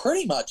was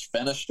pretty much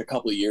finished a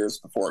couple of years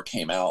before it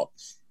came out,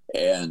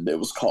 and it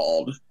was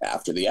called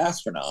After the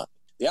Astronaut.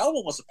 The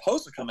album was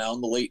supposed to come out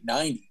in the late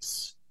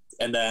 90s,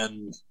 and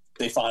then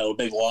they filed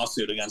a big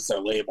lawsuit against their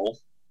label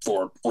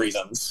for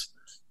reasons,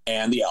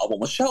 and the album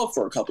was shelved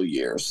for a couple of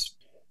years.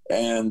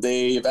 And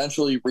they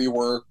eventually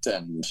reworked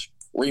and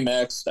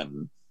remixed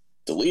and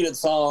deleted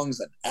songs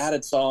and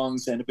added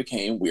songs, and it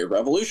became Weird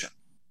Revolution.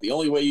 The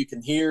only way you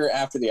can hear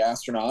After the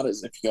Astronaut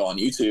is if you go on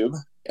YouTube,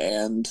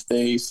 and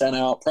they sent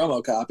out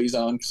promo copies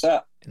on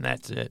cassette. And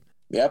that's it.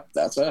 Yep,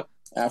 that's it.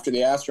 After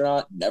the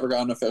Astronaut never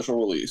got an official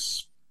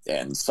release.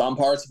 And some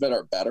parts of it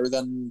are better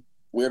than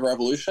Weird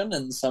Revolution,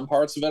 and some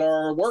parts of it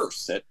are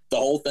worse. The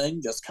whole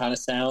thing just kind of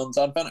sounds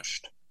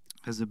unfinished.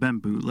 Has it been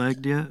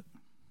bootlegged yet?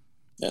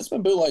 Yeah, it's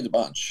been bootlegged a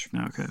bunch.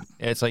 Okay.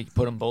 Yeah, it's like you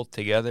put them both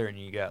together and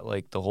you got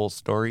like the whole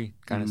story,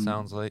 kind of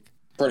sounds like.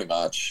 Pretty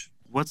much.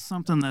 What's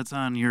something that's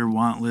on your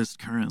want list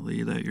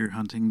currently that you're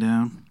hunting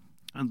down?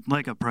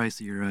 Like a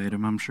pricier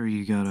item. I'm sure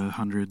you got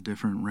 100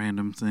 different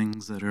random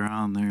things that are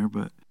on there,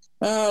 but...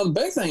 The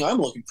big thing I'm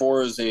looking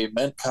for is a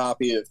mint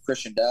copy of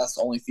Christian Death's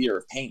Only Theater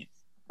of Pain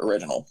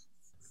original.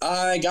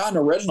 I got an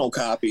original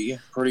copy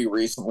pretty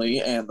recently,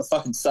 and the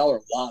fucking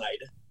seller lied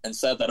and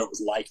said that it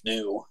was like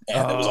new,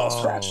 and it was all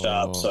scratched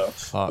up. So,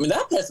 fuck. I mean,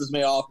 that pisses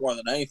me off more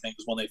than anything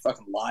is when they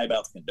fucking lie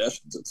about the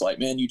conditions. It's like,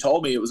 man, you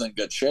told me it was in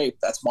good shape.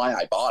 That's why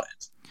I bought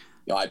it.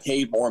 I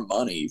paid more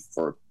money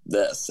for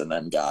this and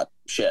then got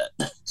shit.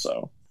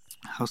 So,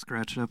 how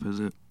scratched up is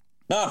it?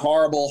 Not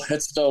horrible.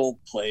 It still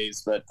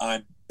plays, but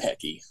I'm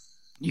picky.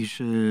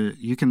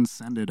 You can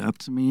send it up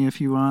to me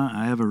if you want.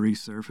 I have a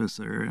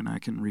resurfacer, and I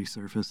can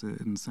resurface it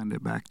and send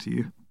it back to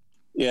you.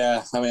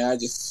 Yeah, I mean,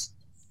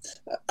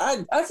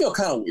 I feel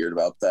kind of weird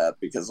about that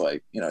because,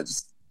 like, it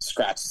just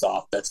scratches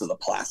off bits of the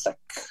plastic,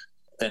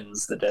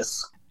 thins the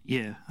disc.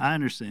 Yeah, I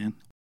understand.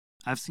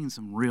 I've seen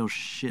some real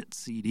shit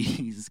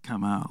CDs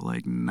come out,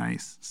 like,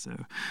 nice. So,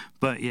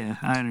 but yeah,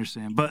 I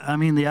understand. But I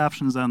mean, the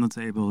option's on the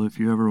table. If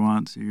you ever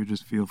want to,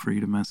 just feel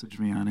free to message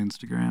me on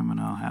Instagram, and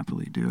I'll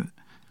happily do it.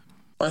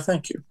 Why,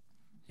 thank you.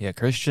 Yeah,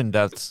 Christian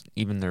Death's,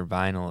 even their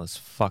vinyl is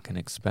fucking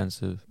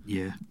expensive.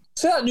 Yeah.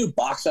 See that new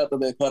box set that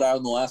they put out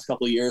in the last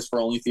couple of years for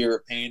Only Theater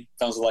of Pain?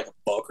 Sounds like a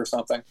book or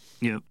something.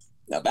 Yep.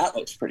 Now that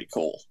looks pretty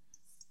cool.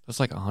 It was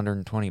like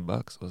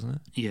 $120, wasn't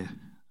it? Yeah.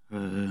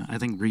 I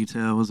think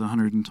retail was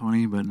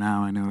 $120, but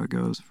now I know it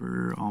goes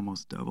for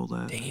almost double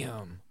that.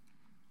 Damn.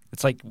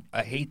 It's like,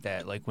 I hate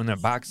that. Like, when a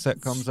box set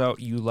comes out,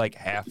 you, like,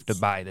 have to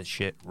buy the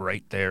shit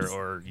right there,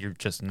 or you're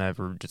just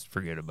never, just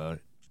forget about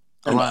it.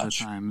 A lot of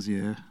times,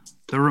 yeah.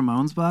 The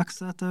Ramones box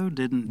set, though,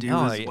 didn't do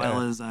as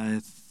well as I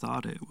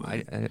thought it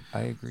would. I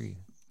agree.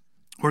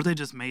 Or they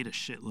just made a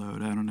shitload.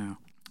 I don't know.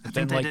 I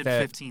think they did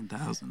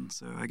 15,000,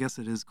 so I guess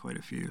it is quite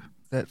a few.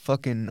 That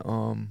fucking,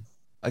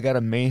 I got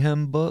a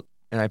Mayhem book,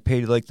 and I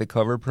paid, like, the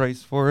cover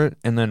price for it,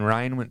 and then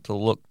Ryan went to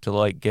look to,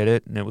 like, get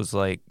it, and it was,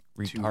 like,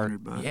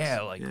 $200.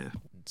 Yeah,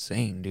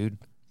 insane, dude.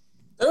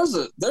 There's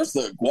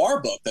the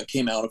Gwar book that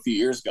came out a few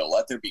years ago,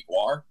 Let There Be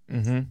Gwar.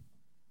 Mm-hmm.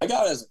 I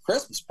got it as a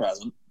Christmas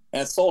present,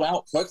 and it sold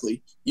out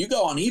quickly. You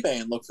go on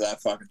eBay and look for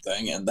that fucking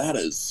thing, and that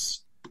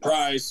is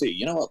pricey.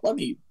 You know what? Let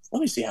me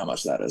see how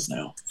much that is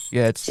now.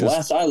 Yeah, it's just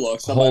last I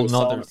looked, a whole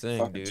nother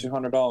thing, dude.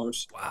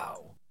 $200.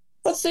 Wow.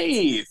 Let's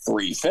see,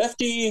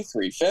 $350,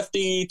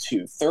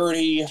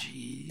 $230.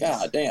 Jeez.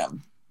 God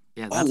damn.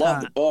 Yeah, I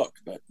love the book,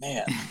 but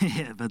man.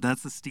 Yeah, but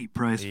that's a steep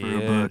price for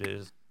a book. It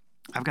is.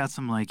 I've got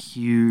some like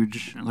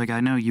huge, like I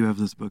know you have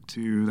this book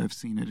too. I've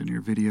seen it in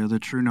your video, the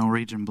True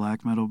Norwegian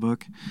Black Metal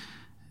book.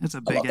 It's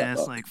a big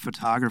ass like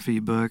photography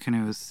book, and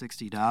it was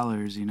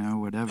 $60, you know,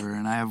 whatever.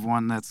 And I have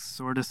one that's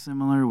sort of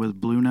similar with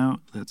Blue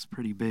Note. That's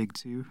pretty big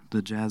too,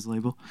 the jazz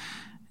label,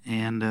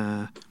 and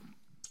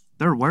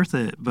they're worth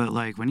it. But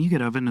like when you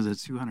get up into the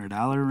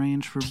 $200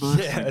 range for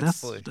books,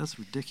 that's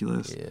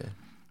ridiculous. Yeah.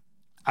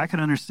 I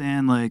could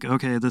understand, like,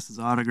 okay, this is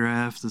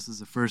autographed, this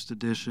is a first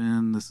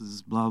edition, this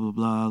is blah, blah,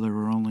 blah, there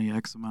were only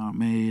X amount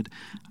made.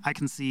 I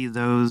can see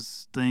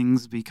those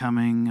things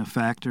becoming a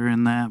factor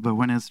in that, but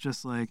when it's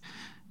just like,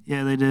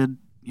 yeah, they did,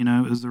 you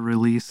know, it was a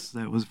release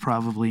that was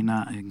probably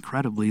not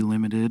incredibly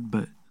limited,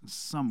 but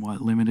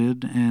somewhat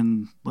limited,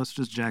 and let's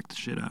just jack the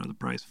shit out of the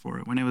price for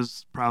it, when it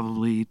was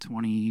probably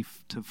 $20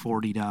 to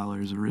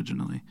 $40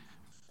 originally.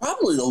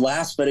 Probably the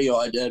last video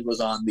I did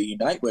was on the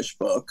Nightwish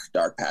book,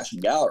 Dark Passion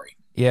Gallery.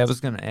 Yeah, I was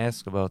going to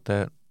ask about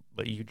that,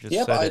 but you just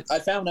said it. I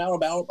found out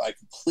about it by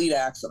complete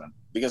accident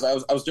because I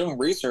was doing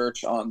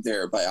research on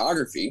their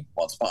biography,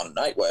 Once Upon a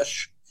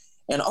Nightwish,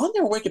 and on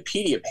their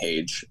Wikipedia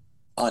page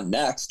on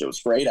Next, it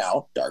was grayed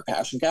out, Dark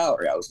Passion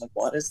Gallery. I was like,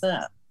 what is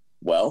that?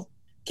 Well,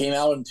 came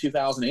out in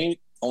 2008,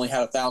 only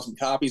had 1,000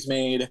 copies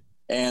made,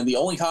 and the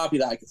only copy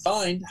that I could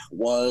find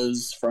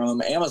was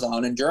from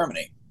Amazon in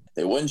Germany.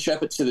 They wouldn't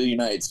ship it to the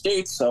United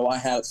States, so I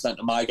had it sent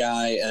to my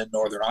guy in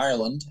Northern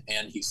Ireland,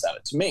 and he sent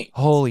it to me.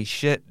 Holy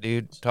shit,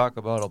 dude. Talk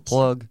about a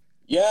plug.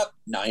 Yep,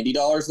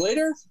 $90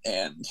 later,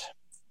 and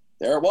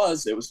there it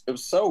was. It was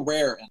so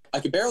rare. And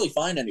I could barely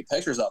find any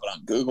pictures of it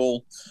on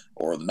Google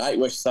or the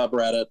Nightwish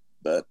subreddit,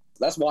 but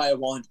that's why I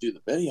wanted to do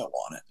the video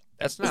on it.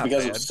 That's not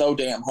because bad. It was so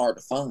damn hard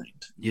to find.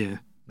 Yeah.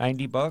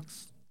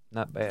 $90?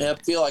 Not bad. Yeah, I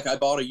feel like I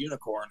bought a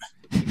unicorn.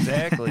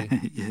 Exactly.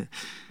 Yeah.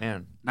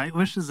 Man.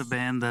 Nightwish is a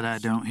band that I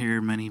don't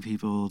hear many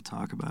people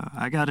talk about.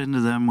 I got into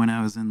them when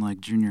I was in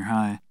like junior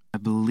high. I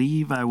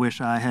believe I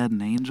Wish I Had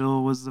an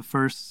Angel was the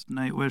first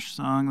Nightwish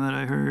song that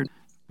I heard.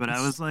 But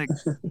I was like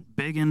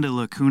big into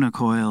Lacuna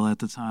Coil at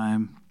the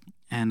time,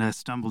 and I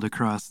stumbled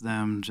across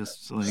them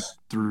just like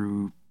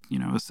through, you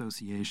know,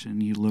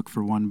 association. You look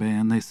for one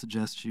band, they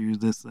suggest you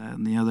this, that,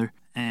 and the other.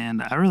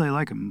 And I really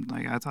like them.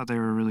 Like, I thought they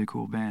were a really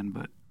cool band,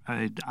 but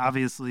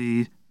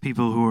obviously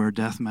people who are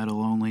death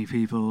metal only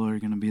people are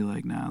going to be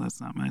like, no, that's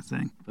not my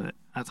thing. But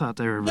I thought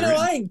they were very... You know,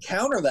 I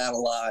encounter that a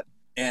lot.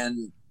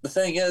 And the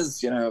thing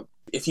is, you know,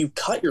 if you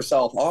cut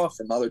yourself off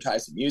from other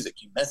types of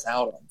music, you miss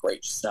out on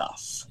great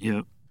stuff.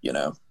 Yep. You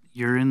know?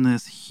 You're in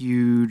this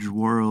huge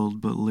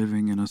world, but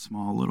living in a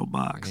small little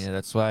box. Yeah,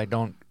 that's why I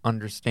don't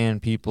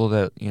understand people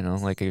that, you know,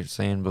 like you were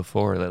saying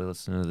before, that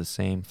listen to the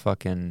same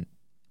fucking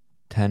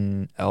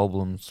 10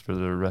 albums for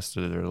the rest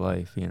of their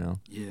life, you know?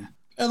 Yeah.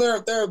 And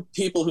there are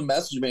people who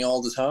message me all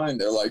the time.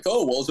 They're like,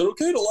 oh, well, is it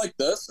okay to like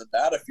this and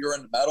that if you're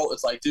into metal?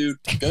 It's like, dude,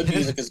 good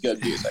music is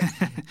good music.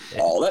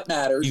 All that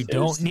matters you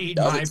don't need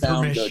does my it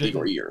sound permission. good to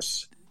your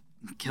ears?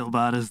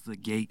 Killbot is the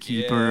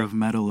gatekeeper of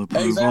metal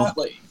approval.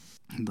 Exactly.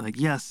 Like,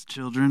 yes,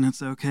 children,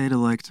 it's okay to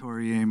like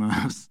Tori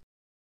Amos.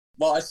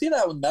 Well, I see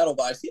that with metal,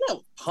 but I see that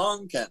with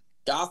punk and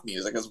goth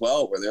music as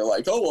well, where they're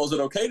like, oh, well, is it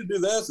okay to do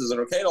this? Is it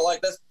okay to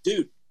like this?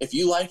 Dude, if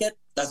you like it,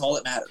 that's all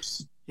that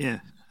matters. Yeah.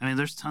 I mean,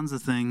 there's tons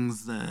of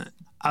things that,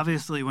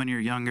 obviously, when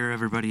you're younger,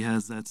 everybody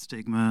has that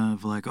stigma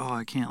of like, oh,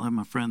 I can't let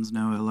my friends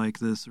know I like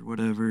this or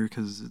whatever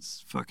because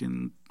it's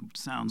fucking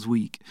sounds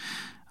weak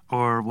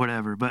or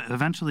whatever. But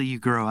eventually you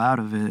grow out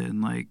of it,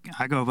 and like,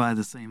 I go by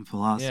the same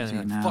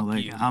philosophy now.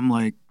 Like, you. I'm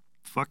like,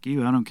 fuck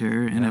you, I don't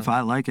care. And if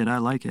I like it, I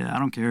like it. I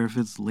don't care if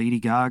it's Lady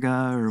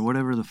Gaga or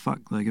whatever the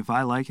fuck. Like, if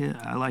I like it,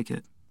 I like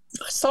it.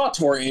 I saw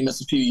Tori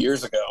Amos a few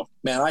years ago.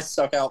 Man, I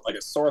stuck out like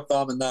a sore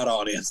thumb in that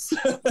audience.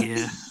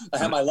 Yeah. I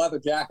had my leather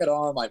jacket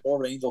on, my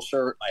Morbid Angel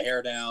shirt, my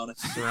hair down, and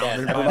by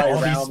everybody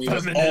all around me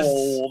was feminists.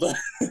 old.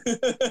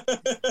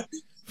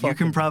 You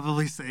can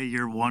probably say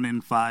you're 1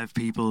 in 5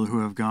 people who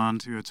have gone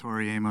to a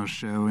Tori Amos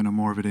show in a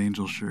Morbid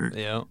Angel shirt.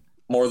 Yeah.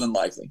 More than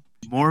likely.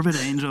 Morbid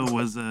Angel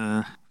was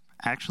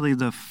actually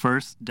the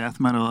first death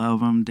metal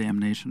album.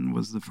 Damnation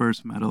was the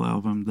first metal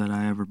album that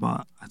I ever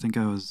bought. I think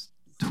I was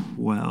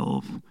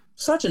 12.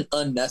 Such an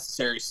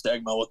unnecessary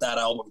stigma with that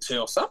album,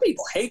 too. Some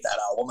people hate that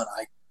album, and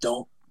I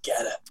don't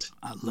get it.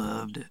 I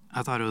loved it.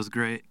 I thought it was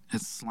great.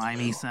 It's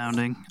slimy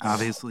sounding,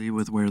 obviously,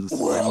 with Where the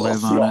Slime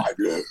Live on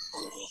it.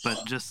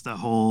 But just the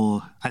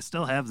whole... I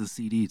still have the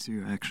CD,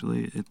 too,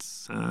 actually.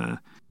 It's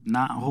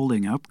not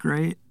holding up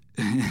great,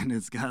 and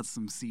it's got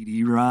some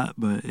CD rot,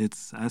 but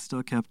I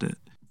still kept it.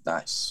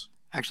 Nice.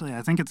 Actually,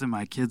 I think it's in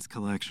my kid's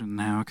collection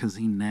now, because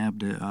he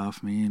nabbed it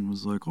off me and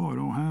was like, oh, I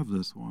don't have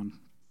this one.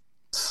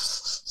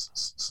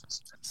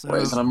 So,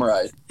 raising him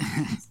right.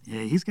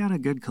 Yeah, he's got a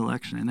good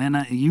collection. And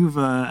I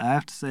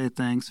have to say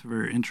thanks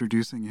for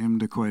introducing him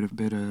to quite a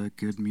bit of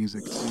good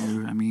music,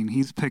 too. I mean,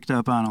 he's picked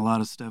up on a lot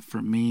of stuff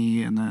from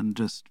me and then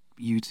just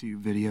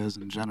YouTube videos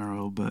in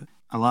general. But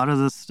a lot of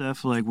this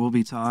stuff, like, we'll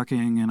be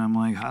talking and I'm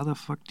like, how the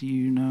fuck do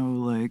you know,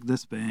 like,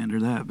 this band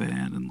or that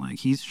band? And, like,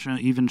 he's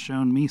even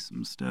shown me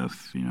some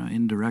stuff,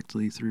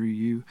 indirectly through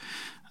you.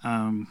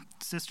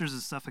 Sisters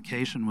of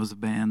Suffocation was a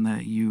band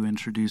that you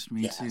introduced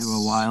me to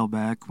a while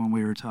back when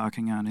we were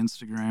talking on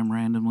Instagram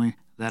randomly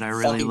that I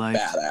really liked.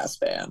 Badass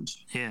band.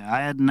 Yeah,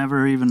 I had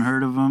never even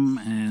heard of them,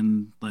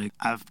 and like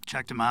I've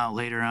checked them out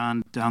later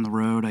on down the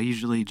road. I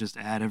usually just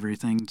add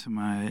everything to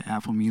my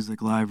Apple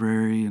Music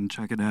library and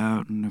check it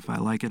out, and if I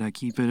like it, I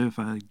keep it. If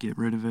I get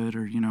rid of it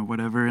or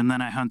whatever, and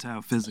then I hunt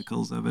out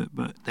physicals of it.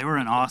 But they were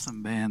an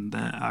awesome band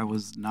that I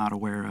was not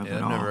aware of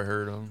at all. I've never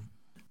heard of them.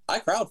 I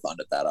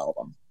crowdfunded that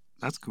album.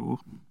 That's cool.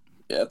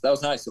 Yeah, that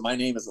was nice. So my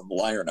name is in the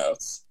liner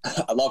notes.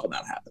 I love when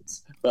that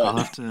happens. But I'll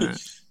have to.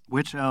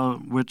 Which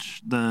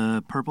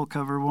the purple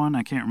cover one?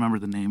 I can't remember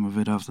the name of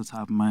it off the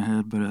top of my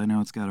head, but I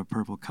know it's got a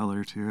purple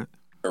color to it.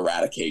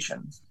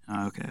 Eradication.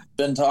 Oh, okay.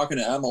 Been talking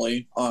to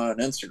Emily on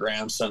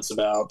Instagram since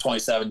about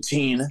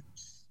 2017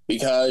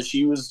 because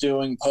she was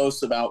doing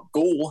posts about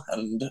Ghoul,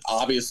 and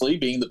obviously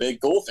being the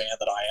big Ghoul fan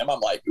that I am, I'm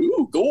like,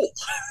 ooh, Ghoul.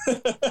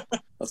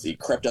 Let's see,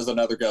 Crypt has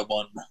another good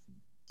one.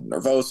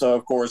 Nervosa,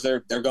 of course, they're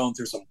going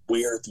through some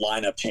weird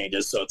lineup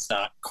changes, so it's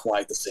not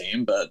quite the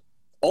same, but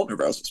old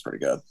Nervosa's pretty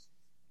good.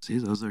 See,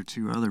 those are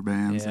two other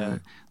bands. Yeah.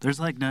 There's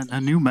like a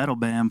new metal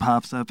band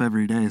pops up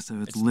every day,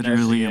 so it's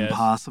literally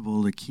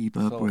impossible to keep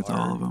up with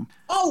all of them.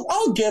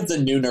 I'll give the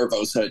new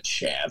Nervosa a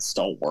chance,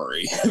 don't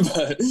worry.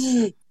 But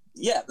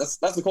yeah, that's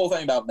the cool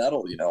thing about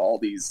metal, all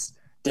these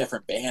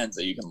different bands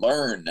that you can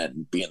learn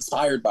and be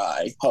inspired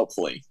by,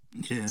 hopefully.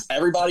 Yeah.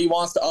 Everybody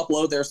wants to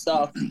upload their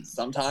stuff.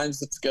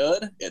 Sometimes it's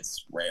good.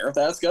 It's rare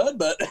that's good,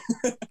 but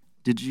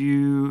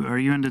are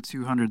you into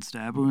 200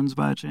 Stab Wounds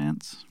by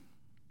chance?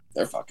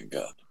 They're fucking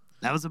good.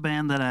 That was a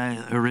band that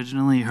I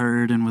originally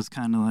heard and was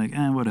kind of like,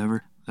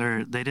 whatever.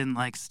 They didn't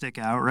like stick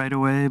out right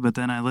away, but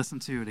then I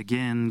listened to it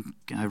again.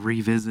 I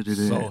revisited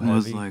it and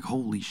was like,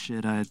 holy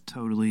shit, I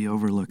totally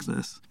overlooked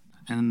this.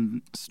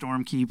 And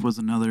Stormkeep was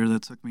another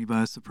that took me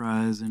by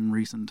surprise in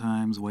recent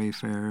times.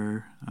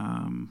 Wayfarer,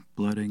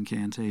 Blood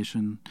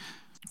Incantation.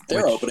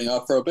 They're opening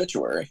up for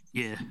Obituary.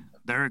 Yeah,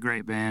 they're a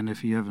great band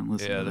if you haven't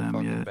listened to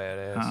them yet.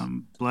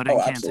 Badass. Blood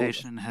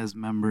Incantation has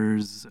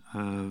members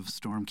of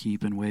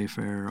Stormkeep and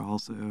Wayfarer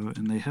also,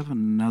 and they have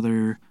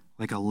another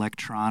like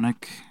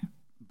electronic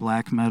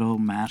black metal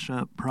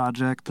mashup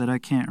project that I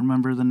can't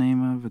remember the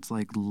name of. It's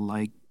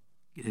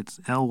it's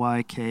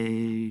LYKTNON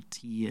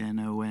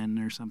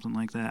or something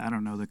like that. I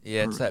don't know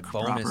it's that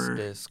bonus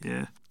disc.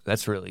 Yeah,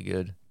 that's really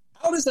good.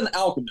 How does an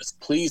alchemist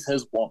please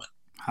his woman?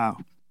 How?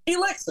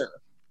 Elixir.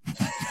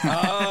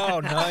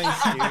 Oh,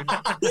 nice, dude.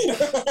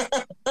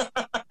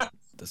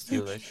 To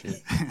steal that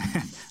shit.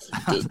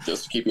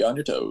 just to keep you on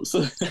your toes.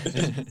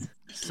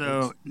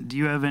 So, do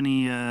you have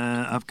any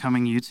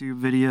upcoming YouTube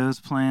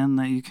videos planned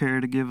that you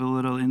care to give a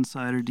little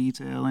insider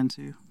detail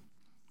into?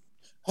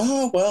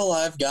 Oh, well,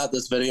 I've got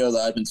this video that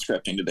I've been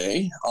scripting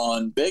today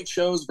on big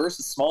shows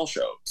versus small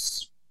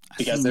shows.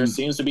 Because there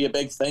seems to be a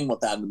big thing with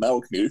that in the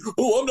metal community.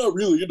 Oh, I'm not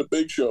really into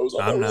big shows.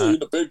 I'm not really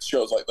into big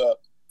shows like that.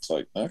 It's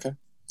like, okay.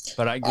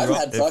 But I've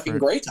had fucking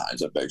great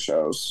times at big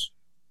shows.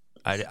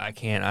 I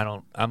can't.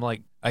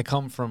 I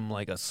come from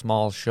like a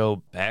small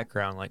show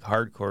background, like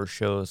hardcore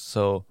shows.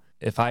 So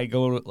if I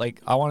go to,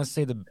 like, I want to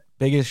say the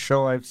biggest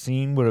show I've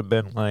seen would have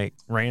been like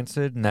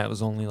Rancid, and that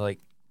was only like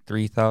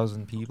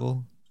 3,000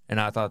 people. And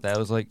I thought that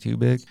was like too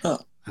big. Huh.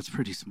 That's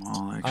pretty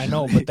small, actually. I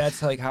know, but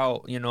that's like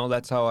how,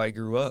 that's how I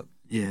grew up.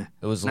 Yeah.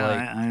 It was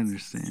I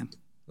understand.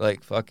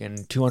 Like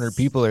fucking 200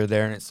 people are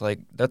there, and it's like,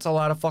 that's a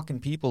lot of fucking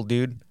people,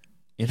 dude.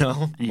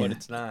 Yeah. But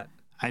it's not.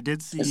 I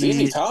did see...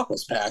 ZZ Top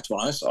was packed when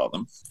I saw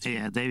them.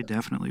 Yeah, they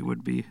definitely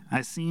would be.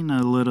 I seen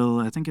a little...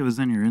 I think it was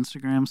in your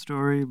Instagram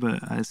story,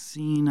 but I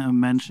seen a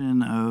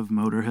mention of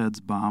Motorhead's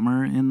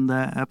Bomber in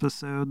that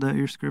episode that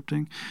you're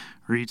scripting.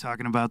 Were you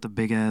talking about the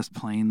big-ass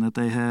plane that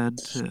they had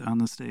on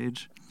the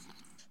stage?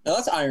 No,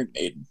 that's Iron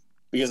Maiden,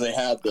 because they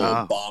had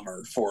the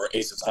bomber for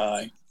Aces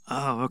High.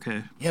 Oh,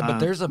 okay. Yeah, but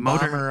there's a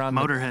bomber on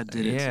Motorhead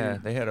did it, too. Yeah,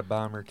 they had a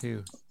bomber,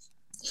 too.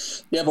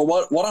 Yeah, but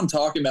what I'm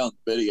talking about in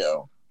the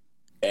video,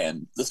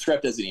 and the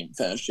script isn't even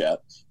finished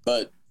yet,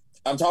 but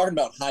I'm talking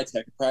about high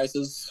ticket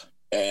prices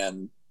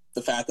and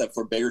the fact that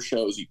for bigger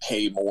shows you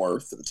pay more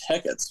for the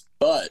tickets,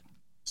 but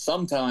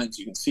sometimes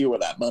you can see where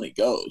that money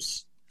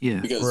goes. Yeah.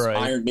 Because Right.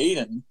 Iron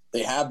Maiden,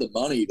 they have the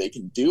money, they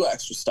can do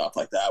extra stuff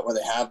like that, where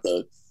they have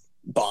the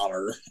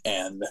bomber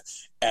and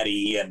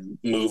Eddie and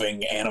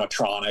moving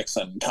animatronics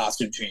and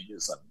costume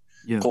changes and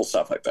Yeah. cool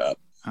stuff like that.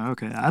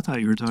 Okay, I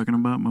thought you were talking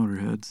about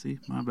Motorhead. See,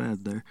 my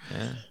bad there.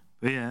 Yeah.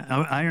 But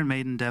yeah, Iron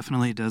Maiden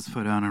definitely does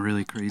put on a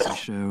really crazy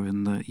show,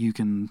 and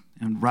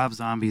and Rob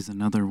Zombie's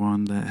another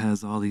one that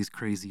has all these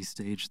crazy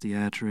stage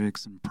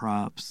theatrics and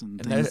props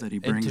and things that he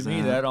brings and to me,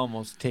 out. that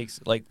almost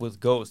takes, like with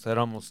Ghost, that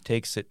almost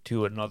takes it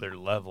to another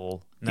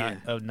level.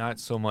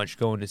 Not so much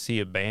going to see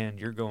a band.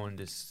 You're going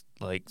to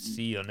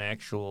see an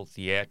actual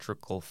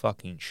theatrical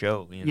fucking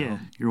show. You know? Yeah,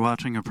 you're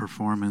watching a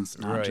performance,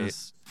 not Right.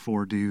 just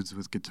four dudes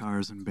with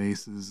guitars and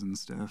basses and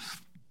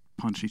stuff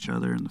punch each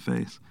other in the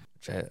face.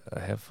 Which I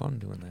have fun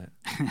doing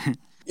that.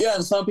 Yeah,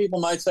 and some people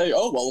might say,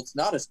 oh, well, it's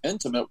not as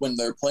intimate when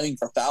they're playing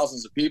for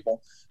thousands of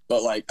people.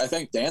 But, like, I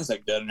think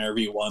Danzig did an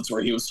interview once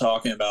where he was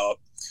talking about,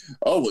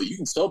 oh, well, you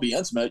can still be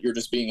intimate. You're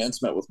just being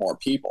intimate with more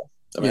people.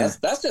 I mean,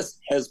 that's just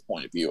his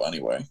point of view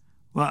anyway.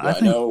 Well, Yeah, I I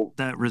think know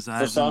that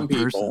resides for some in the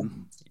people-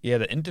 person. Yeah,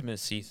 the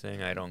intimacy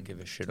thing I don't give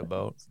a shit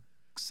about.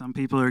 Some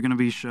people are going to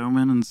be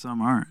showmen and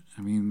some aren't.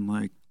 I mean,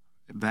 like,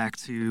 back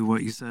to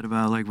what you said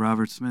about, like,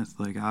 Robert Smith.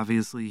 Like,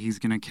 obviously he's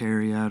going to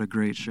carry out a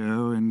great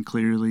show, and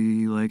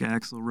clearly, like,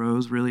 Axl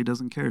Rose really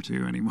doesn't care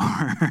to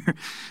anymore.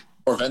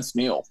 Or Vince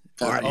Neil.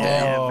 God,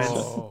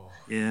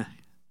 Yeah.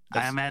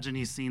 I imagine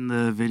you've seen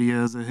the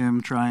videos of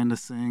him trying to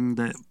sing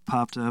that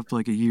popped up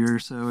like a year or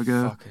so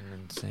ago. Fucking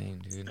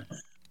insane, dude.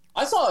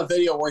 I saw a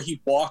video where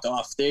he walked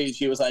off stage.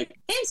 He was like,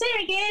 I'm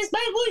sorry, guys,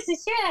 my voice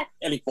is shot.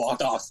 And he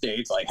walked off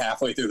stage like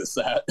halfway through the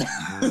set.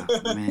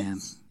 Oh, man.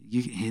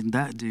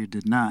 That dude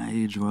did not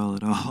age well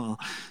at all.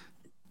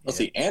 Let's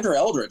see, Andrew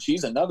Eldritch,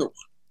 he's another one.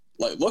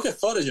 Like, look at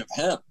footage of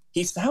him.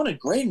 He sounded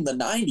great in the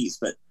 90s,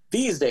 but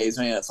these days,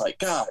 man, it's like,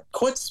 God,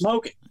 quit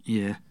smoking.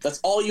 Yeah. That's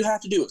all you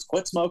have to do is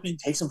quit smoking,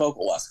 take some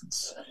vocal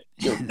lessons.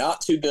 You're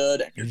not too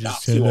good, and you're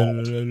not too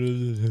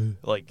old.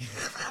 Like,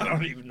 I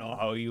don't even know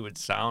how you would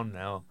sound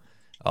now.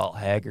 All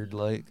haggard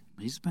like.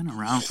 He's been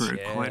around for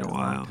quite a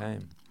while. Long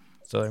time.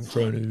 So I'm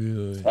trying to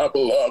be like,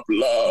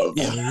 Love.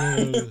 you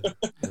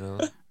know.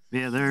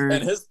 Yeah, they're...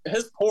 And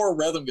his poor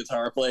rhythm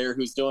guitar player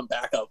who's doing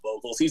backup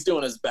vocals, he's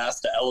doing his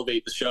best to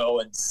elevate the show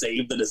and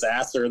save the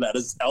disaster that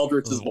is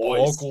Eldritch's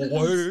voice.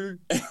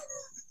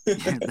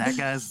 that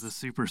guy's the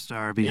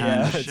superstar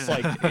behind the show.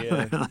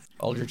 It's like,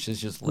 Eldritch is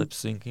just lip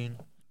syncing.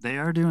 They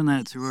are doing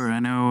that tour. I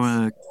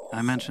know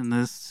I mentioned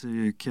this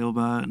to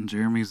Killbot, and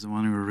Jeremy's the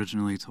one who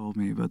originally told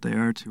me, but they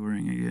are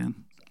touring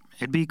again.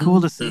 It'd be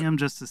cool to see them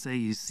just to say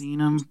you've seen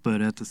them,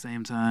 but at the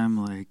same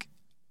time, like,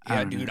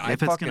 Yeah, dude, I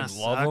fucking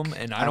love them,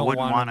 and I don't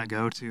wouldn't want to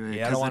go to it.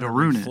 Yeah, I don't want to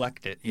ruin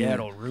reflect it. Yeah,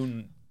 it'll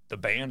ruin the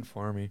band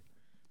for me.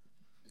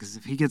 Because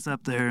if he gets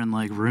up there and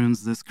like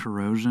ruins this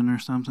Corrosion or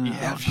something,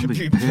 Yeah, I'll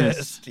be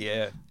pissed.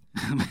 Yeah.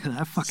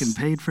 I fucking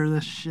paid for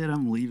this shit.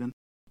 I'm leaving.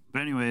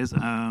 But anyways,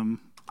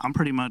 I'm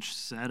pretty much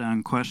set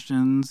on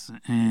questions,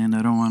 and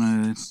I don't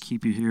want to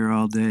keep you here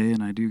all day,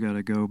 and I do got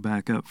to go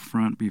back up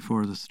front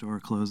before the store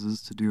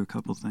closes to do a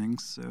couple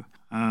things. So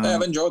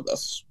I've enjoyed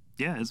this.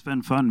 Yeah, it's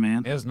been fun,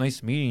 man. It was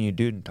nice meeting you,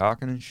 dude, and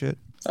talking and shit.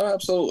 Oh,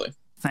 absolutely.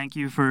 Thank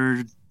you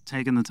for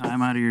taking the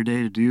time out of your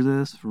day to do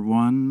this, for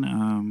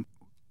one.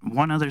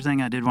 One other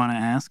thing I did want to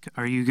ask,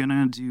 are you going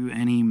to do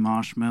any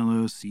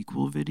Marshmallow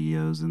sequel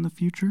videos in the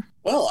future?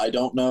 Well, I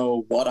don't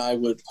know what I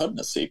would put in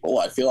a sequel.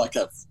 I feel like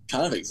I've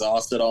kind of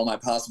exhausted all my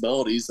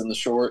possibilities in the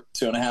short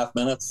 2.5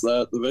 minutes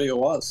that the video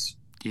was.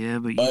 Yeah,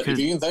 but if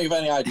you can think of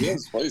any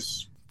ideas,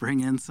 please.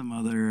 Bring in some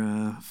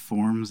other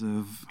forms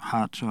of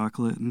hot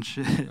chocolate and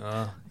shit.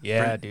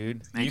 Yeah,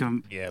 dude. Make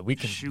them we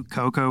can shoot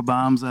cocoa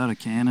bombs out of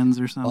cannons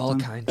or something. All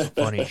kinds of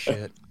funny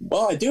shit.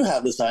 Well, I do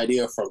have this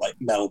idea for like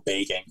metal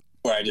baking,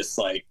 where I just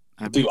like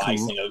do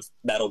icing of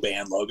metal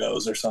band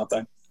logos or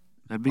something.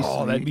 That'd be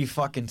sweet. That'd be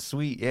fucking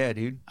sweet. Yeah,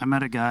 dude. I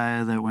met a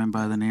guy that went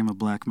by the name of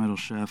Black Metal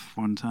Chef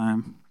one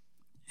time,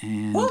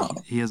 and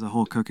he has a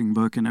whole cooking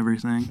book and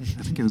everything.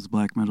 I think it was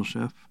Black Metal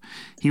Chef.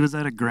 He was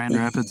at a Grand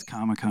Rapids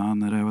Comic-Con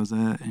that I was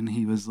at, and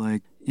he was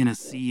like in a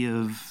sea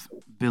of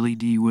Billy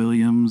D.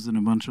 Williams and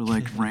a bunch of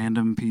like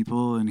random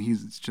people, and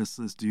he's just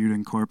this dude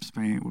in corpse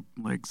paint with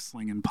like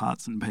slinging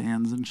pots and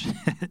pans and shit.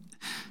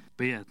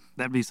 But yeah,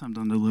 that'd be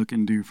something to look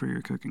and do for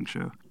your cooking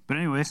show. But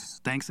anyway,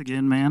 thanks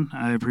again, man.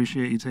 I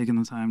appreciate you taking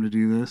the time to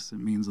do this. It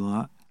means a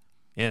lot.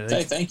 Yeah.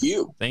 Thank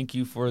you. Thank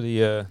you for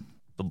the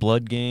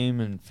Blood Game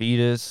and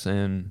Fetus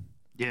and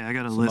I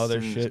got a some list other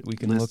of shit we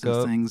can list look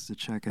of up. things to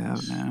check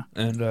out now.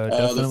 And the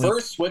definitely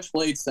first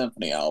Switchblade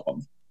Symphony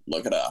album.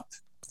 Look it up.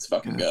 It's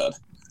fucking good.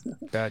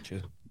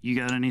 Gotcha. You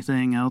got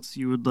anything else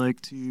you would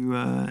like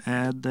to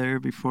add there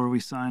before we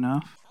sign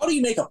off? How do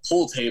you make a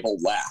pool table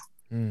laugh?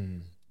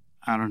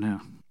 I don't know.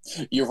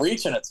 You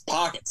reach in its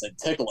pockets and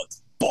tickle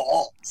its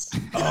balls.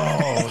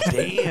 Oh,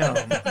 damn.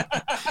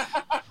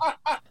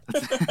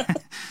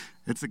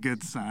 It's a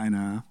good sign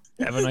off.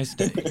 Have a nice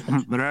day.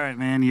 But all right,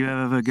 man, you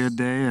have a good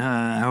day.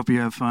 I hope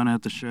you have fun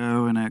at the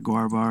show and at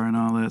Gor Bar and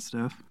all that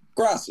stuff.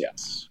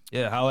 Gracias.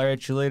 Yeah, holler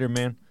at you later,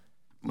 man.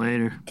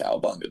 Later.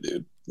 Cowabunga,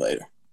 dude. Later.